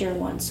going to share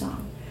one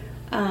song.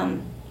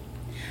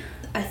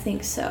 I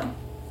think so.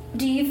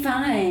 Do you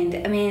find,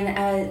 I mean,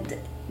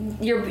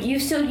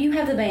 you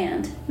have the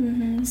band.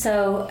 Mm-hmm.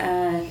 So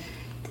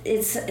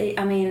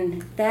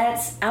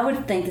I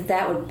would think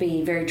that would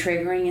be very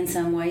triggering in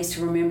some ways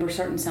to remember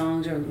certain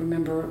songs or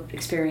remember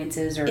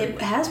experiences. Or It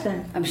has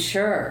been. I'm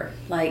sure.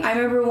 Like, I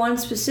remember one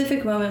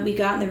specific moment we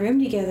got in the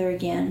room together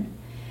again.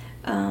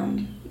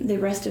 The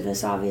rest of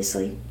us,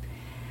 obviously.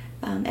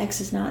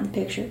 X is not in the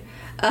picture,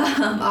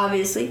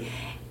 obviously.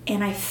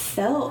 And I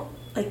felt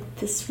like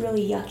this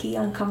really yucky,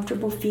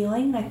 uncomfortable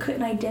feeling. I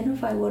couldn't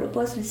identify what it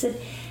was. And I said,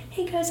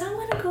 hey guys, I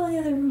want to go in the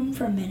other room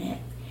for a minute.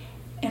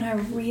 And I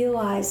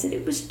realized that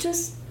it was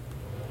just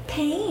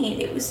pain.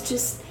 It was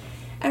just,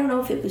 I don't know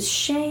if it was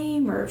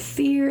shame or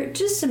fear,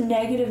 just some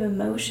negative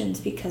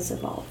emotions because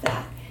of all of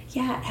that.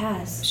 Yeah, it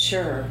has.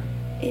 sure.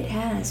 It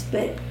has,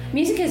 but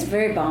Music is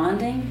very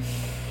bonding.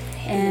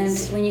 And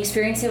when you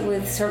experience it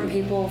with certain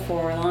people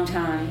for a long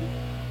time,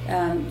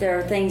 there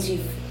are things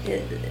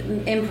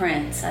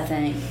imprints, I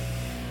think,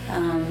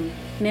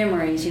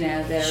 memories,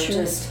 that are Sure.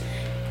 just,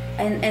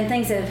 and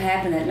things that have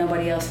happened that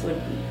nobody else would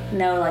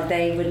know, like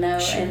they would know.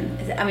 Sure.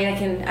 And I mean, I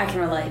can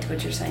relate to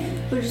what you're saying.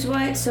 which is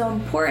why it's so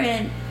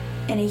important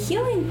in a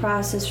healing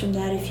process from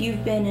that. If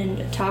you've been in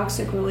a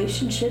toxic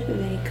relationship of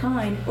any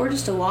kind, or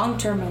just a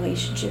long-term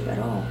relationship at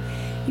all,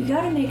 you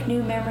got to make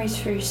new memories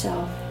for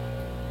yourself.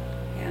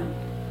 Yeah.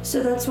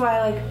 So that's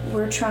why,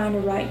 we're trying to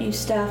write new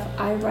stuff.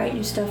 I write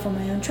new stuff on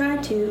my own. Try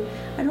to.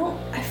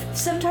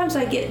 Sometimes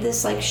I get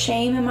this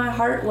shame in my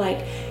heart,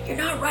 you're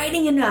not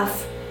writing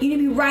enough. You need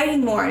to be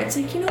writing more. And it's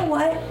like, you know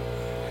what?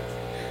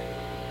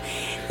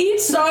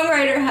 Each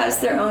songwriter has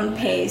their own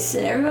pace,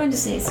 and everyone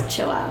just needs to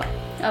chill out.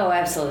 Oh,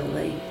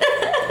 absolutely.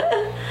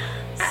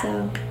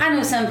 So I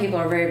know some people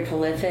are very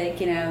prolific,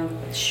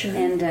 sure.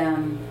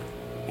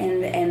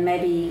 and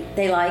maybe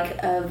they like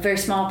a very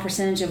small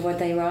percentage of what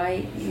they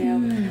write.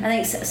 I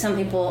think some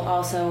people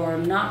also are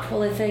not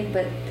prolific,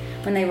 but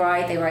when they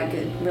write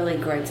good, really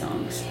great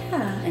songs.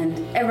 Yeah. And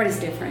everybody's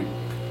different.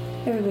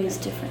 Everybody's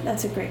different.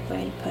 That's a great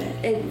way to put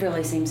it. It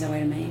really seems that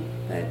way to me.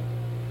 But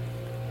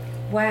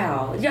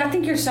wow, yeah, I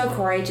think you're so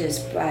courageous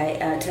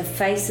by to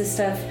face this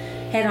stuff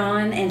head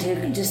on and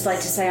to just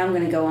to say I'm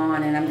going to go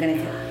on and I'm going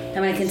to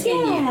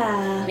continue.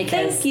 Yeah.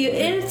 Because thank you.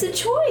 And it's a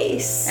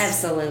choice.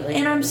 Absolutely.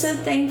 And I'm so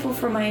thankful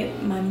for my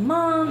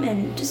mom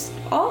and just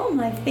all of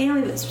my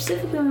family, but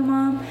specifically my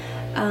mom,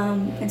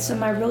 and some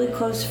of my really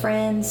close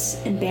friends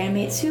and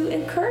bandmates who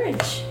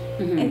encourage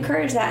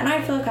that, and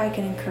I feel like I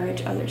can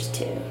encourage others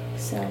too.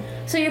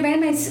 So your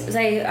bandmates,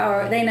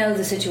 they know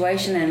the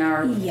situation and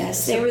are.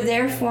 Yes, they were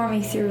there for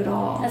me through it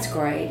all. That's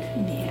great.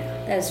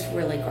 Yeah, That's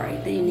really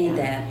great. That you need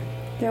that.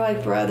 They're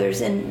like brothers,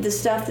 and the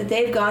stuff that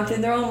they've gone through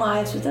in their own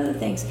lives with other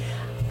things,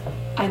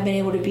 I've been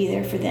able to be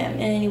there for them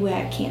in any way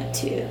I can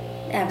too.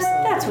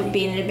 Absolutely. That's what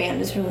being in a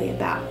band is really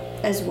about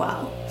as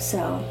well.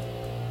 So,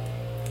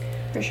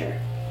 for sure.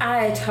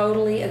 I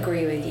totally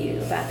agree with you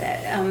about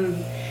that.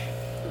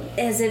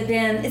 Has it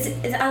been?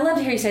 I love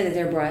to hear you say that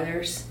they're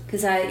brothers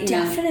because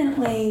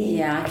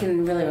Definitely. I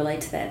can really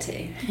relate to that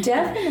too.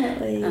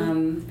 Definitely.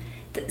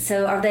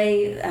 So are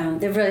they?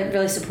 They're really,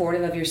 really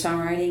supportive of your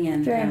songwriting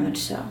and Very much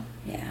so.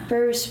 Yeah.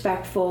 Very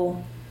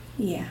respectful.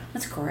 Yeah.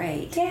 That's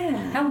great.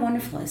 Yeah. How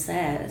wonderful is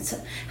that? So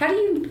how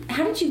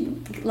did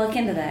you look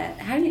into that?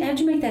 How did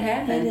you make that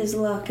happen? It is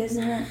luck,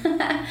 isn't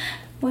it?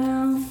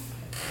 Well,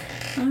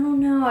 I don't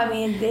know. I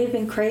mean, they've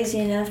been crazy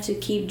enough to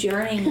keep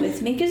journeying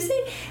with me because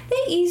they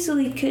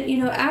easily could,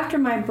 after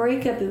my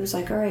breakup, it was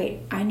like, all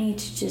right, I got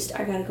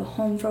to go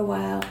home for a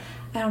while.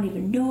 I don't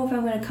even know if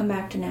I'm going to come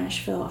back to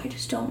Nashville. I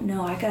just don't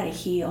know. I got to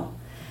heal.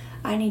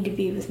 I need to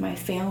be with my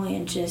family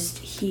and just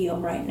heal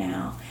right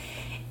now.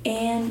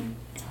 And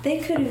they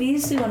could have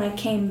easily, when I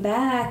came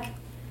back,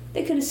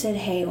 they could have said,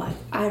 hey,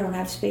 I don't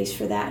have space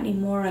for that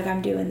anymore.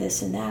 I'm doing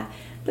this and that.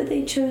 But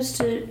they chose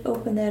to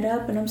open that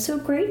up, and I'm so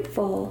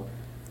grateful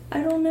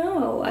I don't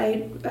know.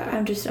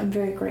 I'm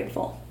very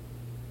grateful.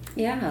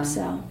 Yeah.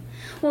 So.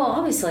 Well,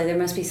 obviously there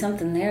must be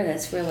something there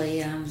that's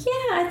really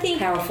I think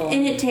powerful.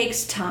 And it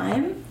takes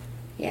time.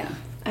 Yeah.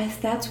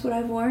 That's what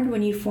I've learned.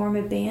 When you form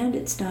a band,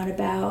 it's not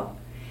about...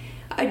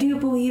 I do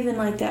believe in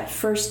like that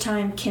first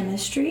time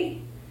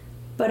chemistry,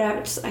 but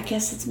I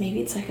guess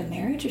it's like a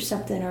marriage or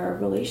something, or a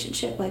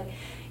relationship. Like,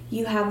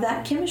 you have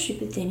that chemistry,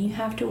 but then you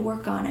have to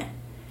work on it.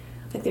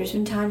 Like, there's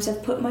been times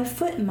I've put my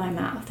foot in my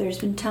mouth. There's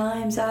been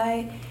times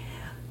I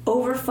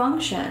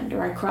overfunctioned,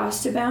 or I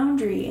crossed a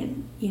boundary,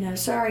 and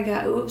sorry,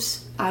 God,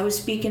 oops, I was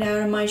speaking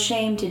out of my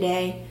shame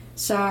today.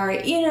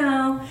 Sorry,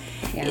 Yeah.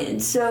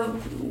 And so,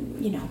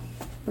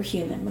 we're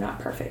human. We're not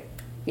perfect.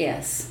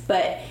 Yes.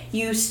 But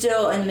you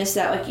still, in the midst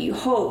of that, like, you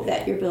hope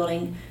that you're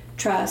building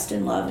trust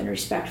and love and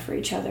respect for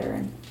each other.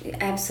 And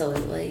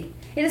absolutely,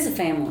 it is a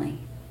family.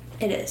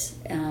 It is.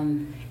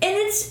 And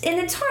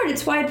it's hard.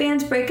 It's why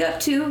bands break up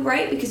too,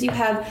 right? Because you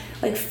have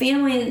like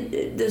family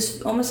and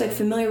those almost like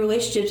familiar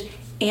relationships,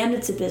 and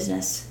it's a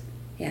business.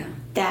 Yeah.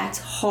 That's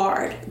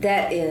hard.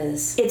 That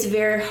is. It's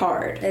very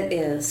hard. It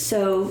is.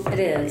 So it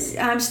is.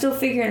 I'm still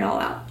figuring it all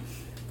out.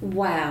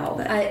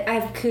 Wow.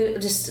 I've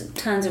just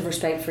tons of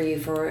respect for you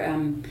for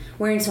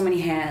wearing so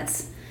many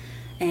hats.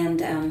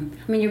 And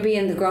you're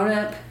being the grown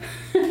up,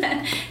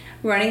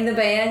 running the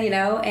band,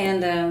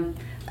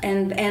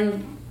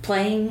 and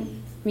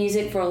playing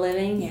music for a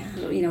living.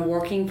 Yeah.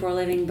 Working for a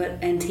living,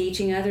 and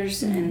teaching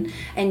others, mm-hmm.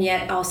 and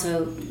yet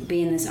also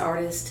being this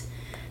artist.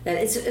 That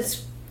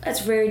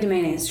it's very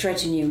demanding. It's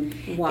stretching you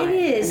wide. It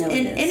is. And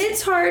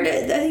it's hard.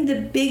 I think the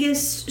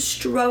biggest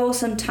struggle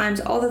sometimes,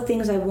 all the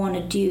things I want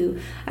to do,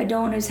 I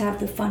don't always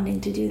have the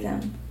funding to do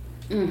them.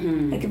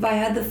 Mm-hmm. Like, if I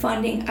had the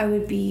funding, I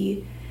would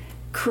be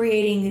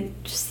creating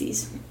just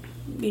these,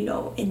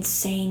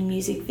 insane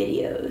music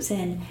videos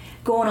and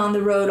going on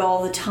the road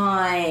all the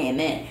time.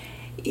 And,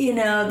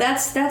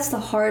 that's the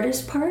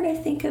hardest part, I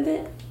think, of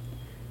it.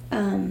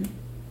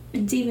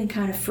 It's even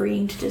kind of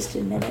freeing to just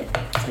admit it.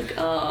 It's like,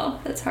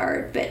 oh, that's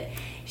hard, but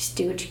just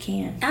do what you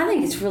can. I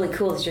think it's really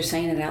cool that you're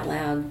saying it out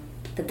loud,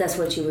 that that's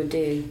what you would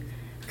do.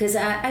 Because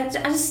I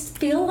just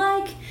feel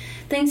like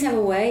things have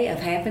a way of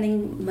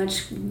happening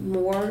much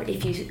more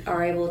if you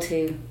are able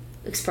to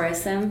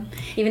express them.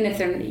 Even if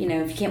they're,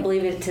 if you can't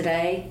believe it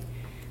today,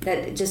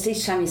 that just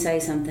each time you say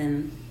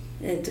something,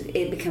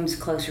 it becomes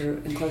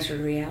closer and closer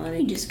to reality.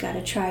 You just got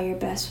to try your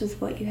best with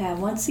what you have.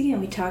 Once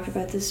again, we talked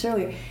about this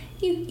earlier.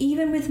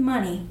 Even with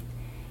money,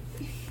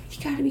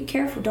 you got to be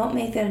careful. Don't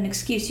make that an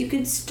excuse. You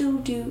can still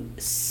do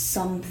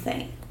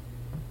something.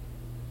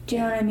 Do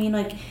you know what I mean?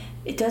 Like,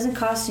 it doesn't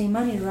cost any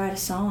money to write a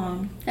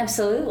song.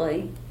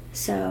 Absolutely.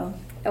 So.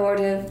 Or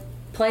to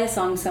play a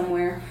song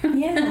somewhere.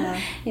 Yeah.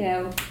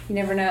 You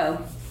never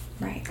know.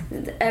 Right.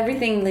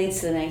 Everything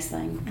leads to the next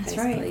thing. That's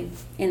basically, right.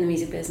 In the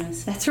music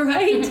business. That's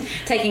right.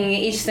 Taking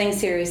each thing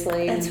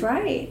seriously. That's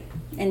right.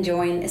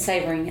 Enjoying,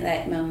 savoring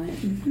that moment.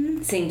 Mm-hmm.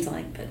 It seems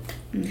like, but.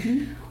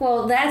 Mm-hmm.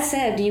 Well, that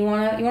said, do you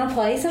want to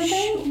play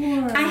something?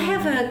 Sure. I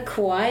have a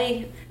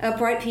Kawai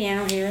upright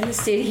piano here in the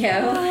studio.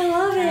 Oh, I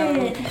love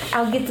it.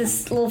 I'll get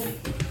this little.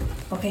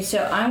 Okay,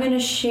 so I'm going to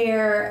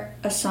share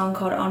a song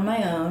called On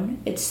My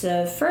Own. It's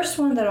the first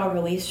one that I'll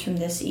release from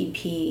this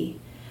EP.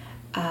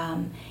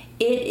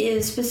 It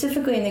is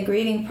specifically in the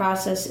grieving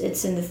process.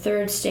 It's in the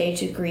third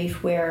stage of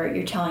grief where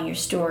you're telling your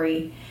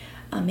story,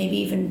 maybe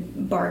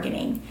even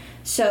bargaining.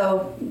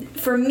 So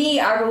for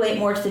me, I relate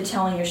more to the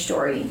telling your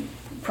story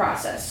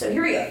process. So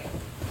here we go.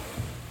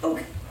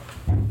 Okay.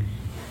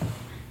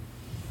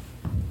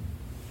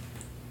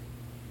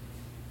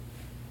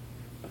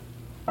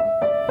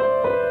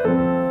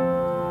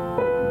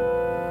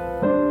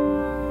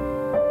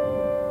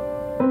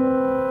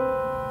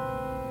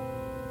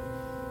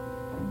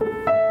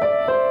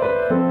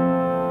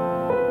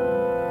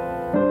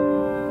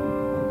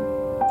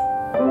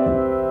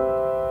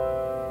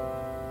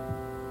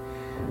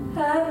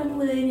 I've been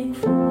waiting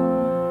for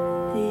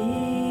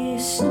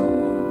this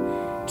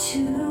storm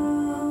to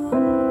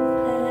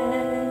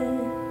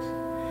pass,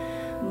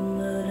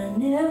 but I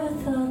never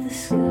thought the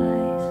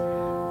skies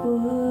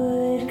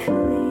would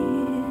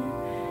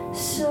clear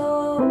so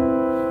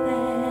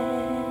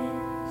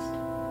fast,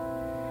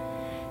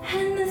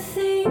 and the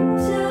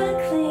things I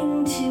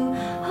cling to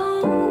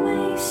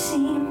always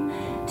seem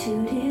to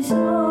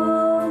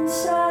dissolve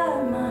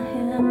inside my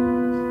hands.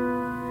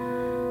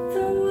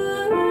 The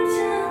words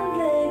I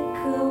let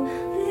go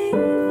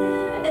leave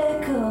their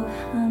echo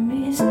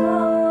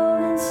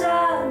unresolved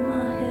inside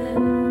my head.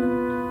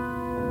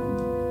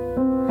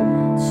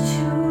 It's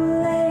too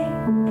late,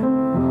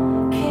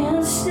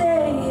 can't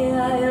stay, I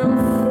am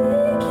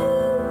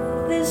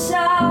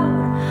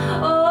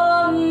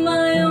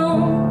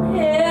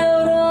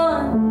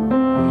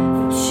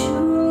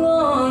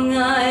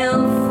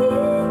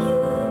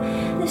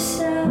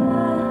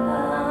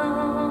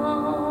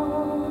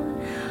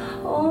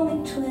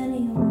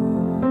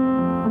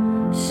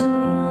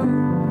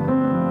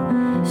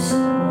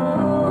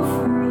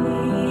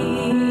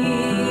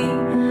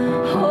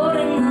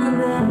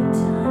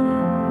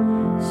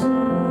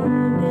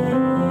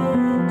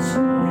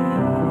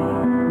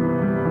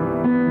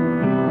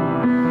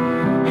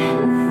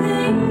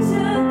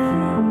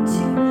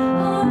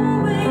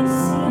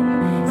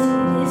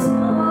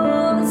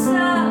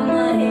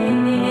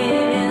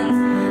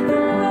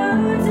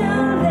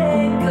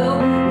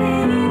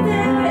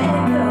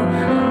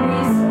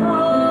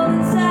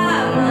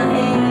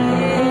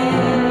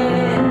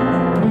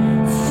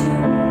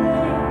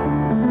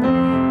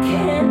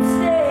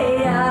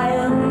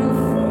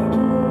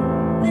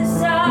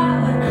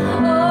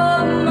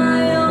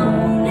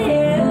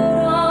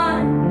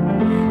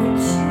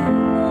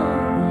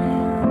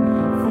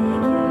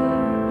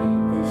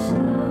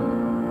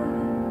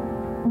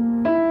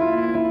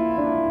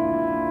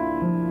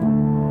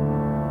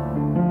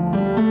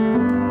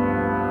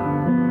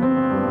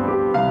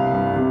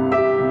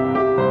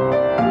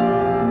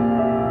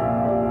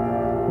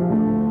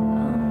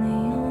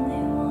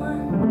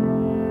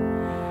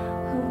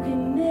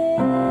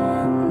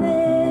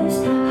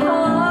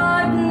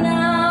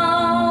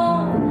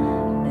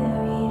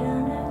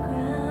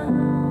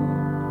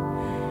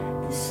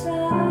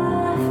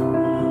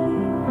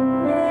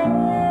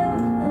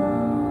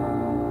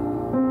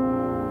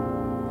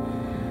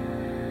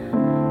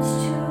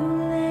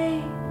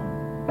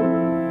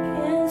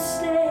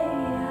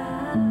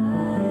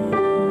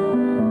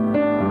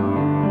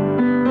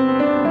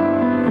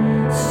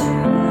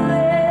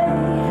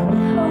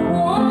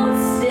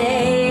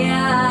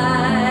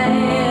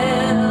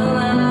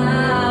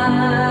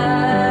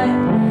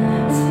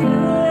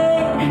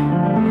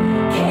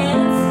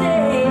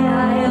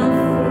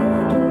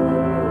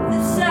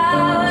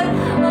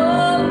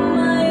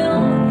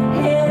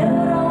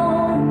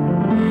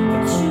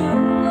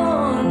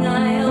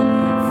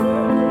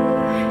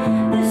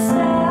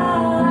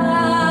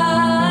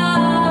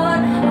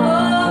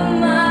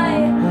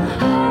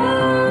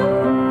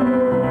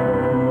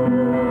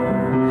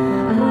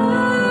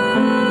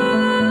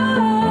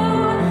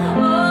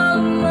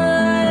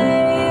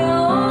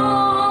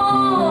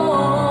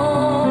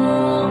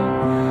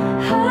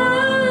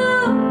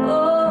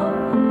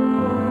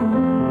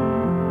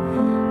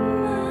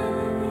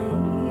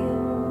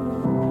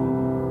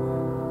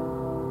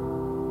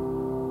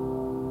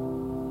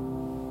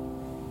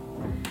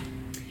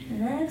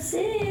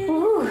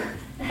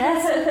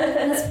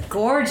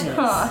gorgeous.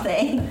 Oh,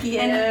 thank you.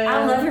 And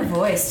I love your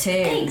voice too.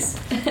 Thanks.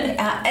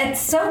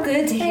 It's so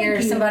good to hear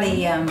you.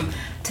 somebody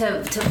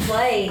to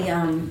play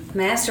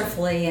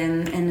masterfully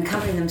and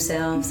accompany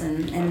themselves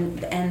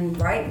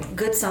and write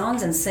good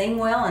songs and sing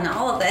well and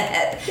all of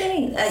that.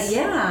 Thanks.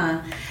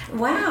 Yeah.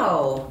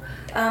 Wow.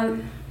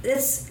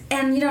 It's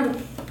and you know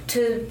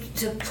to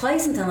play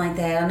something like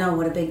that. I know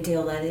what a big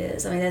deal that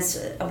is. I mean, that's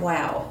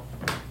wow.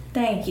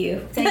 Thank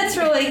you. Thank That's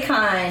you. really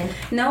kind.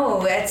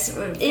 No, it's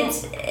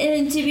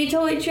And to be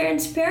totally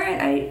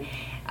transparent,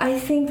 I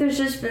think there's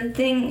just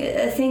been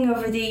a thing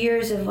over the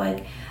years of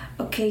like,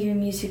 okay, your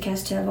music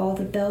has to have all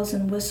the bells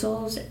and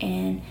whistles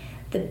and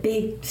the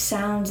big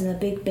sounds and the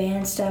big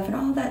band stuff and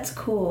all that's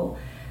cool.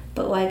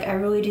 But like, I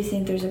really do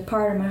think there's a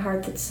part of my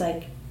heart that's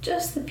like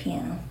just the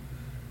piano,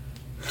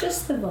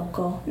 just the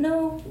vocal,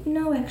 no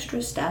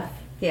extra stuff.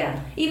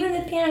 yeah. Even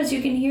the pianos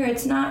you can hear,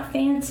 it's not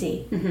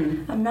fancy.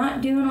 Mm-hmm. I'm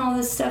not doing all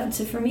this stuff. And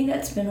so for me,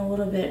 that's been a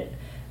little bit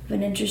of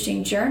an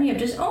interesting journey of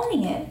just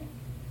owning it.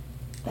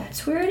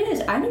 That's where it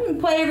is. I didn't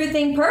play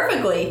everything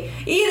perfectly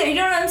either. You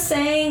know what I'm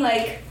saying?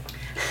 Like,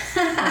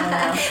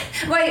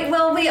 Wait,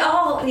 well, we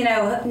all,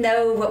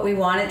 know what we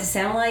want it to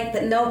sound like,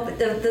 but no. But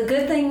the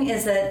good thing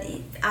is that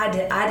I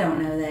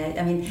don't know that.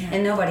 I mean,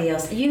 and nobody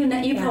else. You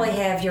probably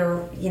have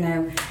your.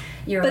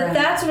 But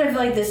that's what I feel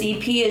like this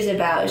EP is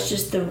about. It's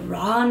just the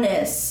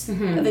rawness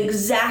of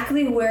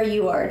exactly where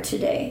you are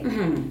today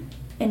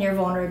and your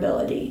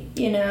vulnerability.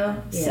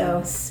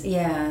 Yes.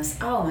 Yes.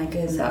 Oh my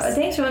goodness. So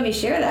thanks for letting me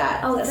share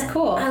that. Oh, that's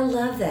cool. I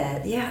love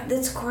that. Yeah,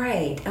 that's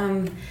great.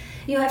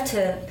 You have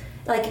to.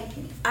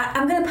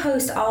 I'm going to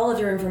post all of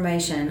your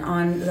information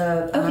on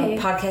the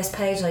podcast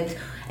page,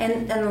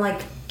 and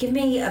give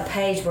me a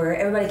page where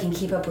everybody can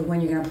keep up with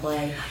when you're going to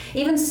play,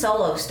 even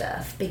solo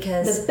stuff,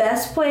 because the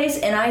best place,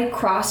 and I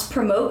cross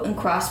promote and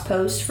cross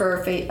post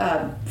for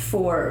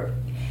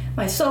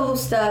my solo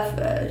stuff.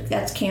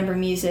 That's Camber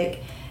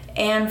Music,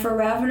 and for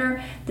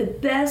Ravener, the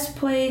best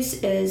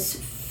place is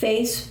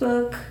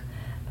Facebook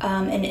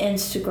and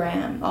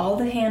Instagram. All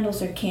the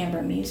handles are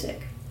Camber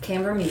Music.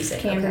 Camber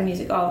Music. Camber okay.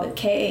 Music, all of it.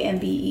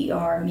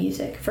 Kamber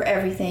Music for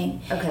everything.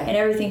 Okay. And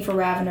everything for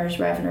Ravener is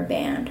Ravener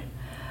Band.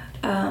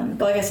 But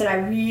like I said, I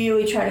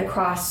really try to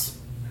cross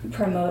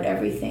promote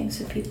everything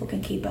so people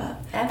can keep up.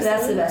 Absolutely. But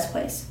that's the best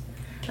place.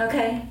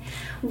 Okay.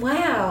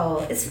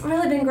 Wow. It's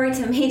really been great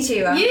to meet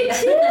you. You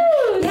too.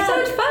 Yeah. So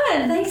much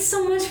fun. Thanks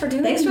so much for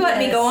doing this. Thanks for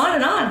letting me go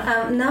on and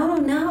on.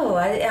 No.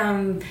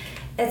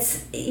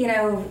 It's,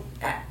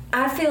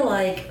 I feel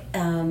like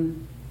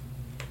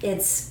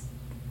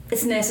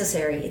it's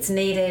necessary. It's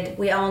needed.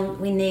 We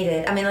need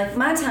it. I mean, like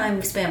my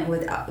time spent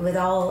with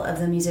all of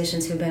the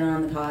musicians who've been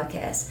on the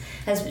podcast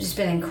has just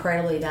been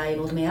incredibly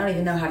valuable to me. I don't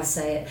even know how to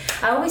say it.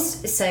 I always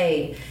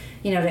say,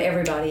 to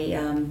everybody,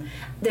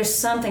 there's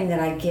something that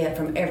I get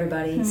from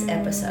everybody's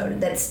episode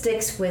that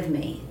sticks with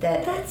me.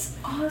 That's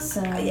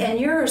awesome. And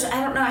yours,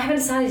 I don't know. I haven't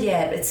decided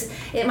yet.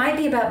 It might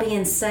be about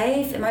being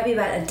safe. It might be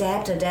about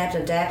adapt.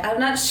 I'm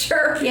not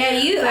sure. Yeah,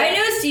 I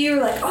noticed you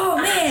were like, oh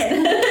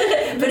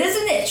man. But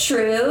isn't it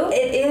true?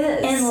 It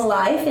is. In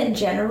life in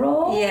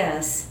general?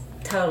 Yes,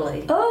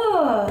 totally.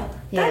 Oh,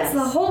 that's Yes.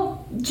 the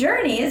whole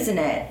journey, isn't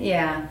it?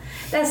 Yeah,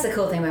 that's the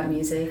cool thing about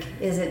music.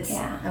 Is it's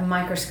a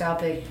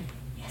microscopic.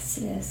 Yes,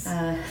 it is.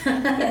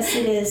 Yes,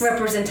 it is.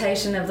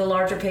 Representation of the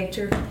larger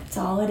picture. That's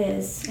all it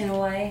is. In a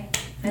way.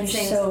 You're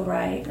so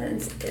right.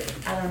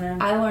 I don't know.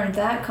 I learned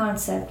that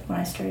concept when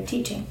I started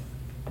teaching.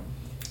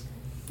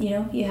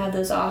 You have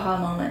those aha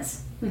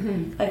moments.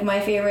 Mm-hmm. Like my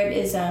favorite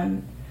is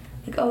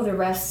the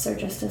rests are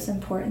just as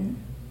important.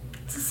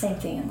 It's the same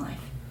thing in life.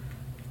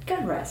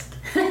 Good rest.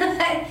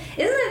 Isn't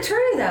it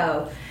true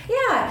though?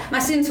 Yeah. My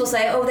students will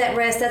say, "Oh, that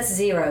rest, that's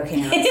 0 counts."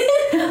 Mine do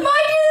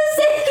the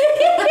same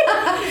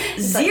thing.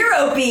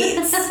 0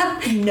 beats.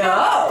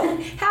 No.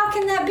 How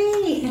can that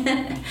be?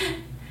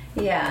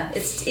 Yeah,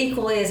 it's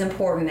equally as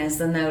important as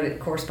the note it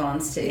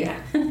corresponds to. Yeah.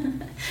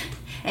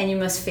 And you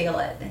must feel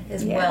it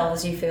as well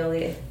as you feel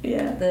the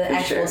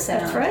actual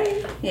sound. That's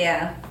right.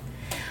 Yeah.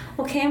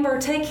 Well, Camber,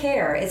 take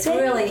care. It's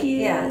Thank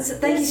you.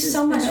 Thank you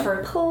so much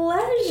for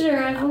pleasure.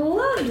 I've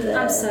loved this.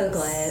 I'm so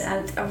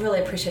glad. I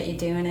really appreciate you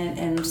doing it,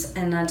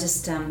 and I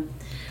just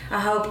I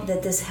hope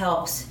that this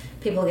helps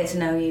people get to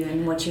know you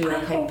and what you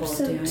are capable of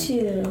doing.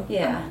 Too.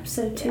 Yeah. I hope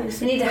so too.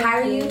 We need to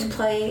hire you to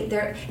play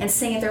and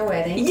sing at their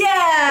wedding.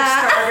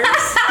 Yeah. For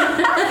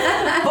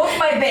starters. Book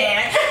my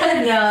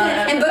band. No.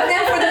 And book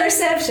them for the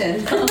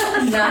reception.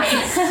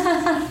 Nice.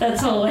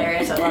 That's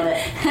hilarious. I love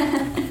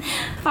it.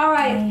 All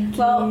right.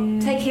 Well,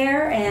 take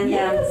care and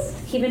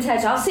keep in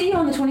touch. I'll see you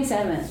on the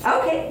 27th.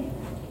 Okay.